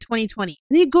decision in 2020.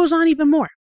 And it goes on even more.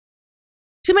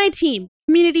 To my team,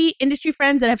 community, industry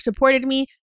friends that have supported me,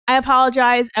 I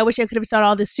apologize. I wish I could have said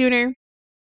all this sooner.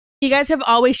 You guys have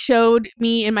always showed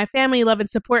me and my family love and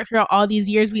support throughout all these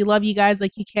years. We love you guys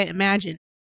like you can't imagine.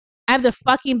 I have the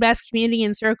fucking best community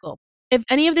and circle. If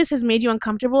any of this has made you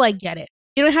uncomfortable, I get it.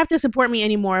 You don't have to support me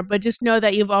anymore, but just know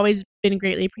that you've always been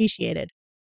greatly appreciated.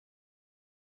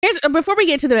 Before we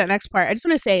get to the next part, I just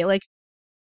want to say, like,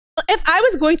 if I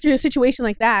was going through a situation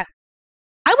like that,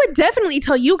 I would definitely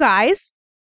tell you guys.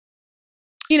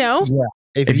 You know, yeah.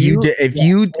 If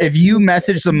you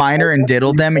messaged the minor and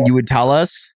diddled them, and you would tell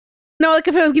us. No, like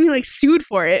if I was getting like sued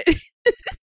for it.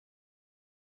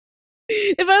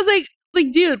 If I was like,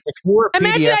 dude,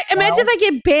 imagine if I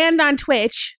get banned on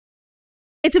Twitch.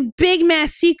 It's a big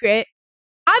mass secret.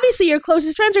 Obviously, your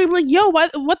closest friends are gonna be like, "Yo,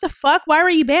 what the fuck? Why were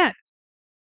you banned?"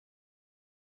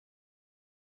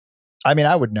 I mean,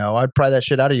 I would know. I'd pry that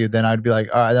shit out of you. Then I'd be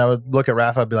like, all right. Then I would look at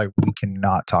Raff. I'd be like, we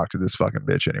cannot talk to this fucking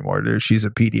bitch anymore, dude. She's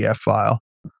a PDF file.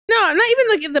 No, I'm not even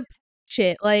looking at the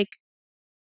shit. Like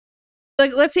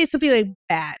let's say it's something like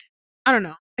bad. I don't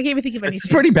know. I can't even think of anything. It's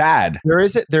pretty bad. There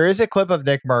is a clip of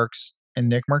Nick Merckx in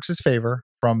Nick Merckx's favor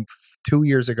from 2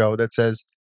 years ago that says,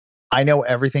 I know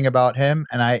everything about him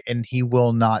and he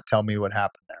will not tell me what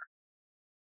happened there.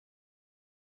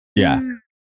 Yeah.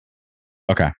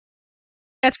 Okay.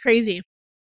 That's crazy.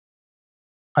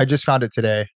 I just found it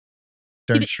today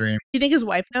during stream. Do you think his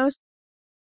wife knows?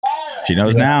 She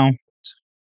knows now.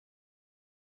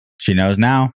 She knows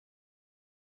now.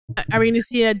 Are we going to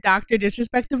see a Dr.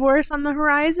 Disrespect divorce on the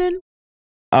horizon?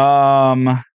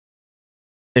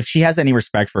 If she has any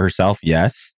respect for herself,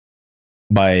 yes.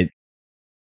 But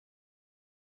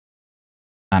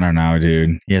I don't know,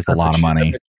 dude. He has a lot of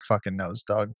money. Fucking knows,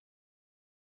 dog.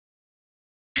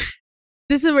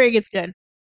 This is where it gets good.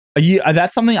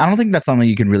 That's something. I don't think that's something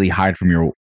you can really hide from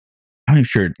your. I'm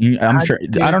sure. I'm sure.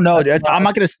 I don't know. I'm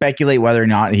not going to speculate whether or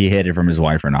not he hid it from his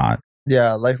wife or not.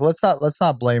 Yeah, like let's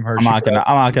not blame her. I'm not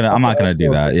gonna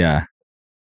do that. Yeah.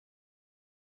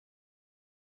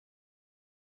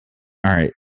 All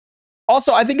right.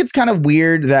 Also, I think it's kind of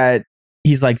weird that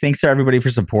he's like, "Thanks to everybody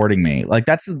for supporting me." Like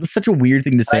that's such a weird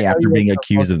thing to say after being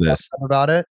accused of this.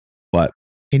 About it. What?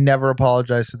 He never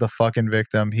apologized to the fucking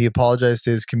victim. He apologized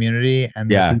to his community and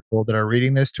the people that are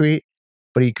reading this tweet.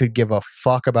 But he could give a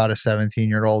fuck about a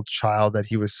 17-year-old child that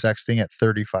he was sexting at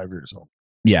 35 years old.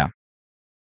 Yeah.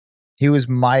 He was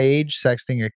my age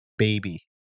sexting a baby.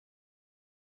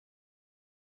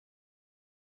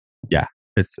 Yeah.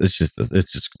 It's just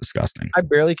disgusting. I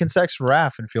barely can sex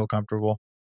Raff and feel comfortable.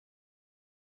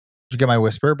 Did you get my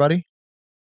whisper, buddy?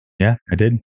 Yeah, I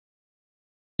did.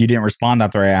 You didn't respond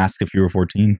after I asked if you were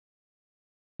 14.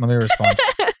 Let me respond.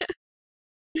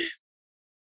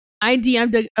 I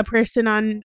DM'd a person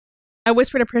I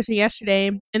whispered a person yesterday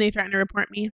and they threatened to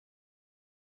report me.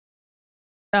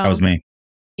 So, that was me.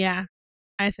 Yeah.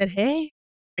 I said, hey,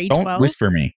 are you Don't 12?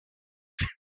 whisper me.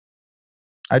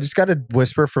 I just got a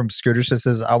whisper from Scooter that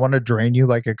says, I want to drain you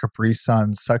like a Capri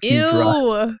Sun, suck you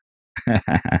dry.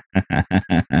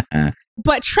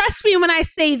 But trust me when I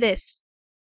say this.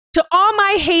 To all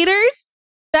my haters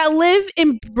that live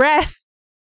in breath.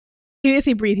 He didn't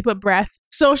say breathe, he put breath.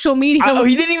 Social media. Oh,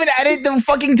 he didn't even edit the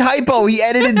fucking typo. He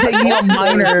edited taking out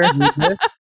minor.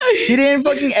 He didn't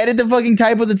fucking edit the fucking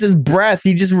typo that says breath.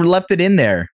 He just left it in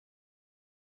there.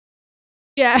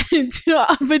 Yeah,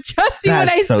 but trust me when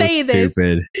I say this.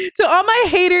 To all my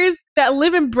haters that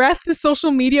live in breath to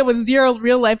social media with zero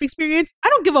real life experience, I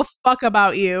don't give a fuck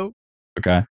about you.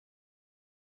 Okay.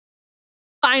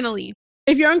 Finally,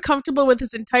 if you're uncomfortable with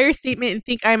this entire statement and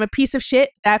think I am a piece of shit,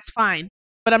 that's fine.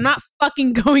 But I'm not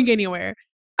fucking going anywhere.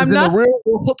 In the real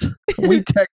world, we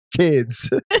text kids.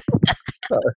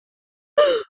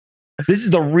 This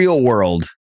is the real world.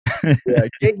 Yeah,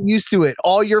 get used to it.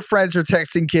 All your friends are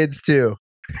texting kids too.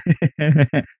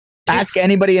 Ask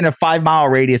anybody in a 5-mile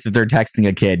radius if they're texting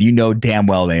a kid. You know damn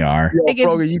well they are. Yo,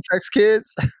 Frogan, you text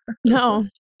kids? No,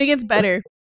 it gets better.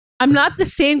 I'm not the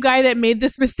same guy that made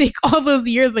this mistake all those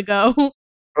years ago.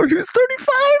 Oh, he was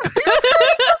 35?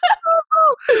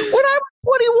 When I was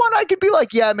 21, I could be like,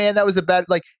 yeah, man, that was a bad...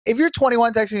 Like, if you're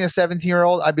 21 texting a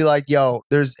 17-year-old, I'd be like, yo,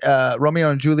 there's Romeo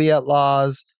and Juliet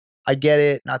laws. I get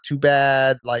it. Not too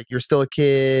bad. Like, you're still a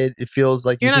kid. It feels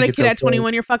like you're not a kid at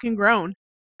 21. You're fucking grown.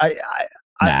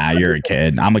 Nah, you're a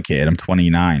kid. I'm a kid. I'm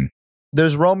 29.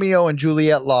 There's Romeo and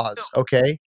Juliet laws,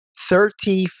 okay?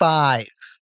 35.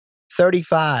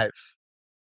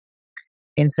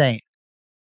 Insane.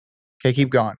 Okay,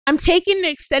 keep going. I'm taking an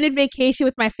extended vacation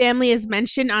with my family as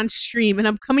mentioned on stream, and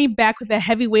I'm coming back with a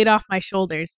heavy weight off my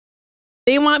shoulders.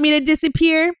 They want me to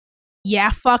disappear? Yeah,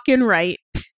 fucking right.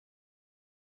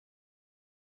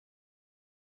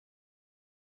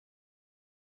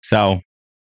 So,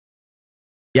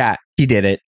 yeah, he did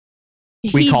it.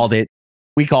 We called it.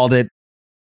 We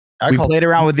played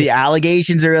around with the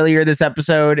allegations earlier this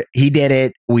episode. He did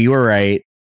it. We were right.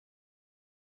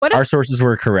 Our sources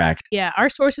were correct. Yeah, our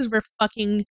sources were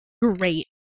fucking great.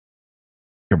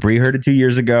 Capri heard it 2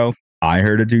 years ago. I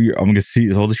heard it 2 years. I'm gonna see.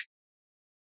 Hold.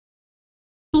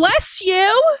 Bless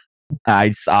you.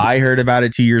 I heard about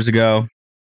it 2 years ago.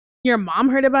 Your mom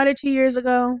heard about it 2 years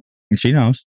ago. And she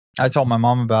knows. I told my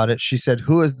mom about it. She said,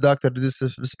 "Who is Dr.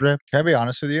 Can I be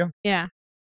honest with you?" Yeah.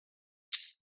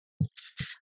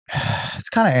 It's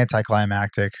kind of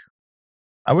anticlimactic.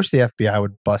 I wish the FBI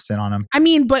would bust in on him. I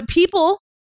mean, but people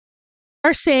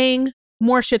are saying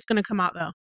more shit's going to come out,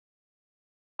 though.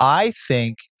 I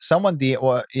think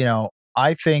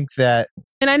I think that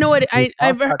And I know what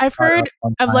I've heard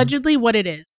allegedly what it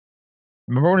is.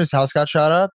 Remember when his house got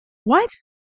shot up? What?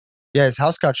 Yeah, his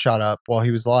house got shot up while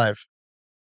he was live.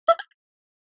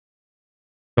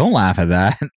 Don't laugh at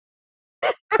that.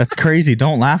 That's crazy.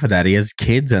 Don't laugh at that. He has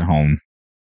kids at home.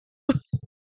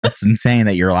 That's insane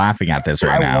that you're laughing at this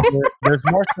right now. There's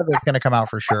more stuff that's going to come out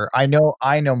for sure. I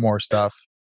know more stuff.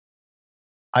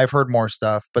 I've heard more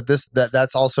stuff, but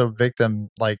that's also victim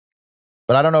but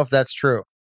I don't know if that's true.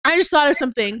 I just thought of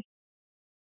something.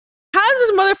 How is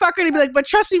this motherfucker to be like, but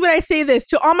trust me when I say this,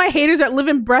 to all my haters that live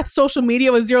in breath social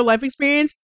media with zero life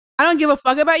experience, I don't give a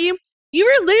fuck about you. You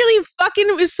were literally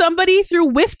fucking with somebody through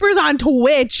whispers on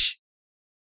Twitch.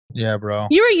 Yeah, bro.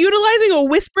 You were utilizing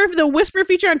the whisper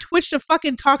feature on Twitch to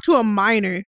fucking talk to a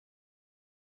minor.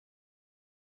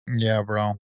 Yeah,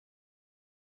 bro.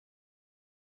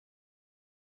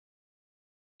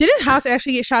 Did his house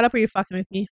actually get shot up, or are you fucking with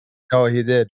me? Oh, he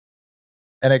did.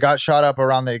 And it got shot up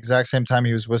around the exact same time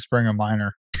he was whispering a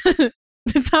minor.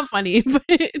 It's not funny, but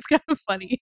it's kind of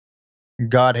funny.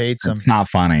 God hates him. It's not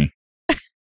funny.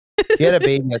 He had a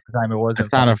baby at the time. It wasn't.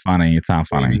 It's not funny. It's not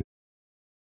funny.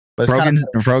 But it's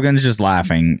Frogan's just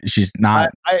laughing. She's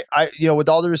not. I with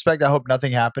all due respect, I hope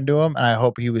nothing happened to him, and I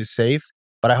hope he was safe.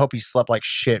 But I hope he slept like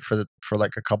shit for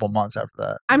like a couple months after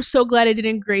that. I'm so glad I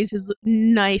didn't graze his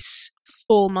nice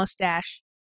full mustache.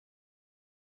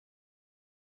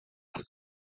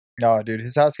 No, dude,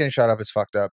 his house getting shot up is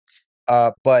fucked up.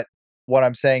 But what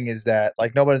I'm saying is that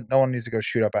no one needs to go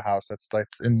shoot up a house.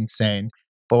 That's insane.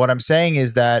 But what I'm saying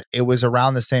is that it was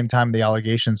around the same time the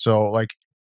allegation. So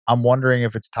I'm wondering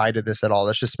if it's tied to this at all.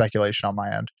 That's just speculation on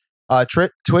my end.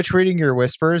 Twitch reading your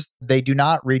whispers. They do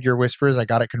not read your whispers. I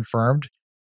got it confirmed.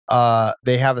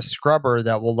 They have a scrubber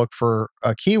that will look for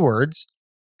keywords.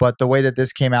 But the way that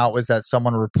this came out was that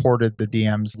someone reported the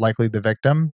DMs, likely the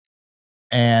victim.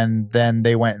 And then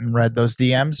they went and read those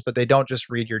DMs, but they don't just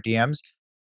read your DMs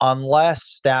unless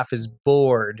staff is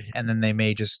bored, and then they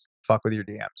may just fuck with your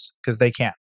DMs because they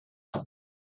can't.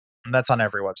 And that's on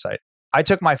every website. I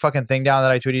took my fucking thing down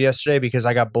that I tweeted yesterday because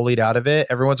I got bullied out of it.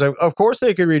 Everyone's like, of course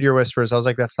they could read your whispers. I was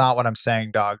like, that's not what I'm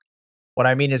saying, dog. What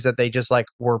I mean is that they just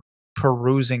were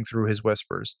perusing through his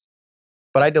whispers.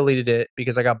 But I deleted it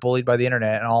because I got bullied by the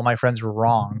internet and all my friends were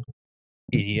wrong.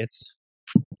 Idiots.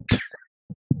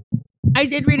 I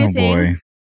did read a thing. Boy.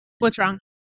 What's wrong?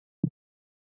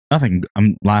 Nothing.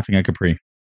 I'm laughing at Capri.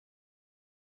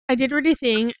 I did read a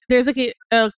thing. There's a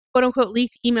quote unquote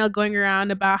leaked email going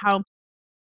around about how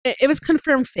it was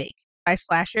confirmed fake by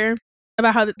Slasher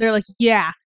about how they're like,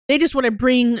 yeah, they just want to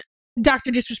bring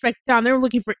Dr. Disrespect down. They were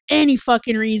looking for any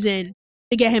fucking reason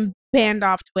to get him banned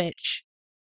off Twitch.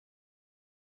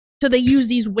 So they use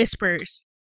these whispers.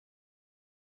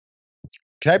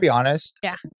 Can I be honest?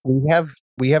 Yeah.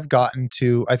 We have gotten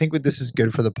to, I think this is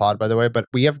good for the pod, by the way, but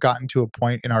we have gotten to a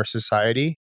point in our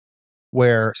society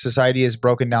where society is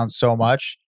broken down so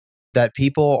much that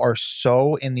people are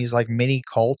so in these mini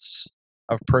cults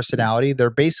of personality. They're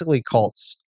basically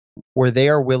cults where they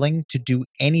are willing to do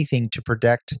anything to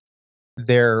protect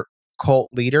their cult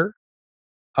leader,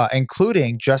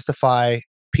 including justify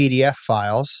PDF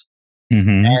files.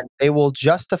 Mm-hmm. And they will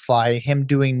justify him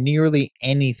doing nearly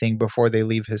anything before they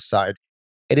leave his side.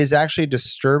 It is actually a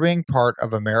disturbing part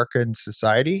of American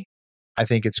society. I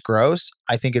think it's gross.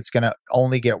 I think it's going to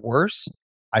only get worse.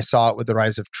 I saw it with the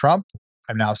rise of Trump.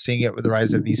 I'm now seeing it with the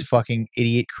rise of these fucking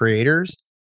idiot creators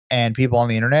and people on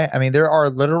the internet. I mean, there are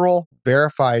literal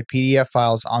verified PDF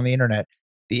files on the internet.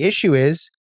 The issue is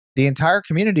the entire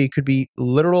community could be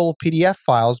literal PDF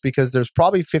files because there's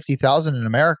probably 50,000 in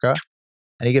America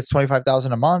and he gets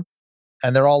 25,000 a month.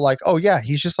 And they're all like, oh yeah,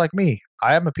 he's just like me.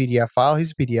 I have a PDF file.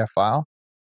 He's a PDF file.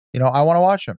 I want to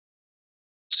watch him.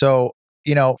 So,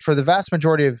 for the vast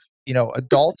majority of,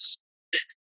 adults.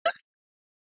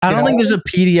 I don't think there's a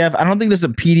PDF. I don't think there's a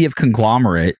PDF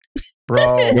conglomerate,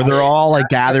 bro, where they're all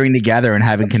gathering together and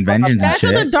having conventions and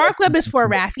shit. That's what the dark web is for,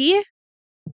 Raffy.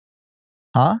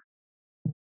 Huh?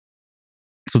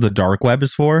 So the dark web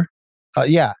is for?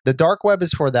 Yeah, the dark web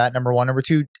is for that. Number one. Number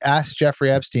two, ask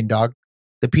Jeffrey Epstein, dog.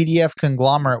 The PDF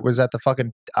conglomerate was at the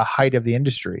fucking height of the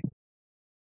industry.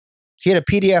 He had a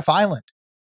PDF island.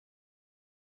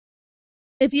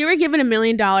 If you were given $1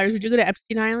 million, would you go to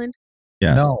Epstein Island?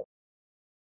 Yes. No.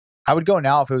 I would go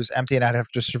now if it was empty and I'd have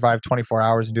to survive 24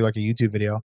 hours and do a YouTube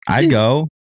video. I'd go.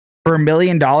 For $1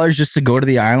 million just to go to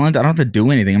the island? I don't have to do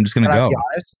anything. I'm just going to go. Be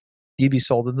honest, you'd be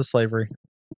sold into slavery.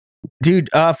 Dude,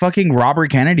 fucking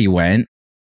Robert Kennedy went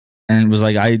and was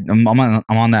like, I'm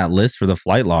on that list for the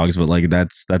flight logs, but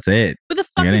that's it. Who the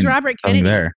fuck is Robert Kennedy?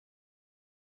 There.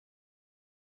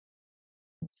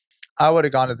 I would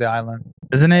have gone to the island.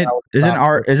 Isn't it?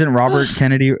 Isn't Robert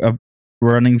Kennedy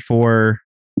running for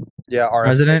RFK.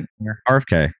 president?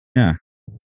 RFK. Yeah.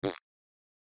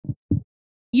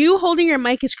 You holding your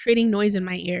mic is creating noise in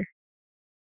my ear.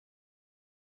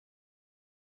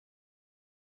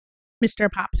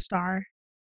 Mr. Pop Star.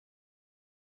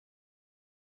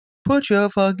 Put your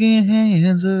fucking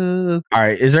hands up. All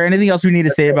right. Is there anything else we need to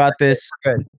say about this?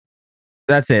 Good.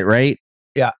 That's it, right?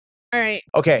 Yeah. All right.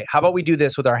 Okay. How about we do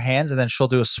this with our hands and then she'll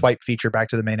do a swipe feature back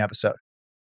to the main episode.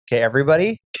 Okay,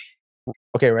 everybody.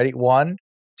 Okay, ready? 1,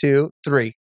 2,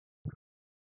 3.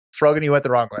 Frogan, you went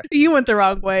the wrong way. You went the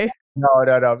wrong way. No.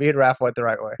 Me and Raff went the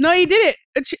right way. No, you did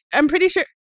it. I'm pretty sure.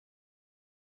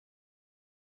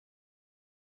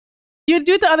 You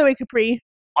do it the other way, Capri.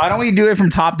 Why don't we do it from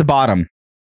top to bottom?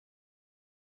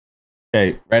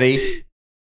 Okay, ready?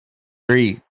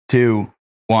 3, 2,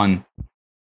 1.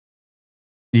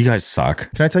 You guys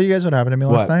suck. Can I tell you guys what happened to me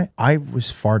last What? night? I was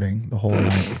farting the whole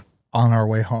night on our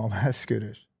way home as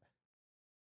scooters.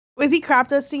 Was he crop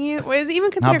dusting you? Was he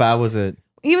even considered? How bad was it?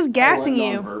 He was gassing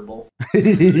you. Verbal.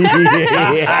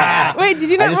 Yeah. Wait, did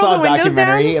you I not just roll saw the a windows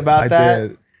documentary down? about that.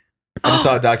 did. I just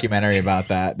saw a documentary about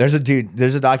that. There's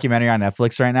a documentary on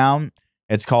Netflix right now.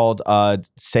 It's called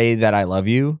Say That I Love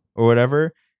You or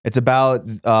whatever. It's about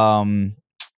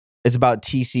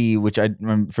TC, which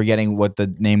I'm forgetting what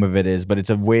the name of it is, but it's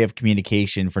a way of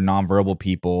communication for nonverbal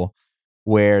people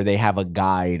where they have a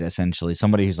guide, essentially,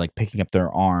 somebody who's like picking up their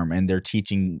arm and they're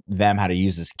teaching them how to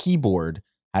use this keyboard,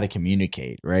 how to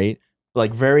communicate, right?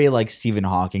 Like very like Stephen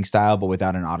Hawking style, but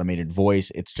without an automated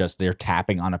voice. It's just they're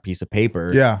tapping on a piece of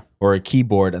paper or a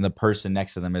keyboard and the person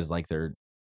next to them is like their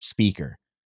speaker,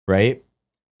 right?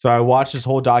 So I watched this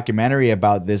whole documentary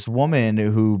about this woman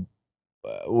who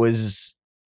was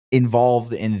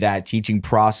involved in that teaching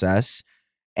process.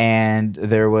 And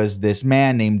there was this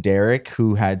man named Derek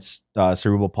who had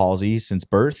cerebral palsy since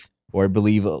birth, or I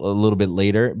believe a little bit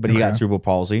later, but he got cerebral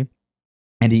palsy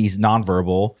and he's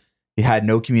nonverbal. He had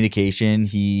no communication.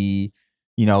 He,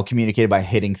 communicated by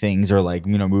hitting things or like,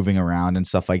 moving around and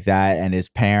stuff like that. And his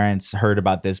parents heard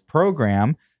about this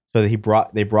program. So that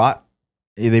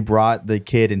they brought the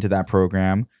kid into that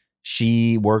program.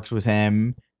 She works with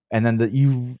him. And then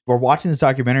you were watching this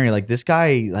documentary, like this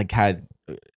guy like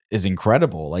is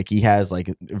incredible. Like he has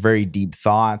like very deep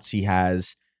thoughts.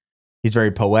 He's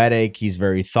very poetic. He's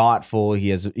very thoughtful. He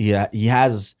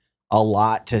has a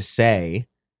lot to say.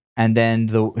 And then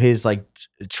his like,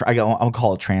 I'll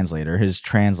call it translator. His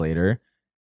translator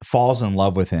falls in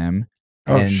love with him,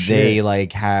 and they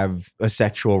like have a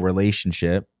sexual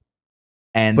relationship.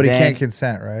 But he can't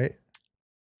consent, right?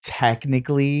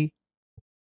 Technically,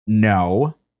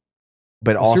 no.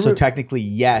 But also technically,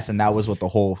 yes. And that was what the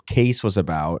whole case was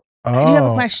about. I do have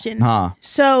a question.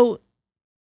 So,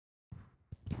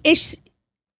 is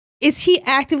he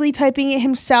actively typing it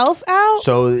himself out?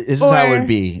 So this is how it would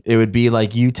be. It would be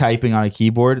like you typing on a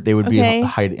keyboard. They would be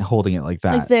holding it like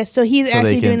that, like this. So he's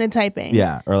actually doing the typing.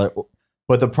 Yeah. Or like,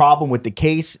 but the problem with the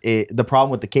case,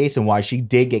 and why she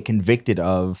did get convicted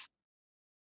of,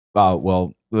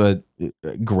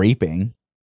 graping,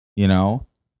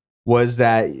 was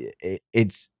that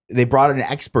they brought an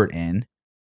expert in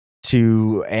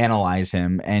to analyze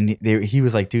him, and he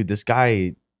was like, dude, this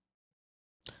guy,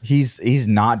 he's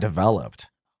not developed.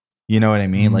 You know what I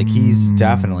mean? Like he's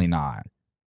definitely not,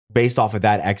 based off of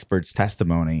that expert's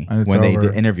testimony when they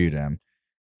interviewed him.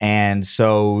 And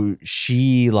so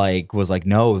she like was like,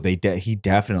 no, he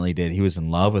definitely did. He was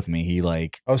in love with me. He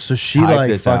like, so she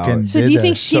like fucking. So do you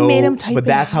think she made him type? But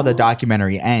that's how the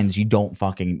documentary ends. You don't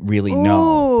fucking really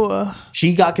know.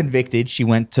 She got convicted. She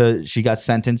got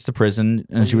sentenced to prison,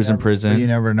 and she was in prison. You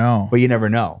never know. But you never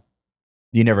know.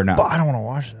 You never know. But I don't want to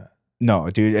watch that.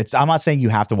 No, dude. I'm not saying you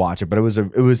have to watch it, but it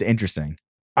was interesting.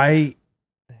 I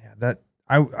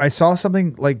saw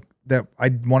something like that I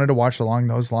wanted to watch along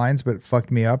those lines, but it fucked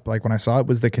me up. Like when I saw it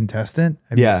was The Contestant.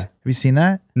 Have you seen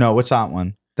that? No, what's that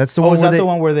one? That's the one. Is that the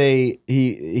one where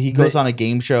he goes on a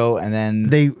game show and then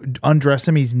they undress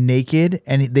him? He's naked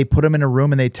and they put him in a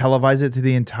room and they televise it to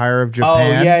the entire of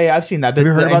Japan. Oh yeah, I've seen that. Have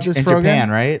you heard about this in Frogan?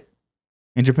 Japan, right?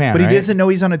 In Japan, but he doesn't know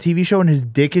he's on a TV show and his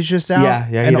dick is just out.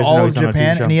 Yeah, and all of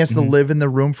Japan, and he has to live in the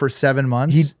room for 7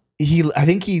 months. I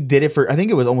think he did it for. I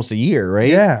think it was almost a year, right?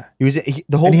 Yeah.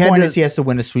 The whole point is he has to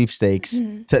win a sweepstakes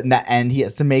and he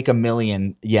has to make 1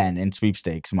 million yen in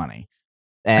sweepstakes money.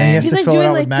 And he has he's to like fill it doing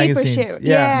out like with magazines. paper shit.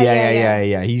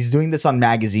 Yeah. He's doing this on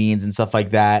magazines and stuff like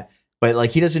that. But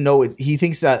like he doesn't know it. He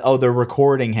thinks that they're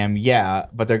recording him. Yeah,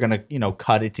 but they're gonna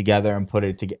cut it together and put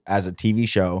it as a TV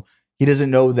show. He doesn't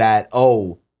know that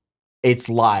it's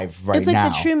live right It's like now.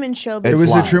 the Truman Show. It was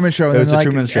live. the Truman Show. And It was then, the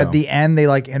Truman Show. At the end, they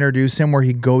like introduce him where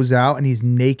he goes out and he's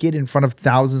naked in front of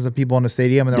thousands of people in a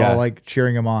stadium, and they're all like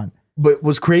cheering him on. But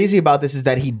what's crazy about this is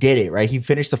that he did it, right? He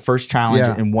finished the first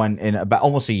challenge in about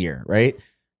almost a year, right?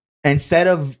 Instead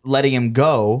of letting him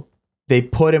go, they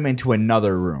put him into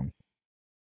another room.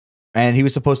 And he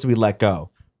was supposed to be let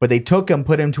go. But they took him,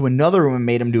 put him to another room, and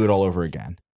made him do it all over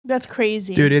again. That's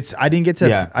crazy, dude. I didn't get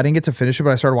to finish it,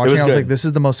 but I started watching. I was like, this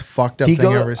is the most fucked up thing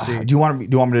I've ever seen. Do you want me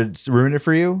to ruin it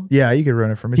for you? Yeah, you could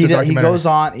ruin it for me. He goes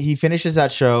on. He finishes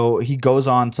that show. He goes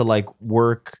on to like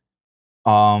work,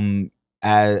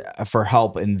 for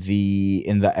help in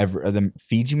the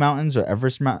Fiji mountains or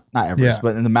Everest not Everest,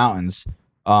 but in the mountains,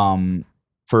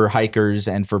 for hikers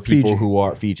and for people who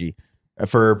are Fiji.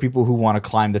 For people who want to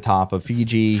climb the top of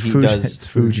Fiji, It's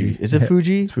Fuji. Is it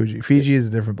Fuji? It's Fuji. Fiji is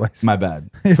a different place. My bad.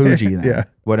 Fuji. Then. Yeah.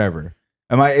 Whatever.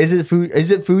 Is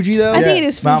it Fuji though? I think it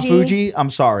is Fuji. Mount Fuji.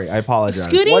 I'm sorry. I apologize.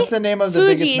 Scooty? What's the name of the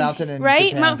Fuji, biggest mountain in right?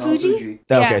 Japan? Mount Fuji.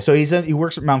 Okay, so he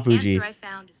works at Mount Fuji. Answer I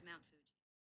found is Mount Fuji.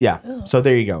 Yeah. Ugh. So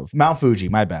there you go. Mount Fuji.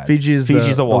 My bad. Fiji's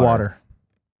the water.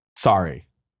 Sorry.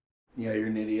 Yeah, you're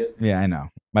an idiot. Yeah, I know.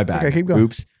 My bad. Okay, keep going.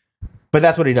 Oops. But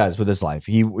that's what he does with his life.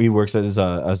 He works as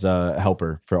a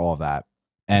helper for all of that,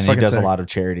 and he does a lot of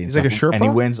charity. He's like a Sherpa, and he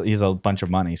wins. He's a bunch of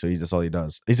money, so that's all he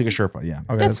does. He's like a Sherpa. Yeah.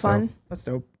 Okay, that's fun. Dope. That's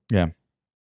dope. Yeah.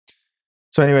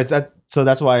 So, anyways,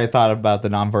 that's why I thought about the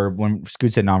nonverbal. When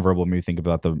Scoot said nonverbal, made me think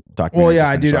about the documentary. Well,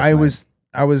 yeah, dude. I was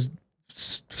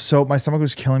so my stomach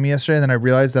was killing me yesterday, and then I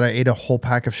realized that I ate a whole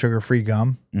pack of sugar-free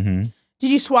gum. Mm-hmm. Did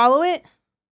you swallow it?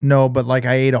 No, but like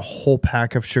I ate a whole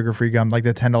pack of sugar-free gum, like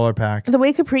the $10 pack. The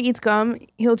way Capri eats gum,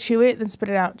 he'll chew it, then spit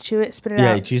it out. Chew it, spit it out.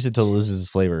 Yeah, he chews it till it loses its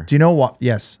flavor. Do you know what?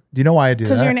 Yes. Do you know why I do that?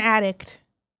 Because you're an addict.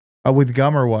 With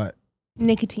gum or what?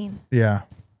 Nicotine. Yeah.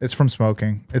 It's from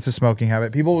smoking. It's a smoking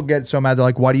habit. People will get so mad. They're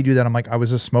like, why do you do that? I'm like, I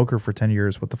was a smoker for 10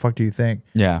 years. What the fuck do you think?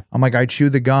 Yeah. I'm like, I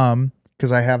chew the gum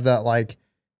because I have that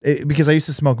because I used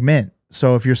to smoke mint.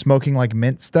 So if you're smoking like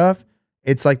mint stuff,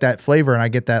 it's like that flavor and I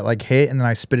get that like hit and then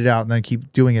I spit it out and then I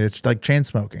keep doing it. It's like chain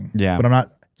smoking. Yeah.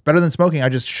 But it's better than smoking. I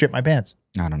just shit my pants.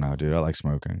 I don't know, dude. I like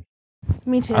smoking.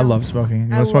 Me too. I love smoking. You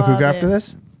want to smoke hookah after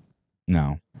this?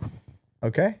 No.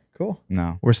 Okay, cool.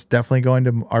 No. We're definitely going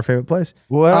to our favorite place.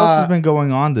 What else has been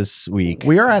going on this week?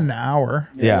 We are at an hour.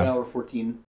 Yeah. An hour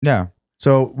 14. Yeah.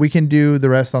 So we can do the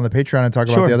rest on the Patreon and talk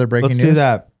about the other breaking news. Let's do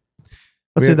that.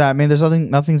 Let's do that. I mean, there's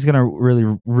nothing's gonna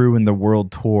really ruin the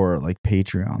world tour like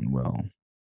Patreon will.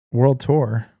 World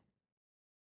tour.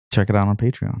 Check it out on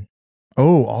Patreon.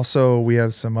 Oh, also we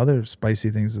have some other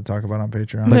spicy things to talk about on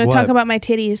Patreon. I'm going to talk about my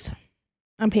titties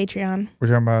on Patreon. We're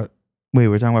talking about. Wait,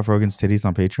 we're talking about Frogan's titties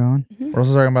on Patreon? Mm-hmm. We're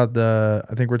also talking about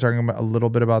I think we're talking about a little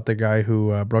bit about the guy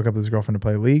who broke up with his girlfriend to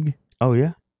play League. Oh,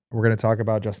 yeah. We're going to talk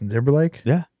about Justin Timberlake.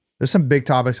 Yeah. There's some big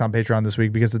topics on Patreon this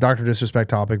week because the Dr. Disrespect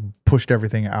topic pushed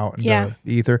everything out into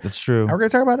the ether. That's true. And we're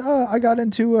going to talk about, I got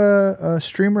into a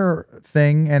streamer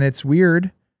thing and it's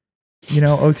weird,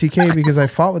 OTK, because I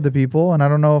fought with the people and I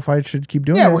don't know if I should keep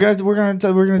doing it. Yeah, we're gonna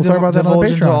talk about that on the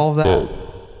Patreon. All of that.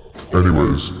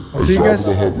 Anyways, I'll see you guys. Jabba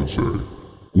the Hutt would say,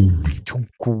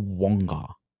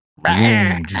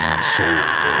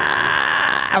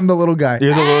 I'm the little guy.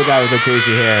 You're the little guy with the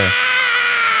crazy hair.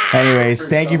 Anyways,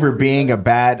 thank you for being a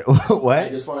bad. What? I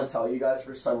just want to tell you guys,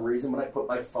 for some reason, when I put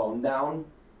my phone down,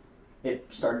 it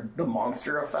started the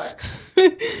monster effect.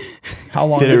 How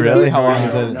long did it really? How long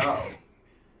is it? No,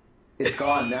 it's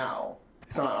gone now.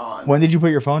 It's not on. When did you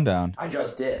put your phone down? I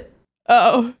just did.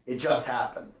 Oh. It just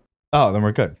happened. Oh, then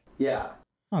we're good. Yeah.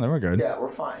 Oh, then we're good. Yeah, we're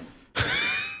fine.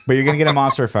 But you're gonna get a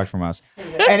monster effect from us.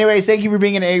 Anyways, thank you for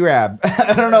being an Ayyrab.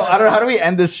 I don't know. How do we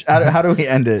end this? How do we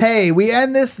end it? Hey, we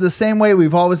end this the same way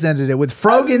we've always ended it, with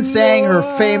Frogan saying her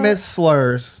famous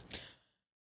slurs.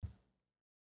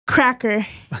 Cracker.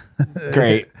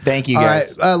 Great. Thank you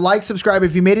guys. All right. Subscribe.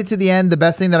 If you made it to the end, the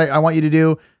best thing that I want you to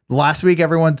do, last week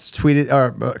everyone tweeted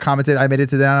or commented, I made it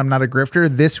to the end, I'm not a grifter.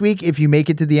 This week, if you make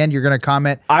it to the end, you're going to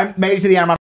comment, I made it to the end, I'm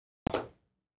not.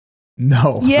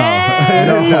 No.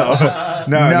 Yes.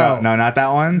 No, not that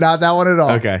one. Not that one at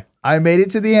all. Okay. I made it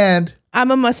to the end.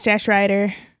 I'm a mustache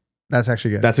rider. That's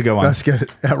actually good. That's a good one. That's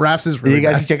good. Raff's is really You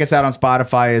guys bad. can check us out on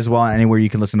Spotify as well, and anywhere you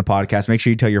can listen to podcasts. Make sure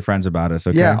you tell your friends about us,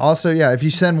 okay? Yeah. Also, if you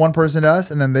send one person to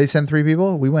us and then they send 3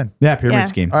 people, we win. Yeah, pyramid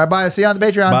scheme. All right, bye. See you on the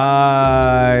Patreon.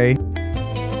 Bye.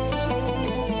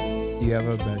 Do you have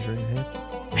a measuring tape?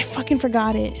 I fucking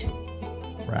forgot it.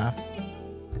 Raff?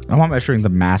 I'm not measuring the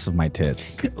mass of my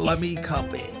tits. Let me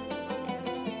cup it.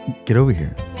 Get over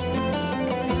here.